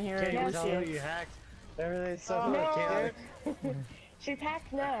Mercy in here. Can't and you tell Lucio. you hacked? Everything's so No. mechanic. She's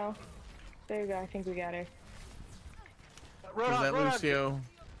hacked now. There you go. I think we got her. Is that Lucio?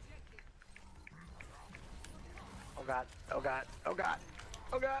 Oh god, oh god, oh god,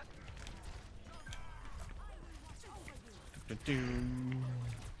 oh god.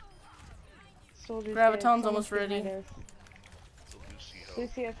 Soldier's Graviton's dead. almost Someone's ready. behind us. It's a Lucio.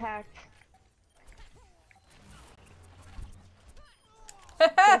 Lucio's hacked.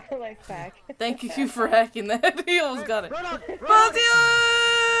 Like back. Thank you for hacking that. He almost got it. Run on!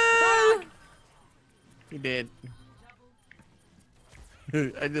 Baltio! He did.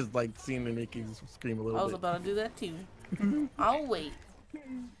 I just like seeing the Nikki scream a little I was bit. about to do that too. I'll wait.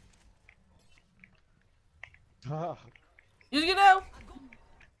 You get out.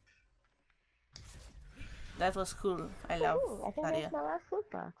 That was cool. I love Ooh, I think Nadia. that's my last loot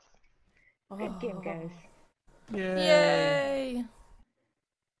box. Good game, guys. Yay! Yay!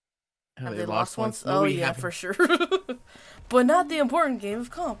 Have Have they lost once? No, Oh we yeah, haven't. for sure. But not the important game of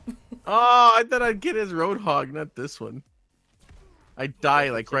comp. Oh, I thought I'd get his Roadhog, not this one. I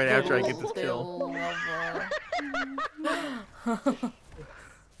die like right after I get this kill.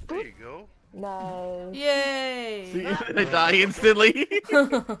 There you go. No. Yay! See, I die instantly.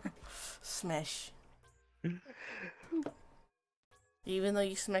 Smash. Even though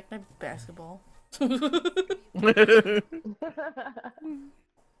you smacked my basketball. Alright,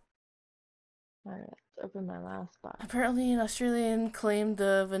 let's open my last box. Apparently, an Australian claimed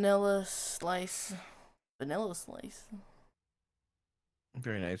the vanilla slice. Vanilla slice?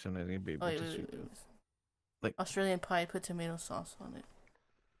 Very nice one. I think baby. Oh, wait, just- wait, wait. Like- Australian pie, put tomato sauce on it.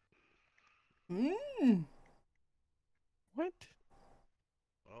 Mmm. What?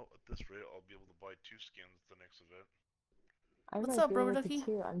 Well, at this rate, I'll be able to buy 2 skins at the next event. I What's might up, be Rubber able to Ducky?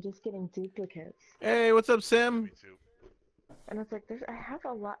 too. I'm just getting duplicates. Hey, what's up, Sam? Me too. And it's like, I have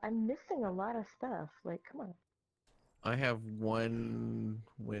a lot. I'm missing a lot of stuff. Like, come on. I have 1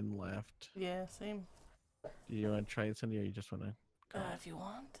 win left. Yeah, same. Do you want to try something, or you just want to If you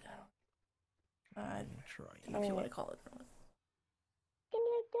want. I try? don't know if you want to call it or not.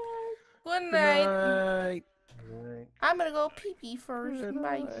 Good Good night, guys. night. Night. I'm gonna go pee pee first. Good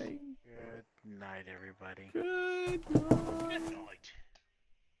Bye. night. Good night, everybody. Good Good night. night.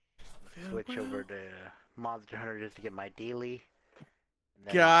 Switch over to Monster Hunter just to get my daily. and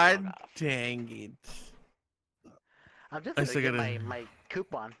then God log off. dang it. I'm just I gonna still get gotta- my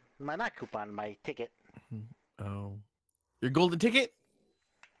coupon. Not coupon, my ticket. Oh. Your golden ticket?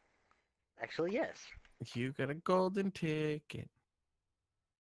 Actually, yes. You got a golden ticket.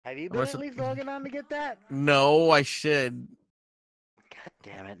 Have you I'm been gonna at least logging on to get that? No, I should. God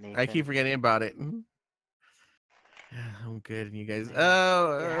damn it, Nathan. I keep forgetting about it. I'm good, and you guys. It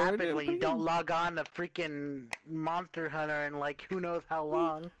Oh, happens when you don't log on to freaking Monster Hunter in like who knows how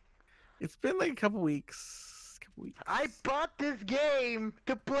long. It's been like a couple weeks. I bought this game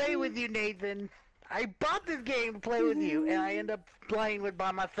to play with you, Nathan. I bought this game to play with you, and I end up playing with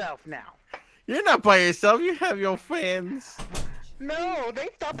by myself now. You're not by yourself. You have your fans. No, they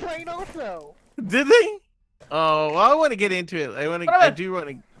stopped playing also. Did they? Oh, well, I want to get into it. I do want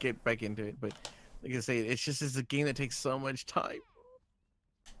to get back into it, but like I say, it's a game that takes so much time.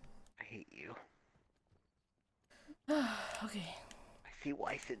 I hate you. Okay. I see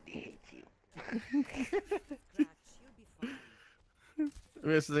why Cindy hates you.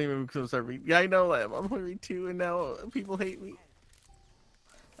 This thing I'm sorry. Yeah, I know that. I'm hungry too, and now people hate me.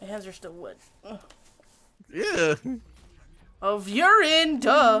 My hands are still wet. Ugh. Yeah. Of urine,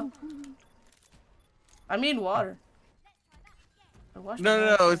 duh. I mean water. I washed my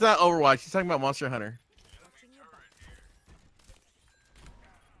hands. No, it's not Overwatch. He's talking about Monster Hunter.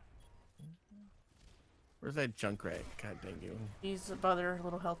 Where's that Junkrat? God dang you. He's about their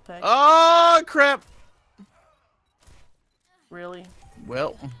little health pack. Oh, crap! Really?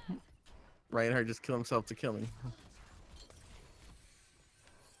 Well, Reinhardt just killed himself to kill me.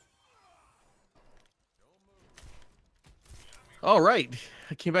 All right,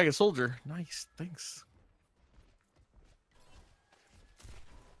 I came back a soldier. Nice, thanks.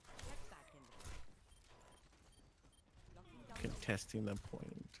 Contesting the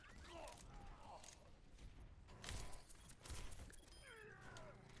point.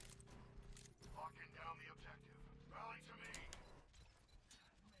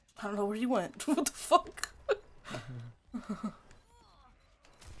 I don't know where he went. What the fuck?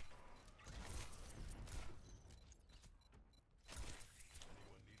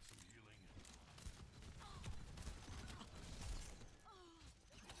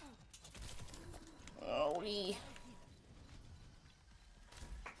 Oh, wee.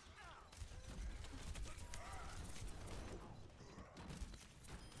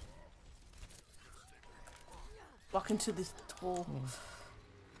 walk into this hole.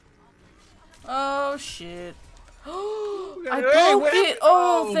 Oh shit. I broke it!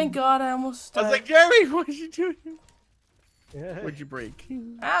 Oh, thank God, I almost died. I was like, Jeremy, what did you do? What'd you break?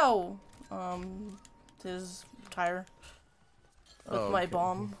 Ow! His tire. With my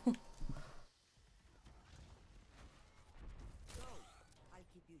bomb.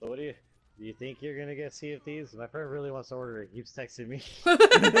 So what do you think you're gonna get Sea of Thieves? My friend really wants to order it. He keeps texting me.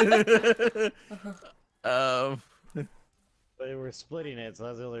 But we're splitting it, so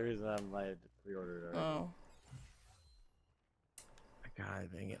that's the only reason I pre-ordered it. Oh. God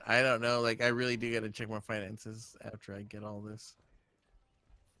dang it. I don't know. Like, I really do gotta check my finances after I get all this.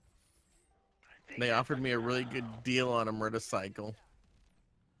 They offered me a really good deal on a motorcycle.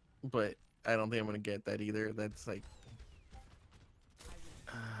 But I don't think I'm gonna get that either. That's like...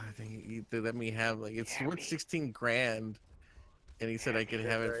 I think they let me have, like, it's worth 16 grand. And he said I could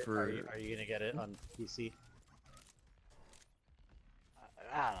have it for... Are you gonna get it on PC?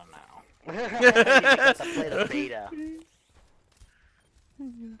 I don't know. I have to play the beta.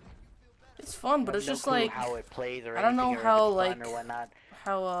 It's fun, but it's just like how it plays or I don't know how like or whatnot.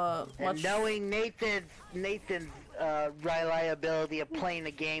 How much. And knowing Nathan's reliability of playing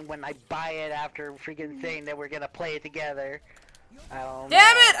the game when I buy it after freaking saying that we're gonna play it together. Damn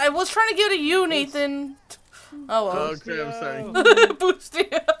it! I was trying to give it to you, Nathan. Oh well. Okay, I'm sorry. Boosty.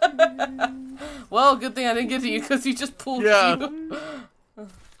 Well, good thing I didn't get to you because he just pulled you.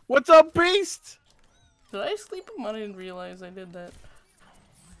 What's up, Beast? Did I sleep him? I didn't realize I did that.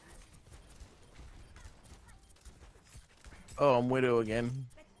 Oh, I'm Widow again.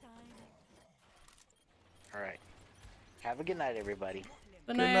 Alright. Have a good night, everybody.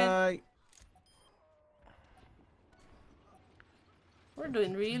 Good night. We're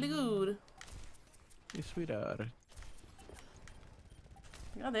doing really good. You sweetheart.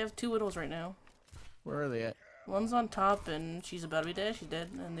 Yeah, they have 2 widows right now. Where are they at? One's on top and she's about to be dead. She's dead.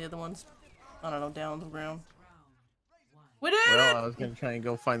 And the other one's, I don't know, down on the ground. We did it! Well, I was gonna try and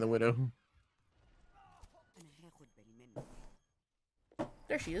go find the Widow.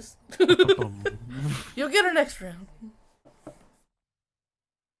 There she is. You'll get her next round.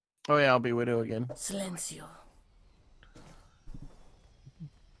 Oh yeah, I'll be Widow again. Silencio.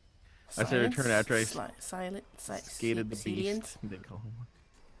 I said return after I skated the beast. Didn't go home.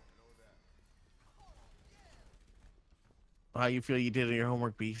 How you feel you did in your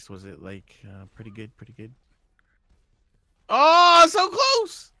homework, Beast? Was it like pretty good? Pretty good? Oh, so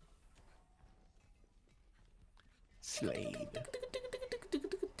close! Slade.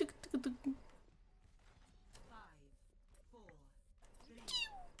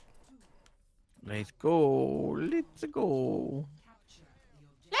 Let's go. Let's go.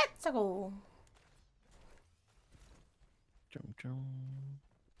 Let's go. Chum chum.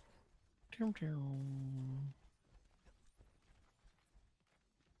 Chum chum.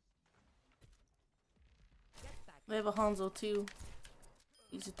 They have a Hanzo too.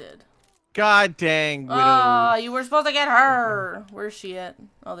 He's dead. God dang, Widow. Ah, you were supposed to get her. Where's she at?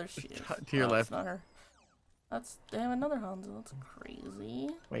 Oh, there she is. To your left. That's not her. They have another Hanzo. That's crazy.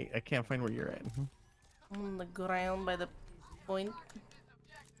 Wait, I can't find where you're at. On the ground by the point.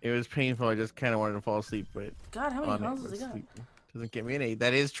 It was painful. I just kind of wanted to fall asleep, but God, how many Hanzos they got? Doesn't get me an 8.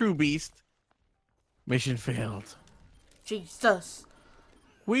 That is true, Beast. Mission failed. Jesus.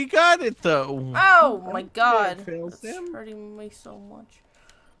 We got it though. Oh my God. That's hurting me so much.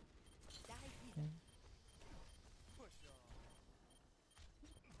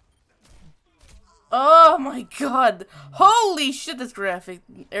 Oh my God. Holy shit, that's graphic.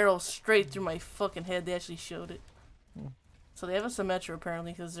 Arrow straight through my fucking head. They actually showed it. So they have a Symmetra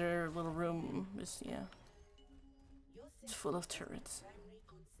apparently because their little room is, yeah. It's full of turrets.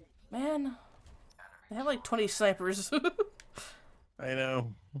 Man. They have like 20 snipers. I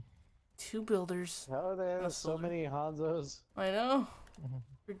know. 2 builders. How do they have so many Hanzos? I know.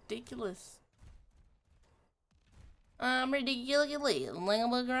 Ridiculous. I'm ridiculously like a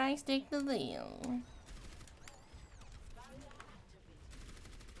booger I stick to them.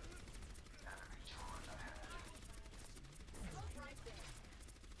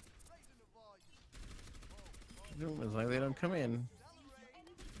 It's like they don't come in.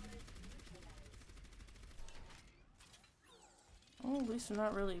 Oh, at least they're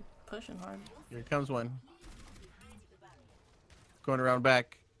not really pushing hard. Here comes one. Going around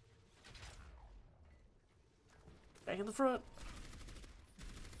back. Back in the front.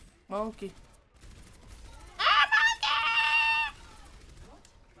 Monkey. Ah, monkey!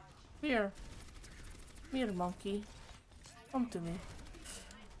 Here. Here, monkey. Come to me.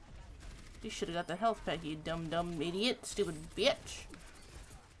 You should have got the health pack, you dumb idiot. Stupid bitch.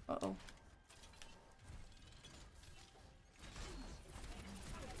 Uh-oh.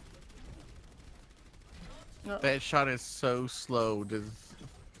 That shot is so slow. Does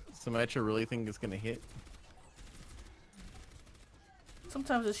Symmetra really think it's gonna hit?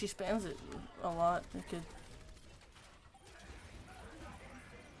 Sometimes if she spams it a lot, it could.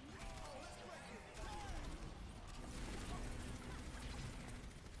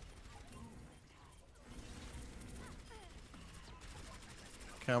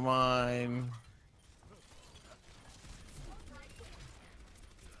 Come on.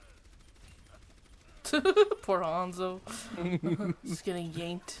 Poor Hanzo. Just getting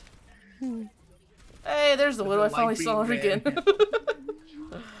yanked. Hey, there's the widow. I finally saw her again.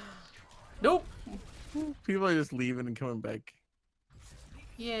 Nope. People are just leaving and coming back.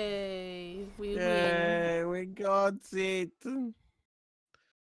 Yay. We Yay, we got it.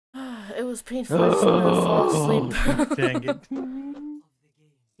 It was painful. I just wanted to fall asleep. Dang it.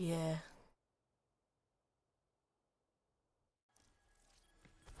 Yeah.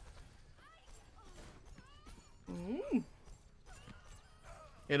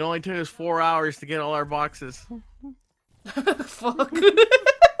 It only took us 4 hours to get all our boxes. Fuck.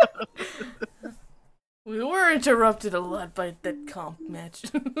 We were interrupted a lot by that comp match.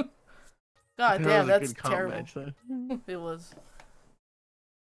 God damn, that's terrible. Match, it was.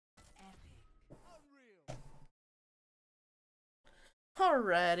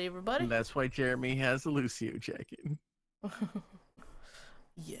 Alright, everybody. And that's why Jeremy has a Lucio jacket.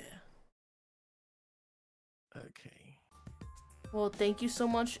 Yeah. Okay. Well, thank you so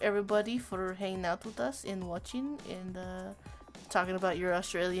much, everybody, for hanging out with us and watching and talking about your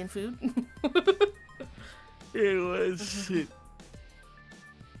Australian food. It was.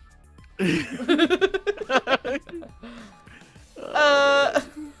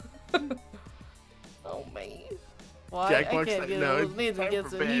 Oh man. Well, Jack I can't get it. Nathan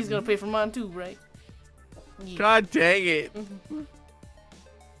gets it. He's gonna pay for mine too, right? Yeah. God dang it.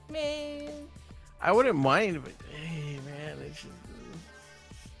 Man. I wouldn't mind, but hey, man, it's just.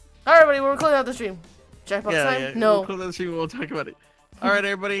 Alright, everybody, we're closing out the stream. Jackbox time? Yeah. No. We'll close out the stream. We'll talk about it. Alright,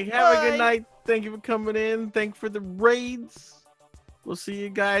 everybody, have a good night. Thank you for coming in. Thank you for the raids. We'll see you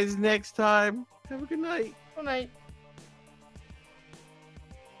guys next time. Have a good night. Good night.